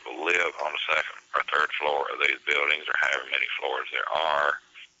many people live on the second or third floor of these buildings or however many floors there are.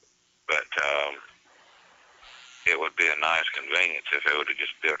 But it would be a nice convenience if it would have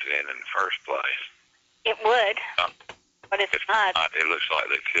just built it in the first place. It would, but it's not. It looks like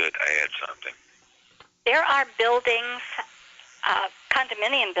they could add something. There are buildings,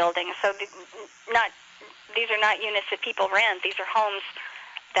 condominium buildings, so these are not units that people rent. These are homes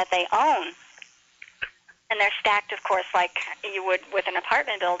that they own. And they're stacked, of course, like you would with an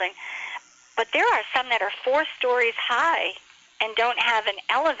apartment building. But there are some that are 4 stories high and don't have an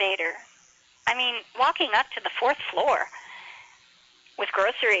elevator. I mean, walking up to the 4th floor with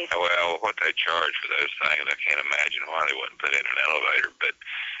groceries. Well, what they charge for those things, I can't imagine why they wouldn't put in an elevator. But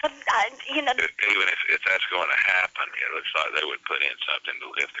even if that's going to happen, it looks like they would put in something to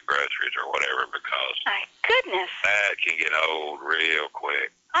lift the groceries or whatever, because my goodness, that can get old real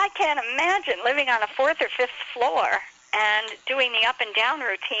quick. I can't imagine living on a 4th or 5th floor and doing the up and down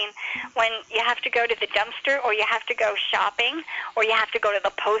routine when you have to go to the dumpster or you have to go shopping or you have to go to the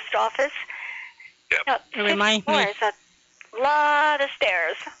post office. Yep. It reminds me. A lot of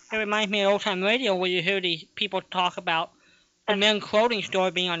stairs. It reminds me of old-time radio where you hear these people talk about the men's clothing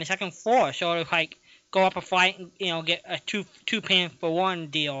store being on the 2nd floor. So it's like go up a flight and get a two pants for one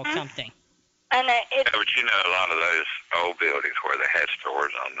deal or something. And but a lot of those old buildings where they had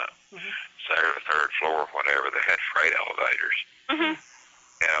stores on the second or third floor, whatever, they had freight elevators.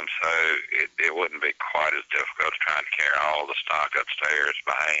 So it wouldn't be quite as difficult trying to carry all the stock upstairs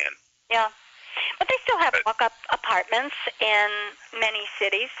by hand. Yeah. But they still have walk-up apartments in many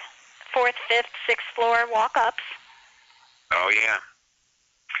cities. 4th, 5th, 6th floor walk-ups. Oh, yeah.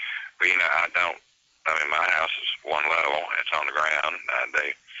 But, my house is one level. It's on the ground.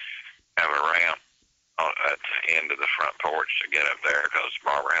 They have a ramp at the end of the front porch to get up there because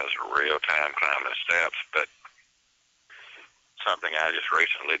Barbara has a real time climbing the steps. But something I just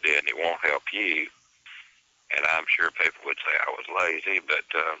recently did, and it won't help you, and I'm sure people would say I was lazy, but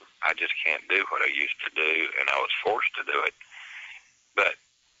I just can't do what I used to do, and I was forced to do it. But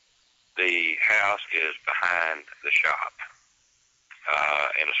the house is behind the shop.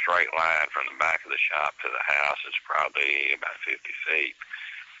 In a straight line from the back of the shop to the house is probably about 50 feet.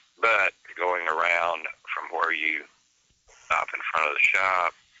 But going around from where you stop in front of the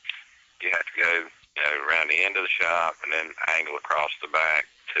shop, you have to go around the end of the shop and then angle across the back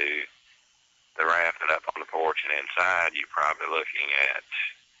to the ramp and up on the porch, and inside you're probably looking at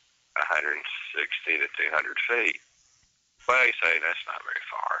 160 to 200 feet. Well, you say that's not very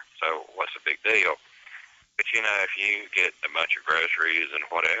far, so what's the big deal? But, if you get a bunch of groceries and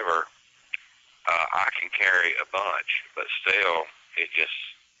whatever, I can carry a bunch, but still, it just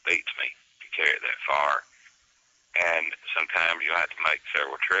beats me to carry it that far. And sometimes you have to make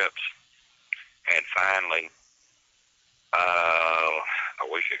several trips. And finally, a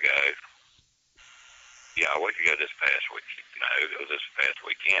week ago this past week, it was this past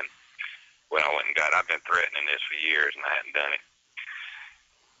weekend, well, I went and I've been threatening this for years and I hadn't done it.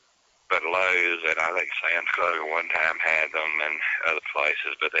 But Lowe's and I think Sam's Club at one time had them and other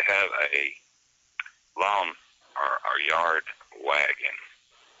places, but they have a lawn or yard wagon.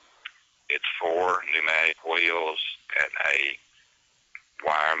 It's 4 pneumatic wheels and a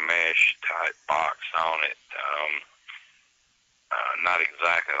wire mesh type box on it. Not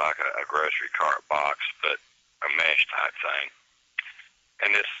exactly like a grocery cart box, but a mesh type thing.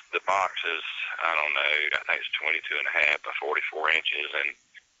 And the box is, I don't know, I think it's 22.5 by 44 inches and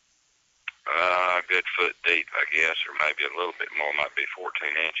a good foot deep, I guess, or maybe a little bit more, might be 14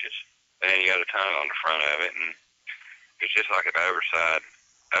 inches. And then you got a tongue on the front of it, and it's just like an oversized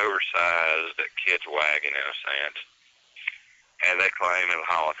kid's wagon in a sense. And they claim it'll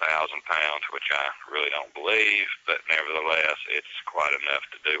haul 1,000 pounds, which I really don't believe, but nevertheless, it's quite enough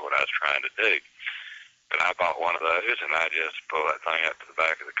to do what I was trying to do. But I bought one of those, and I just pull that thing up to the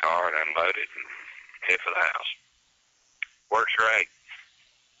back of the car and unload it and head for the house. Works great.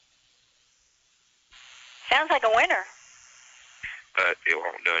 Sounds like a winner. but it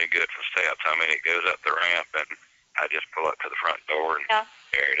won't do any good for steps. I mean, it goes up the ramp, and I just pull up to the front door and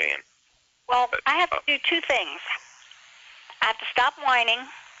carry it in. Well, I have to do two things. I have to stop whining,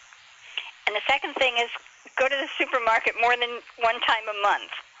 and the second thing is go to the supermarket more than one time a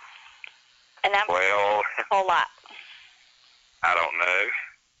month. And that's a whole lot. I don't know.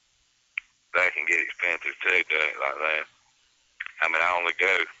 That can get expensive, too, doing it like that. I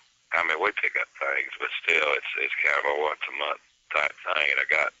mean, we pick up things, but still, it's kind of a once-a-month type thing, and I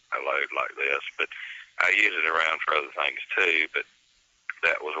got a load like this. But I use it around for other things, too, but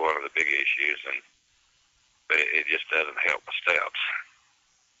that was one of the big issues, but it just doesn't help the steps.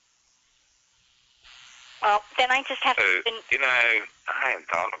 Well, then I just have to... I hadn't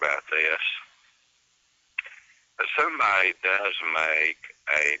thought about this. But somebody does make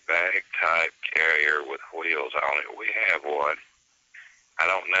a bag-type carrier with wheels on it. We have one. I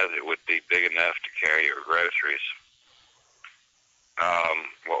don't know that it would be big enough to carry your groceries.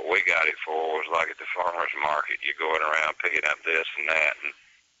 What we got it for was like at the farmer's market. You're going around picking up this and that, and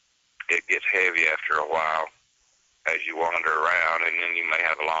it gets heavy after a while as you wander around, and then you may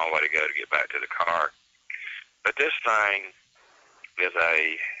have a long way to go to get back to the car. But this thing is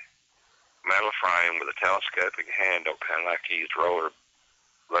a metal frame with a telescopic handle, kind of like you use roller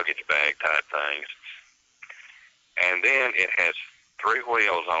luggage bag type things. And then it has 3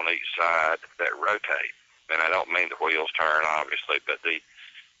 wheels on each side that rotate. And I don't mean the wheels turn, obviously, but the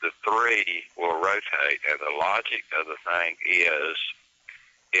 3 will rotate. And the logic of the thing is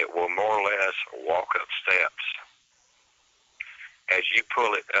it will more or less walk up steps. As you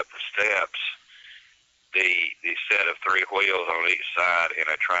pull it up the steps, the set of 3 wheels on each side in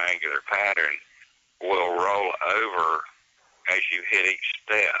a triangular pattern will roll over as you hit each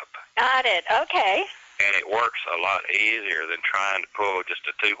step. Got it. Okay. And it works a lot easier than trying to pull just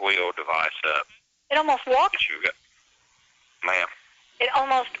a 2-wheel device up. It almost walks. Ma'am. It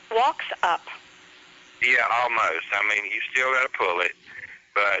almost walks up. Yeah, almost. I mean, you still got to pull it,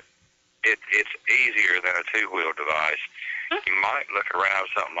 but it's easier than a 2-wheel device. You might look around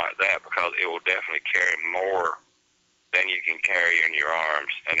something like that because it will definitely carry more than you can carry in your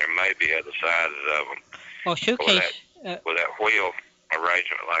arms, and there may be other sizes of them. Well, suitcase... With that wheel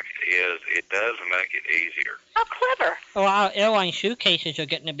arrangement like it is, it does make it easier. How clever. Well, our airline suitcases are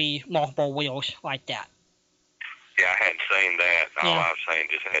getting to be multiple wheels like that. Yeah, I hadn't seen that. All Yeah. I've seen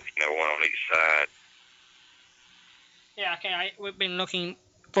just had, one on each side. Yeah, okay, we've been looking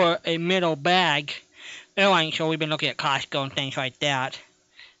for a middle bag airline, so we've been looking at Costco and things like that.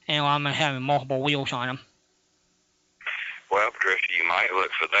 And I'm having multiple wheels on them. Well, Patricia, you might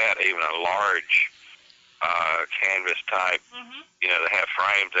look for that, even a large canvas type, they have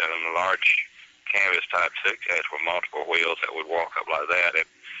frames in them, a large canvas type suitcase with multiple wheels that would walk up like that, and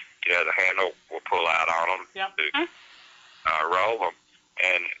the handle will pull out on them to roll them,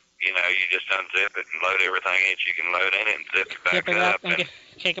 and you just unzip it and load everything in you can load in it and zip it back up and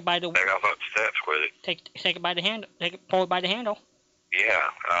take it by the take off up the steps with it. Take it by the handle. Pull it by the handle. Yeah,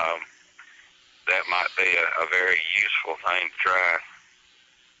 that might be a very useful thing to try.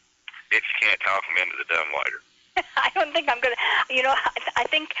 If you can't talk them into the dumbwaiter. I don't think I'm gonna. I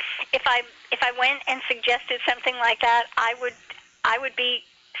think if I went and suggested something like that, I would be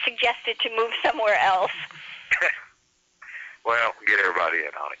suggested to move somewhere else. Well, get everybody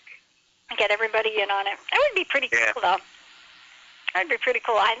in on it. Get everybody in on it. That would be pretty cool, though. That would be pretty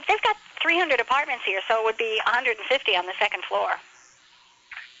cool. They've got 300 apartments here, so it would be 150 on the second floor.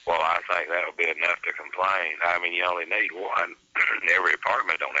 Well, I think that would be enough to complain. I mean, you only need one. Every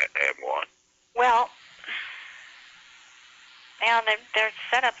apartment don't have to have one. Well, they're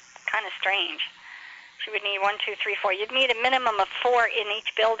set up kind of strange. You would need 1, 2, 3, 4. You'd need a minimum of 4 in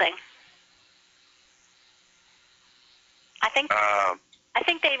each building. I think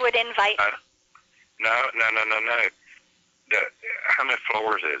they would invite. No. How many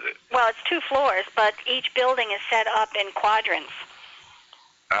floors is it? Well, it's 2 floors, but each building is set up in quadrants.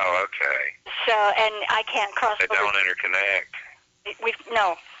 Oh, okay. So, and I can't cross They over. don't interconnect?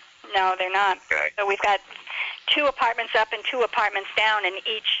 No, they're not. Okay. So we've got 2 apartments up and 2 apartments down, and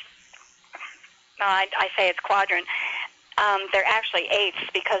each, I say it's quadrant. They're actually eighths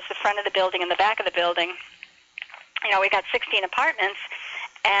because the front of the building and the back of the building, we got 16 apartments,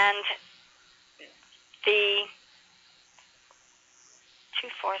 and the 2,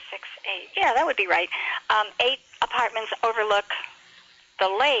 4, 6, 8. Yeah, that would be right. 8 apartments overlook the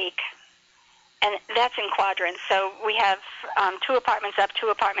lake, and that's in quadrants. So we have 2 apartments up, 2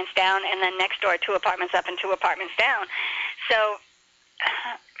 apartments down, and then next door 2 apartments up and 2 apartments down. So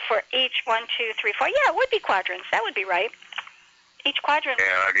for each 1, 2, 3, 4, yeah, it would be quadrants. That would be right. Each quadrant.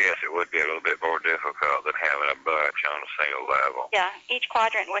 Yeah, I guess it would be a little bit more difficult than having a bunch on a single level. Yeah, each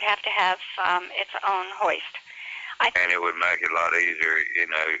quadrant would have to have its own hoist. And it would make it a lot easier. You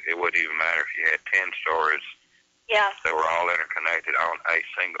know, it wouldn't even matter if you had 10 stories. Yeah. That were all interconnected on a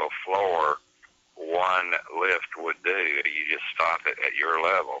single floor. One lift would do. You just stop it at your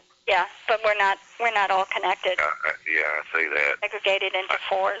level. Yeah, but we're not all connected. Yeah, I see that. Segregated into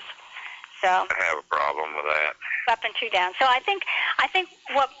fours. So I have a problem with that. Up and two down. So I think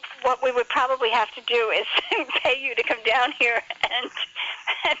what we would probably have to do is pay you to come down here and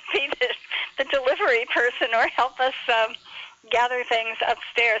be the delivery person or help us gather things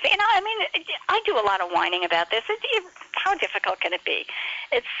upstairs. You know, I mean, I do a lot of whining about this. How difficult can it be?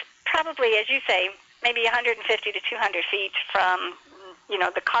 It's probably, as you say, maybe 150 to 200 feet from, you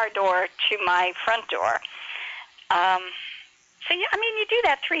know, the car door to my front door. So, I mean, you do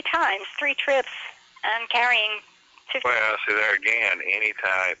that 3 times, 3 trips, and carrying 50. Well, see, there again, any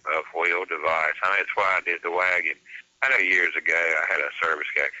type of wheel device. I mean, that's why I did the wagon. I know years ago I had a service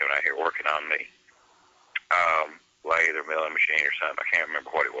guy coming out here working on me, lathe or milling machine or something. I can't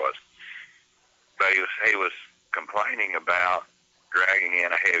remember what it was. But he was complaining about dragging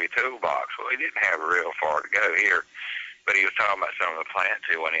in a heavy toolbox. Well, he didn't have real far to go here, but he was talking about some of the plants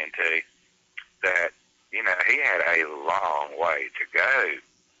he went into that, you know, he had a long way to go.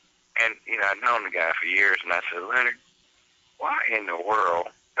 And, you know, I'd known the guy for years, and I said, Leonard, why in the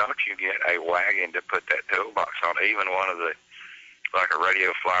world don't you get a wagon to put that toolbox on, even one of the, like a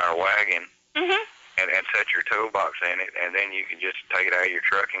radio flyer wagon, and set your toolbox in it, and then you can just take it out of your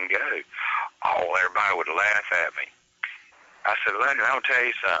truck and go. Oh, everybody would laugh at me. I said, Leonard, I'll tell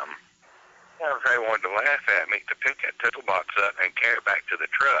you something. Everybody wanted to laugh at me to pick that toolbox up and carry it back to the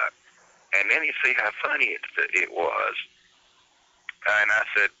truck. And then you see how funny it was. And I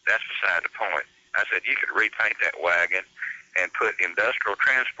said, that's beside the point. I said, you could repaint that wagon and put industrial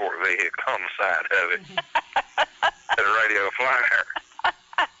transport vehicle on the side of it as a radio flyer.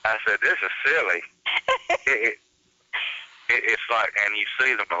 I said, this is silly. It's like, and you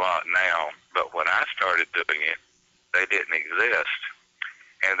see them a lot now, but when I started doing it, they didn't exist.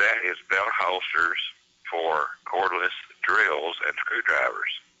 And that is belt holsters for cordless drills and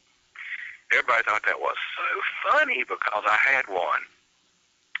screwdrivers. Everybody thought that was so funny because I had one.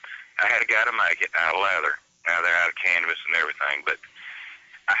 I had a guy to make it out of leather. Now they're out of canvas and everything, but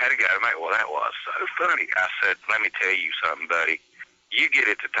I had a guy to make it. Well, that was so funny. I said, let me tell you something, buddy. You get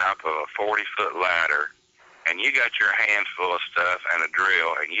at the top of a 40-foot ladder, and you got your hands full of stuff and a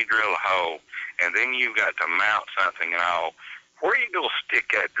drill, and you drill a hole, and then you've got to mount something and all. Where are you going to stick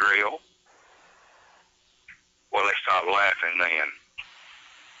that drill? Well, they stopped laughing then.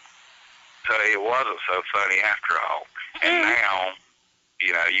 So it wasn't so funny after all. And now,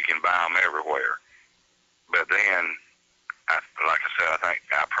 you know, you can buy them everywhere. But then, like I said, I think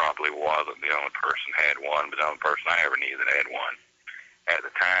I probably wasn't the only person who had one, but the only person I ever knew that had one at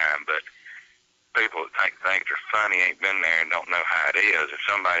the time. But people that think things are funny ain't been there and don't know how it is. If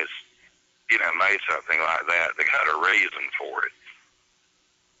somebody's, you know, made something like that, they got a reason for it.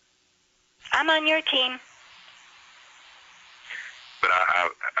 I'm on your team. But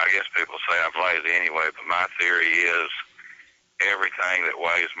I guess people say I'm lazy anyway, but my theory is everything that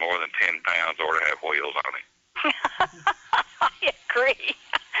weighs more than 10 pounds ought to have wheels on it. I agree.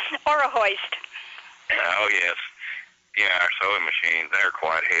 Or a hoist. Oh, yes. Yeah, our sewing machines, they're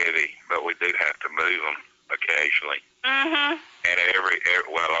quite heavy, but we do have to move them occasionally. And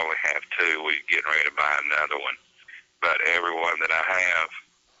well, I only have 2. We're getting ready to buy another one. But every one that I have,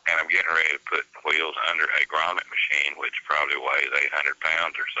 and I'm getting ready to put wheels under a grommet machine, which probably weighs 800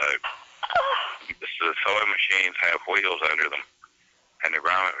 pounds or so. The sewing machines have wheels under them, and the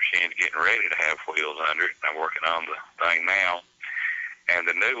grommet machine's getting ready to have wheels under it. I'm working on the thing now, and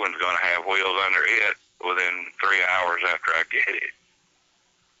the new one's going to have wheels under it within 3 hours after I get it.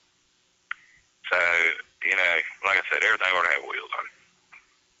 So, you know, like I said, everything ought to have wheels on it.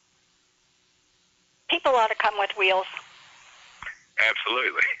 People ought to come with wheels.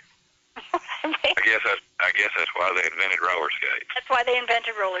 Absolutely. I guess that's why they invented roller skates. That's why they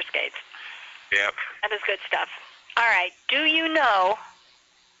invented roller skates. Yep. That is good stuff. All right. Do you know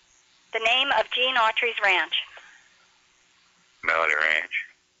the name of Gene Autry's ranch? Melody Ranch.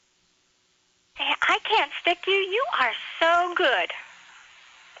 Hey, I can't stick you. You are so good.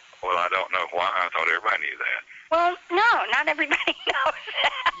 Well, I don't know why. I thought everybody knew that. Well, no, not everybody knows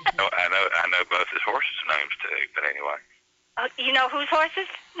that. No, I know both his horses' names too. But anyway. Oh, you know whose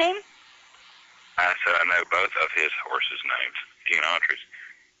horse's name? I said I know both of his horses' names. Gene Autry's.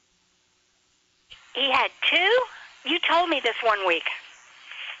 He had 2? You told me this one week.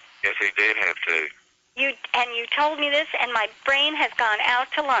 Yes, he did have 2. You told me this, and my brain has gone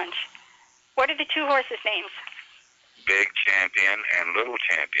out to lunch. What are the two horses' names? Big Champion and Little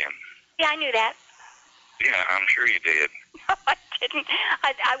Champion. Yeah, I knew that. Yeah, I'm sure you did. No, I didn't.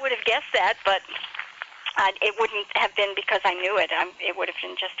 I would have guessed that, but it wouldn't have been because I knew it. It would have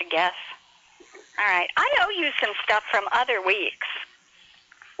been just a guess. All right. I owe you some stuff from other weeks.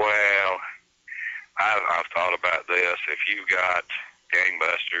 Well, I've thought about this. If you got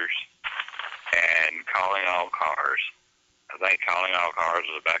Gangbusters and Calling All Cars, I think Calling All Cars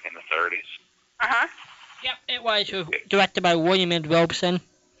was back in the 30s. Uh-huh. Yep, it was directed by William Ed Robson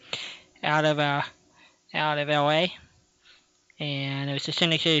out of L.A. And it was a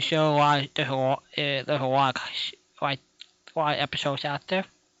syndicated show. There's a lot of episodes out there.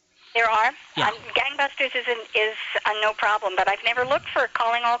 There are. Yeah. Gangbusters is no problem, but I've never looked for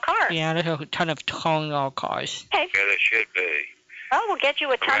Calling All Cars. Yeah, there's a ton of Calling All Cars. Okay. Yeah, there should be. Well, we'll get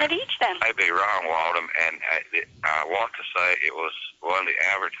you a ton of each then. I may be wrong, Walden, and I want to say it was one of the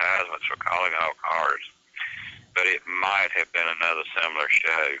advertisements for Calling All Cars, but it might have been another similar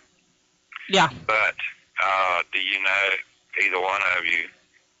show. Yeah. But do you know, either one of you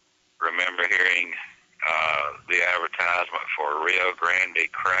remember hearing the advertisement for Rio Grande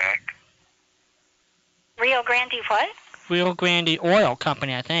Crack? Rio Grande what? Rio Grande Oil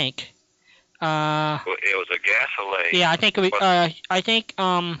Company, I think. Well, it was a gasoline. Yeah, I think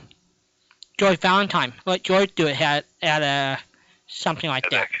George Valentine, let George do it, had something like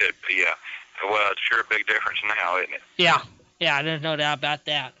that. That could be, yeah. Well, it's sure a big difference now, isn't it? Yeah, there's no doubt about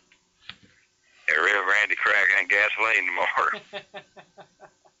that. Yeah, Rio Grande Crack ain't gasoline anymore.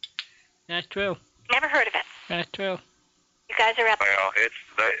 That's true. Never heard of it. That's true. You guys are up. Well,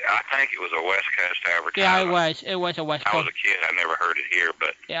 I think it was a West Coast advertisement. Yeah, it was a West Coast. I was a kid. I never heard it here,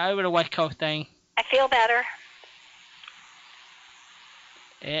 but... Yeah, it was a West Coast thing. I feel better.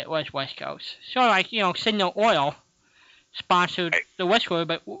 It was West Coast. So, Signal Oil sponsored the Westwood,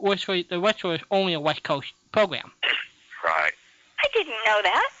 but the Westwood is only a West Coast program. Right. I didn't know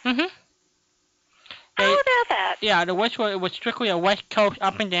that. Mm-hmm. How about that? Yeah, the Westwood was strictly a West Coast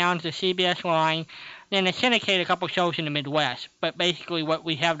up and down to the CBS line. Then they syndicated a couple shows in the Midwest, but basically what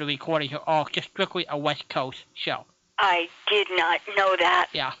we have to record is all just strictly a West Coast show. I did not know that.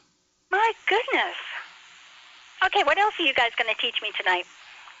 Yeah. My goodness. Okay, what else are you guys going to teach me tonight?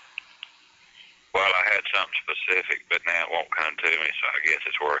 Well, I had something specific, but now it won't come to me, so I guess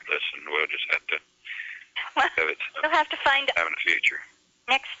it's worthless, and we'll just have to have it. You'll have to find have in the future.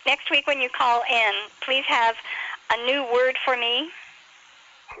 Next week when you call in, please have a new word for me.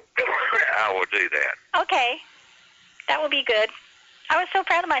 I will do that. Okay. That will be good. I was so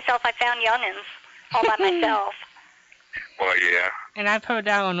proud of myself I found young'uns all by myself. Well, yeah. And I've heard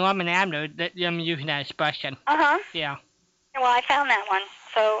that on Norman Avenue, that them using that expression. Uh-huh. Yeah. Well, I found that one,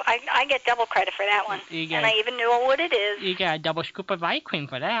 so I get double credit for that one. And I even knew what it is. You got a double scoop of ice cream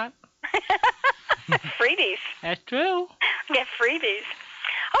for that. Freebies. That's true. Get freebies.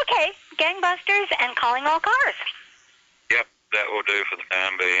 Okay, Gangbusters and Calling All Cars. Yep, that will do for the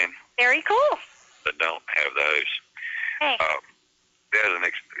time being. Very cool. But don't have those. Hey.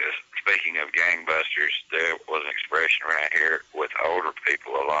 Speaking of Gangbusters, there was an expression right here with older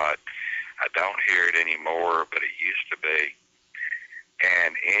people a lot. I don't hear it anymore, but it used to be.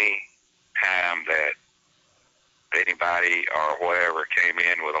 And any time that anybody or whatever came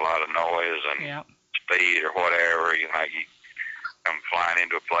in with a lot of noise and speed or whatever, you come flying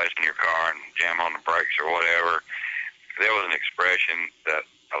into a place in your car and jam on the brakes or whatever, there was an expression that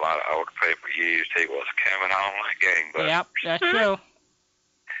a lot of older people used. He was coming on like gangbusters. Yep, that's true.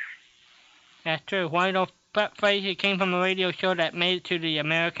 That's true. One of those phrases came from a radio show that made it to the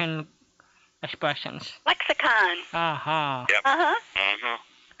American expressions. Lexicon. Uh-huh. Yep. Uh-huh. Mm-hmm.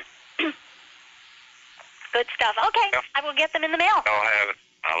 Good stuff. Okay, yep. I will get them in the mail. I'll have it.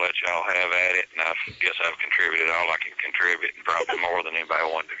 I'll let y'all have at it, and I guess I've contributed all I can contribute, and probably more than anybody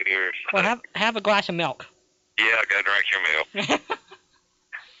wanted to hear. So. Well, have a glass of milk. Yeah, go drink your milk.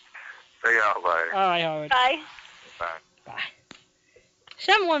 See y'all later. All right, Howard. Bye. Bye.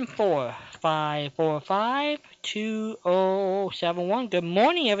 714-545-2071. Good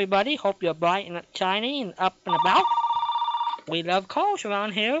morning, everybody. Hope you're bright and shiny and up and about. We love calls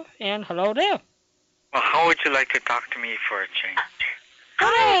around here, and hello there. Well, how would you like to talk to me for a change?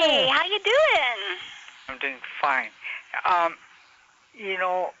 Hi, how you doing? I'm doing fine.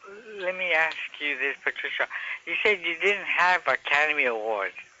 Let me ask you this, Patricia. You said you didn't have Academy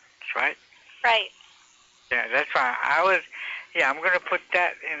Awards, right? Right. Yeah, that's fine. I'm going to put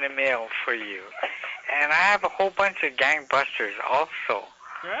that in the mail for you. And I have a whole bunch of Gangbusters also.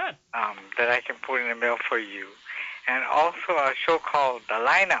 Good. That I can put in the mail for you. And also a show called The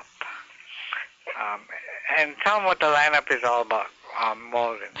Lineup. And tell them what the lineup is all about,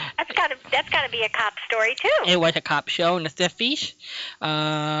 Walden. That's gotta be a cop story too. It was a cop show in the 50s,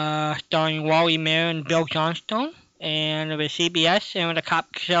 starring Wally Mayer and Bill Johnstone, and it was CBS, and it was a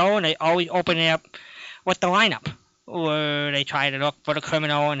cop show, and they always open it up with the lineup, where they try to look for the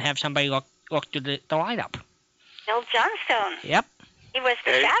criminal and have somebody look through the lineup. Bill Johnstone. Yep. He was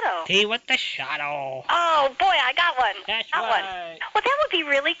the shadow. He was the shadow. Oh boy, I got one. That's got right. one. Well, that would be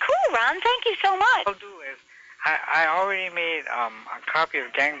really cool, Ron. Thank you so much. What I'll do is, I already made a copy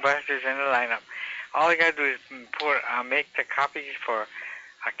of Gangbusters in the lineup. All I gotta do is make the copies for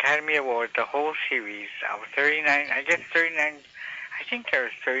Academy Awards, the whole series of 39. I guess 39. I think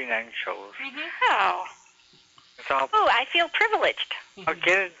there's 39 shows. Oh. So I feel privileged. I'll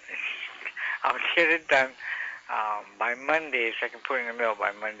get it done by Monday, so I can put it in the mail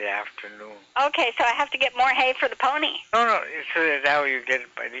by Monday afternoon. Okay, so I have to get more hay for the pony. No, so that way you get it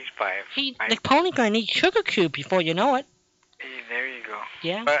at least by. See, the pony's gonna need sugar cube before you know it. There you go.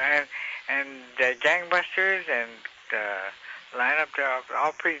 Yeah. But and the Gangbusters and the lineup, they're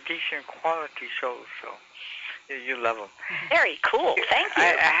all pretty decent quality shows, so you love them. Very cool. Thank you.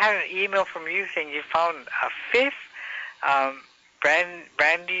 I had an email from you saying you found a fifth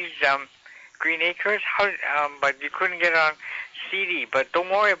Brandy's Green Acres, but you couldn't get it on CD. But don't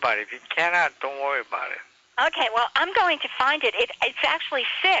worry about it. If you cannot, don't worry about it. Okay, well, I'm going to find it. It's actually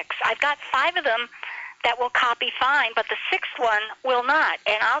 6. I've got 5 of them that will copy fine, but the 6th one will not.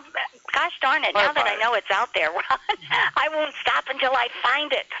 And gosh darn it, now that I know it's out there, I won't stop until I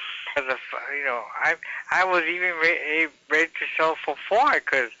find it. I was even ready to sell for 4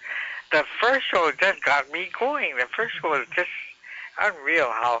 because the first show just got me going. The first show was just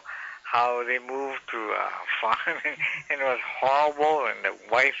unreal how they moved to a farm and it was horrible and the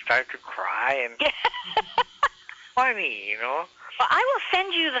wife started to cry and funny, Well, I will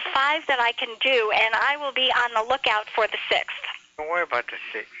send you the 5 that I can do, and I will be on the lookout for the 6th. Don't worry about the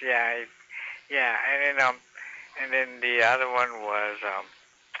 6th. Yeah, and then the other one was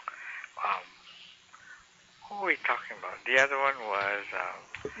who are we talking about? The other one was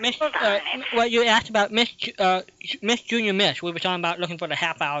Well, you asked about Miss Junior Miss. We were talking about looking for the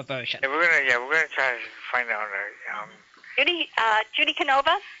half-hour version. Yeah, we're gonna try to find out. Judy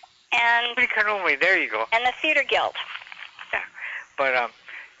Canova and Judy Canova. There you go. And the Theater Guild. Yeah, but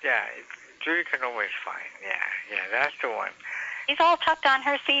Judy Canova is fine. Yeah, that's the one. She's all tucked on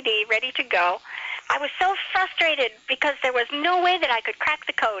her CD, ready to go. I was so frustrated because there was no way that I could crack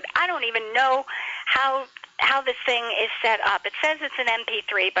the code. I don't even know how this thing is set up. It says it's an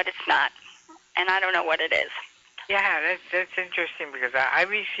MP3, but it's not, and I don't know what it is. Yeah, that's interesting because I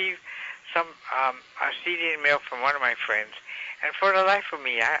received a CD in mail from one of my friends, and for the life of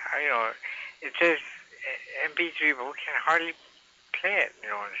me, it says MP3, but we can hardly play it,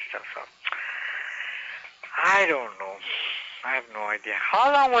 and stuff. So I don't know. I have no idea.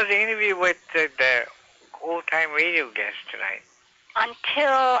 How long was the interview with the old-time radio guest tonight?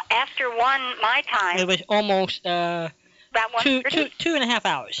 Until after 1 my time. It was almost about 2.5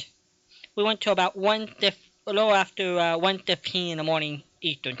 hours. We went to about a little after 1:15 in the morning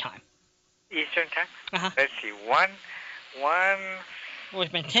Eastern time. Eastern time? Uh-huh. Let's see, one. It would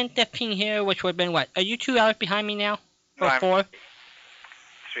have been 10:15 here, which would have been what? Are you 2 hours behind me now? Or no, 4?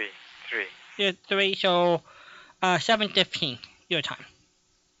 3. You're 3, so 7:15 your time.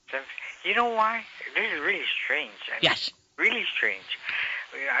 You know why? This is really strange. Yes. Really strange.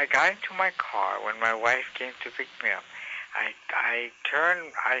 I got into my car when my wife came to pick me up. I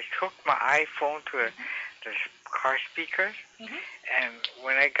took my iPhone to the car speakers, and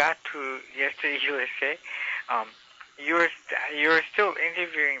when I got to Yesterday USA, you were still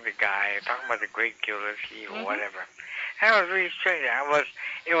interviewing the guy, talking about the Great Gildersleeve or whatever. And it was really strange.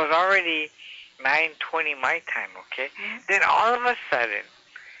 It was already 9:20 my time, okay? Then all of a sudden,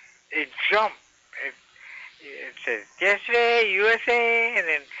 it jumped. It says, Yesterday, USA, and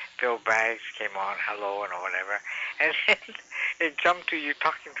then Bill Braggs came on, hello, and whatever. And then it jumped to you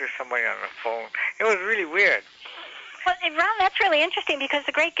talking to somebody on the phone. It was really weird. Well, Ron, that's really interesting because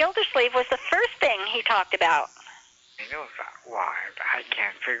the Great Gildersleeve was the first thing he talked about. I know, why? I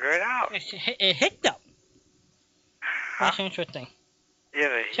can't figure it out. It hit them. That's interesting.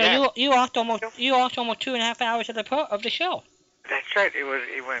 Yeah, so you lost almost 2.5 hours of the show. That's right. It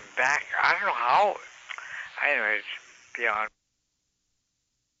went back. I don't know how. Anyway, it's beyond.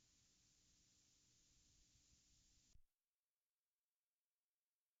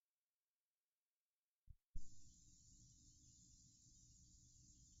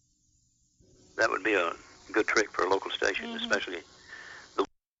 That would be a good trick for a local station, especially